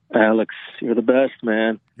 Alex, you're the best,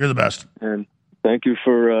 man. You're the best. And thank you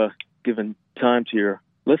for giving time to your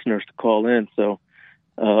listeners to call in. So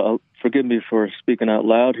forgive me for speaking out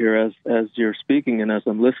loud here as you're speaking and as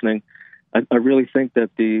I'm listening. I really think that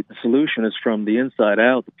the solution is from the inside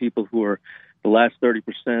out. The people who are the last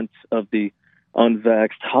 30% of the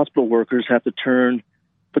unvaxxed hospital workers have to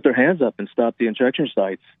put their hands up and stop the injection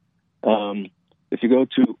sites. If you go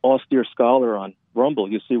to Austere Scholar on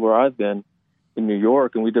Rumble, you see where I've been in New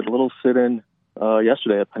York, and we did a little sit-in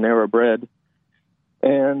yesterday at Panera Bread,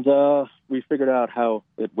 and we figured out how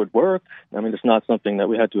it would work. I mean, it's not something that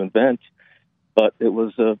we had to invent, but it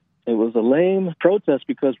was a lame protest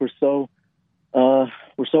because we're so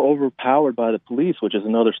overpowered by the police, which is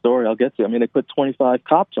another story I'll get to. I mean, they put 25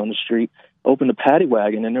 cops on the street, opened a paddy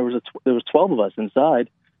wagon, and there was 12 of us inside,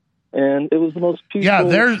 and it was the most peaceful. Yeah,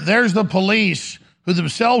 there's the police who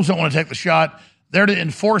themselves don't want to take the shot. They're to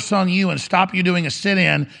enforce on you and stop you doing a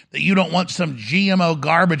sit-in that you don't want some GMO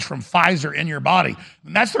garbage from Pfizer in your body.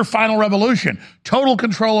 And that's their final revolution. Total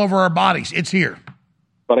control over our bodies. It's here.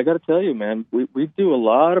 But I got to tell you, man, we do a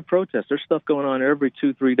lot of protests. There's stuff going on every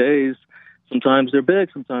 2-3 days. Sometimes they're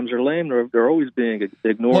big, sometimes they're lame, they're always being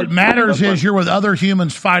ignored. What matters is you're with other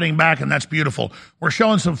humans fighting back, and that's beautiful. We're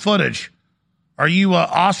showing some footage. Are you an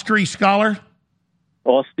Austere Scholar?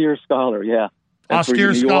 Austere Scholar, yeah.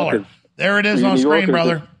 Austere Scholar. There it is on screen,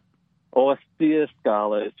 brother. Austere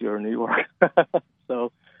Scholar if you're in New York.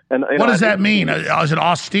 So, and what does that mean? Is it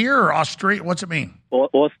austere or Austrian? What's it mean?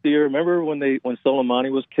 Austere. Remember when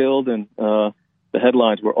Soleimani was killed and the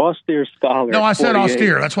headlines were Austere Scholar. No, I said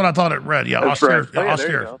austere. That's what I thought it read. Yeah, that's austere. Right. Oh, yeah,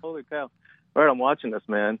 austere. There you go. Holy cow! All right, I'm watching this,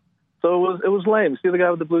 man. So it was lame. See the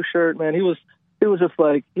guy with the blue shirt, man. He was just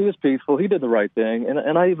like, he was peaceful. He did the right thing,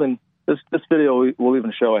 and I even. This video will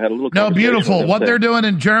even show I had a little. No, beautiful. What they're doing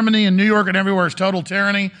in Germany and New York and everywhere is total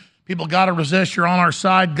tyranny. People got to resist. You're on our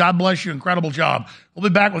side. God bless you. Incredible job. We'll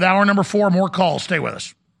be back with hour number 4. More calls. Stay with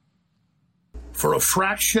us. For a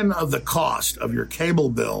fraction of the cost of your cable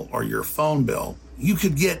bill or your phone bill, you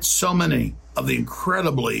could get so many of the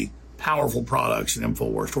incredibly powerful products at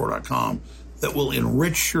InfoWarsStore.com that will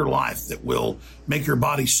enrich your life, that will make your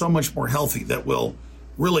body so much more healthy, that will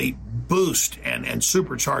really boost and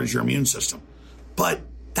supercharge your immune system. But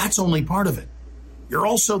that's only part of it. You're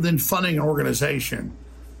also then funding an organization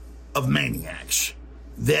of maniacs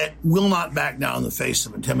that will not back down in the face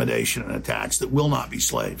of intimidation and attacks, that will not be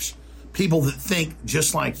slaves. People that think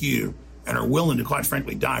just like you and are willing to, quite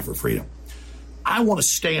frankly, die for freedom. I want to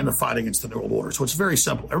stay in the fight against the New World Order. So it's very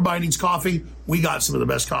simple. Everybody needs coffee. We got some of the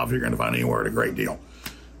best coffee you're going to find anywhere at a great deal.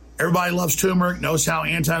 Everybody loves turmeric, knows how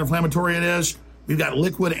anti-inflammatory it is. We've got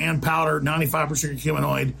liquid and powder, 95%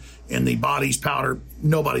 humanoid in the body's powder.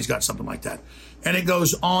 Nobody's got something like that. And it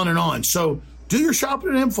goes on and on. So do your shopping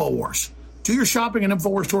at InfoWars. Do your shopping at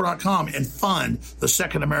InfoWarsStore.com and fund the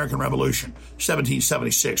Second American Revolution,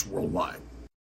 1776 worldwide.